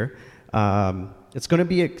to hear. It's going to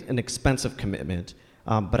be an expensive commitment,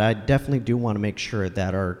 but I definitely do want to make sure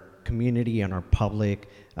that our community and our public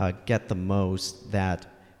get the most that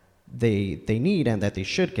they need and that they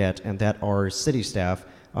should get, and that our city staff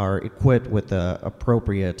are equipped with the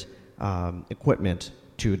appropriate equipment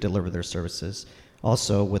to deliver their services.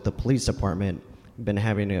 Also, with the police department, I've been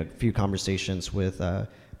having a few conversations with a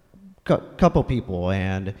couple people,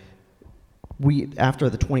 and after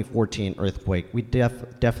the 2014 earthquake, we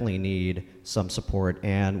definitely need some support.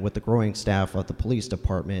 And with the growing staff of the police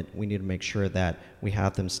department, we need to make sure that we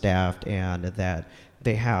have them staffed and that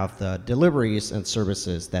they have the deliveries and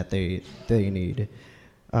services that they need.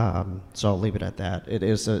 So I'll leave it at that.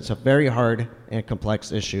 It's a very hard and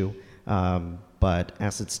complex issue, but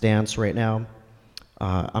as it stands right now,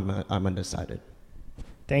 I'm undecided.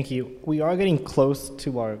 Thank you. We are getting close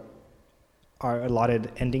to our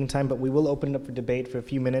allotted ending time, but we will open it up for debate for a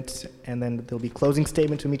few minutes, and then there'll be closing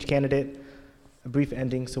statements from each candidate, a brief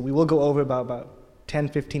ending. So we will go over about 10,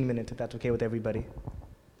 15 minutes, if that's okay with everybody.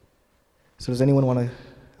 So does anyone want to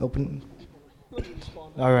open?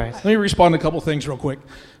 All right. Let me respond to a couple things real quick.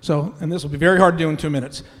 So, and this will be very hard to do in 2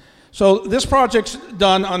 minutes. So this project's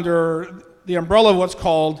done under the umbrella of what's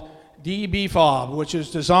called DBFOB, which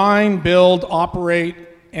is Design, Build, Finance,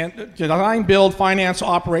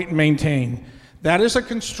 Operate, and Maintain. That is a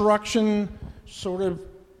construction sort of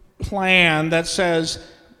plan that says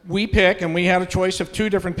we pick, and we had a choice of 2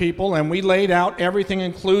 different people, and we laid out everything,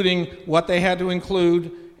 including what they had to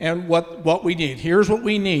include and what we need. Here's what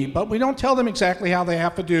we need. But we don't tell them exactly how they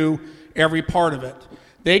have to do every part of it.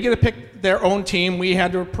 They get to pick their own team. We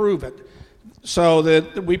had to approve it. So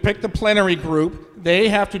that we picked the plenary group. They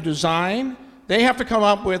have to design. They have to come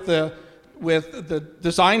up with the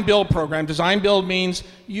design build program. Design build means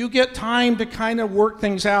you get time to kind of work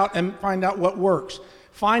things out and find out what works.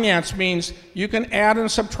 Finance means you can add and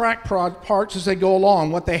subtract parts as they go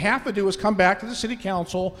along. What they have to do is come back to the city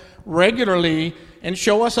council regularly and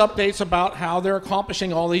show us updates about how they're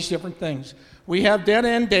accomplishing all these different things. We have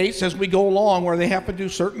dead-end dates as we go along where they have to do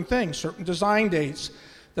certain things, certain design dates.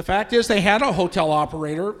 The fact is they had a hotel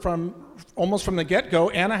operator almost from the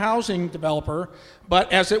get-go and a housing developer,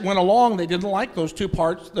 but as it went along, they didn't like those 2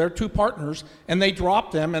 parts, their 2 partners, and they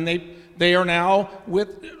dropped them, and they are now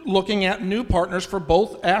looking at new partners for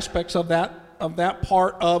both aspects of that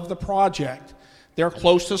part of the project. They're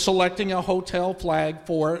close to selecting a hotel flag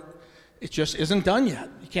for it. It just isn't done yet.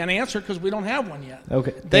 You can't answer because we don't have one yet.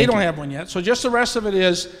 Okay. They don't have one yet. So just the rest of it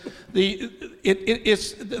is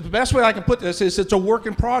it's the best way I can put this is it's a work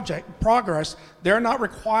in progress. They're not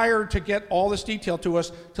required to get all this detail to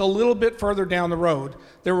us till a little bit further down the road.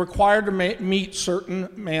 They're required to meet certain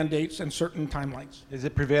mandates and certain timelines. Is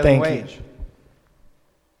it prevailing Thank wage? you.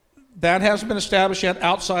 That hasn't been established yet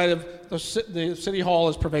outside of the City Hall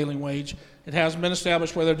as prevailing wage. It hasn't been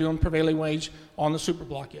established whether they're doing prevailing wage on the super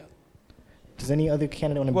block yet. Does any other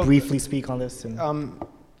candidate want to briefly speak on this?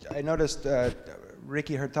 I noticed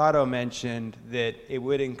Ricky Hurtado mentioned that it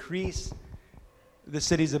would increase the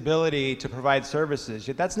city's ability to provide services,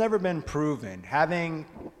 yet that's never been proven. Having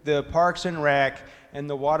the Parks and Rec and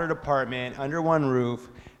the Water Department under one roof,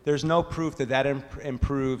 there's no proof that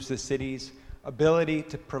improves the city's ability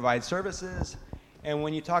to provide services. And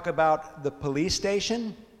when you talk about the police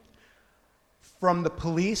station, from the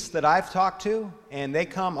police that I've talked to, and they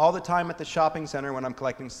come all the time at the shopping center when I'm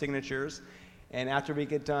collecting signatures, and after we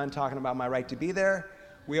get done talking about my right to be there,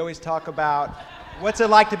 we always talk about what's it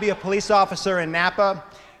like to be a police officer in Napa,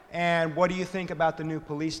 and what do you think about the new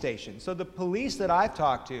police station? So the police that I've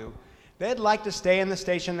talked to, they'd like to stay in the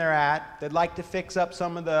station they're at, they'd like to fix up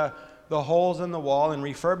some of the holes in the wall and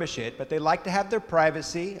refurbish it, but they like to have their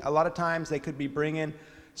privacy. A lot of times they could be bringing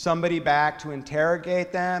somebody back to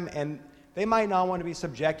interrogate them, and they might not want to be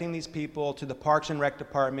subjecting these people to the Parks and Rec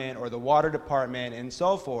Department or the Water Department and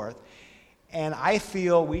so forth. And I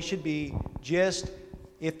feel we should be just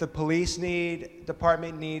if the police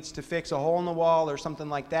department needs to fix a hole in the wall or something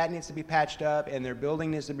like that needs to be patched up and their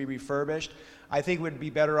building needs to be refurbished, I think we'd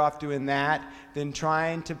be better off doing that than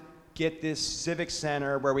trying to get this civic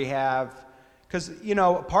center where we have, because, you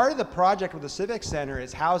know, part of the project with the civic center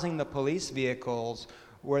is housing the police vehicles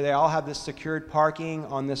where they all have this secured parking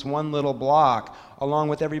on this one little block along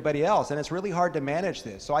with everybody else, and it's really hard to manage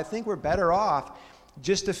this. So I think we're better off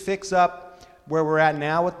just to fix up where we're at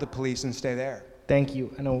now with the police and stay there. Thank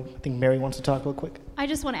you. I think Mary wants to talk real quick. I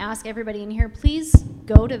just want to ask everybody in here, please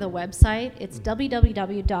go to the website. It's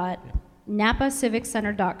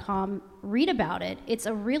www.napaciviccenter.com. Read about it. It's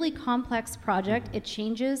a really complex project. It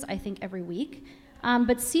changes, I think, every week.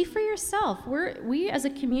 But see for yourself. We as a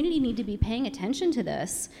community need to be paying attention to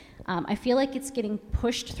this. I feel like it's getting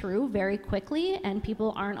pushed through very quickly, and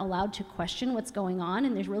people aren't allowed to question what's going on,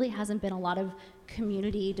 and there really hasn't been a lot of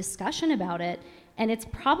community discussion about it. And it's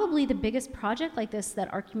probably the biggest project like this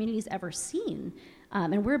that our community's ever seen.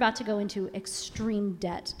 And we're about to go into extreme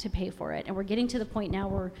debt to pay for it. And we're getting to the point now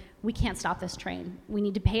where we can't stop this train. We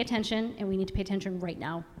need to pay attention, and we need to pay attention right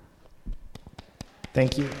now.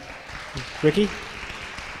 Thank you. Ricky?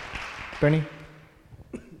 Bernie?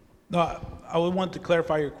 No, I would want to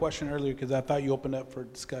clarify your question earlier because I thought you opened up for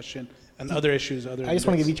discussion and other issues. I just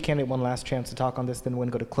want to give each candidate one last chance to talk on this, then we're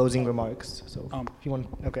going to go to closing remarks. So if you want,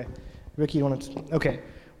 okay. Ricky, you want to, okay.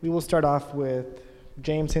 We will start off with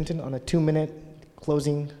James Hinton on a 2-minute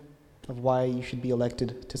closing of why you should be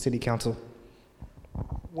elected to City Council.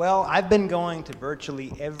 Well, I've been going to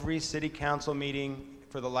virtually every City Council meeting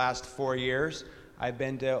for the last 4 years. I've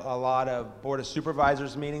been to a lot of Board of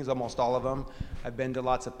Supervisors meetings, almost all of them. I've been to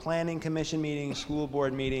lots of Planning Commission meetings, school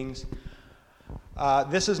board meetings.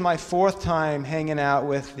 This is my 4th time hanging out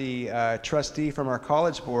with the trustee from our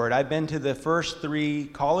college board. I've been to the first 3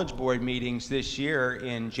 college board meetings this year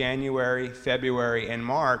in January, February, and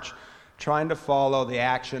March, trying to follow the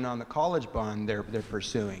action on the college bond they're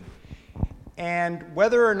pursuing. And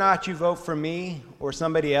whether or not you vote for me or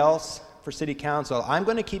somebody else for City Council, I'm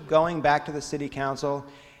going to keep going back to the City Council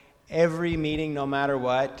every meeting, no matter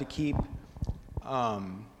what, to keep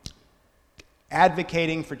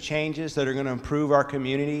advocating for changes that are going to improve our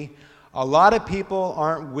community. A lot of people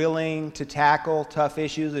aren't willing to tackle tough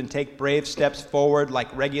issues and take brave steps forward,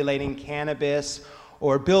 like regulating cannabis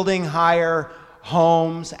or building higher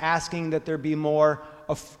homes, asking that there be more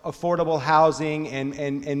affordable housing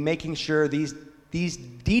and making sure these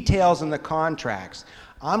details in the contracts.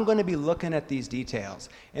 I'm going to be looking at these details.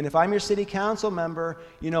 And if I'm your City Council member,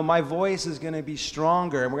 you know, my voice is going to be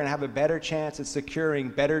stronger, and we're going to have a better chance at securing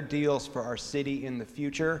better deals for our city in the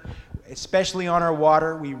future, especially on our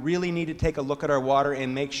water. We really need to take a look at our water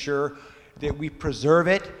and make sure that we preserve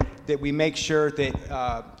it, that we make sure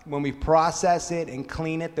that when we process it and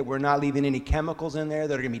clean it, that we're not leaving any chemicals in there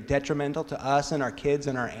that are going to be detrimental to us and our kids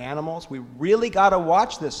and our animals. We really got to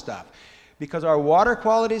watch this stuff, because our water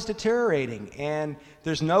quality is deteriorating, and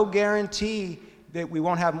there's no guarantee that we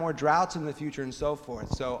won't have more droughts in the future and so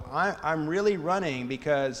forth. So I'm really running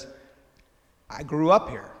because I grew up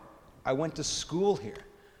here. I went to school here.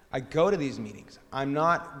 I go to these meetings. I'm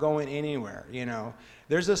not going anywhere, you know.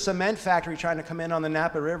 There's a cement factory trying to come in on the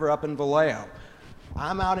Napa River up in Vallejo.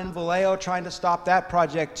 I'm out in Vallejo trying to stop that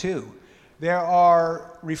project too. There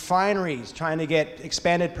are refineries trying to get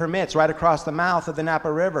expanded permits right across the mouth of the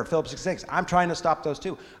Napa River, Phillips 66. I'm trying to stop those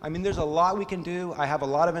too. I mean, there's a lot we can do. I have a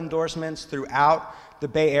lot of endorsements throughout the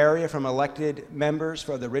Bay Area from elected members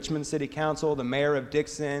for the Richmond City Council, the mayor of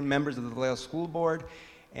Dixon, members of the Vallejo School Board,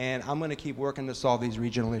 and I'm going to keep working to solve these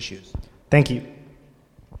regional issues. Thank you.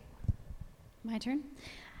 My turn.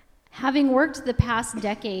 Having worked the past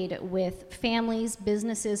decade with families,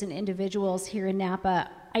 businesses, and individuals here in Napa,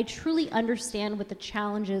 I truly understand what the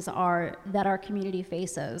challenges are that our community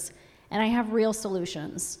faces, and I have real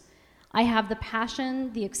solutions. I have the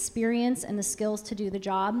passion, the experience, and the skills to do the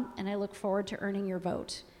job, and I look forward to earning your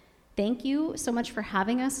vote. Thank you so much for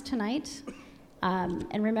having us tonight,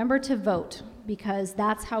 and remember to vote, because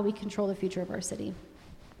that's how we control the future of our city.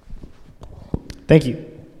 Thank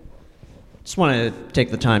you. Just want to take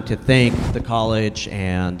the time to thank the college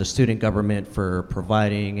and the student government for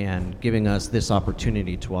providing and giving us this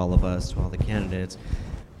opportunity to all of us, to all the candidates.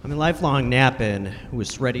 I'm a lifelong Napan who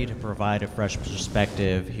is ready to provide a fresh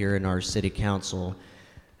perspective here in our city council.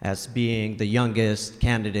 As being the youngest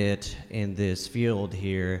candidate in this field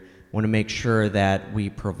here, I want to make sure that we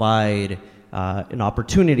provide an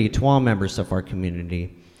opportunity to all members of our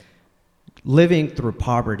community. Living through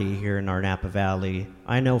poverty here in our Napa Valley,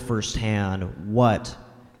 I know firsthand what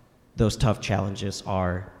those tough challenges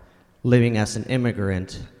are. Living as an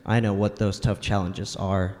immigrant, I know what those tough challenges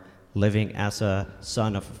are. living as a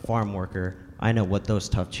son of a farm worker, I know what those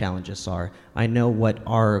tough challenges are. I know what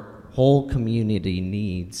our whole community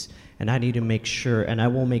needs, and I need to make sure, and I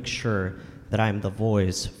will make sure that I'm the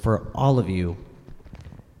voice for all of you.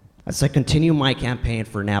 As I continue my campaign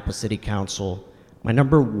for Napa City Council, my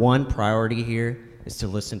number one priority here is to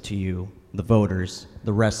listen to you, the voters,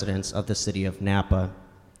 the residents of the city of Napa,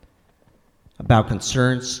 about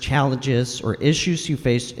concerns, challenges, or issues you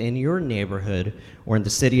face in your neighborhood or in the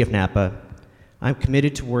city of Napa. I'm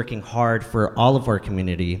committed to working hard for all of our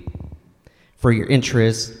community, for your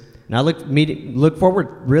interests, and I look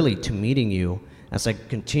forward really to meeting you as I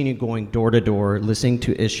continue going door to door, listening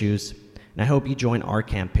to issues, and I hope you join our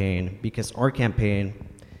campaign, because our campaign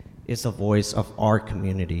is the voice of our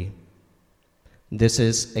community. This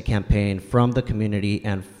is a campaign from the community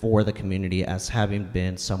and for the community, as having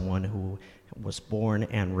been someone who was born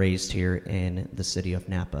and raised here in the city of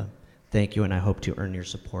Napa. Thank you, and I hope to earn your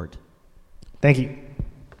support. Thank you.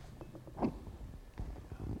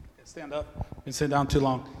 Stand up. Been sitting down too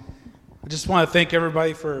long. I just want to thank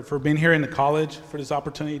everybody for being here in the college, for this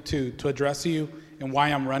opportunity to address you and why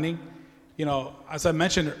I'm running. You know, as I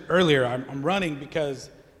mentioned earlier, I'm running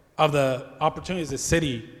because of the opportunities the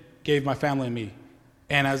city gave my family and me.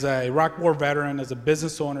 And as a Iraq War veteran, as a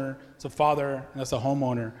business owner, as a father, and as a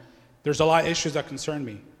homeowner, there's a lot of issues that concern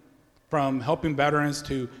me, from helping veterans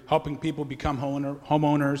to helping people become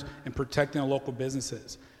homeowners and protecting local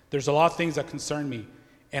businesses. There's a lot of things that concern me,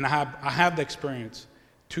 and I have the experience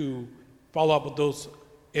to follow up with those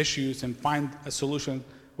issues and find a solution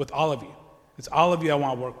with all of you. It's all of you I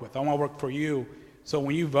want to work with. I want to work for you. So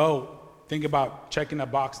when you vote, think about checking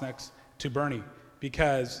that box next to Bernie,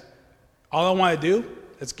 because all I want to do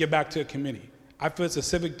is give back to the community. I feel it's a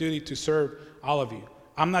civic duty to serve all of you.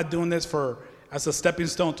 I'm not doing this as a stepping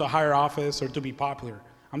stone to a higher office or to be popular.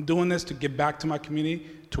 I'm doing this to give back to my community,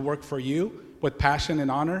 to work for you with passion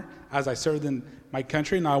and honor as I served in my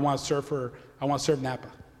country, and I want to serve Napa.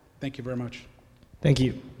 Thank you very much. Thank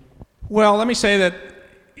you. Well, let me say that,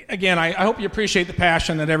 again, I hope you appreciate the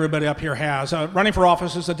passion that everybody up here has. Running for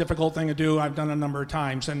office is a difficult thing to do. I've done it a number of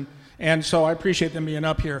times, and so I appreciate them being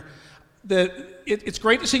up here. It's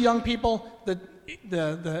great to see young people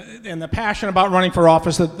and the passion about running for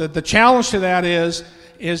office. The challenge to that is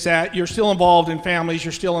that you're still involved in families,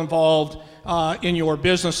 you're still involved in your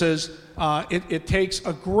businesses. It takes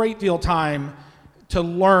a great deal of time to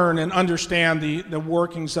learn and understand the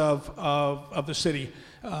workings of the city.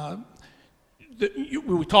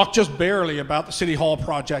 We talked just barely about the City Hall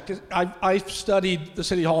project. I've studied the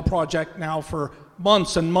City Hall project now for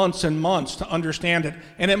months and months and months to understand it,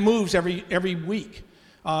 and it moves every week.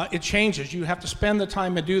 It changes. You have to spend the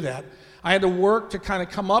time to do that. I had to work to kind of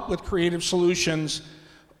come up with creative solutions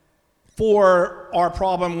for our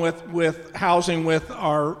problem with housing with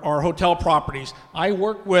our hotel properties. I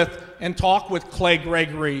work with and talk with Clay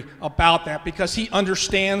Gregory about that because he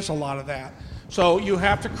understands a lot of that. So you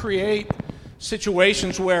have to create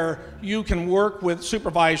situations where you can work with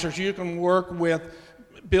supervisors, you can work with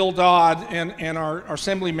Bill Dodd and our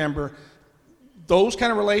assembly member. Those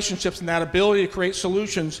kind of relationships and that ability to create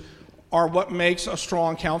solutions are what makes a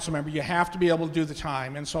strong council member. You have to be able to do the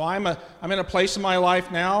time. And so I'm in a place in my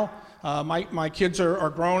life now. My kids are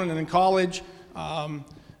grown and in college.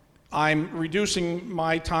 I'm reducing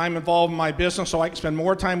my time involved in my business so I can spend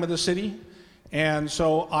more time with the city. And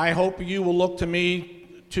so I hope you will look to me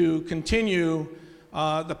to continue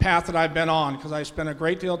the path that I've been on, because I spent a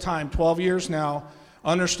great deal of time, 12 years now,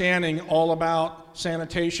 understanding all about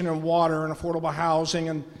sanitation and water and affordable housing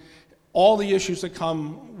and all the issues that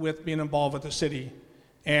come with being involved with the city.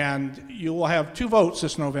 And you will have 2 votes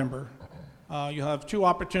this November. You'll have 2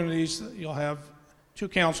 opportunities. You'll have 2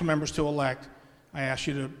 council members to elect. I ask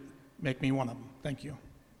you to make me one of them. Thank you.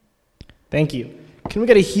 Thank you. Can we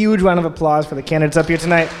get a huge round of applause for the candidates up here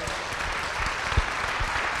tonight?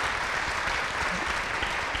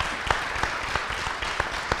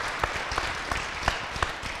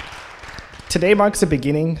 Today marks a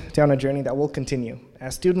beginning down a journey that will continue.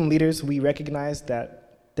 As student leaders, we recognize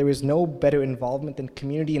that there is no better involvement than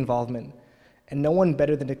community involvement, and no one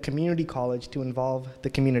better than a community college to involve the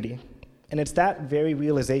community. And it's that very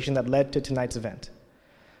realization that led to tonight's event.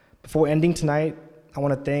 Before ending tonight, I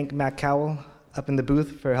want to thank Matt Cowell up in the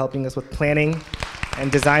booth for helping us with planning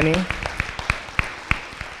and designing.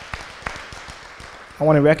 I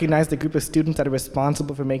want to recognize the group of students that are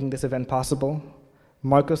responsible for making this event possible.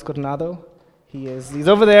 Marcos Coronado, he's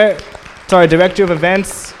over there. It's our director of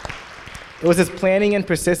events. It was his planning and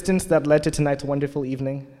persistence that led to tonight's wonderful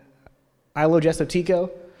evening. Ilo Jesotico,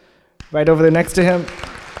 right over there next to him.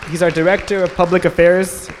 He's our Director of Public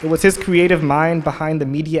Affairs. It was his creative mind behind the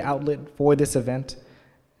media outlet for this event,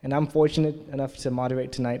 and I'm fortunate enough to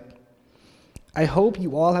moderate tonight. I hope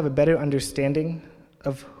you all have a better understanding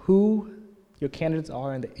of who your candidates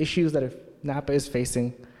are and the issues that Napa is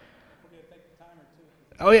facing.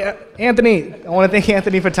 Oh yeah, Anthony. I want to thank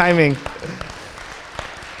Anthony for timing.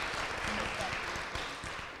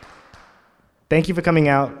 Thank you for coming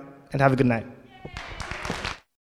out, and have a good night.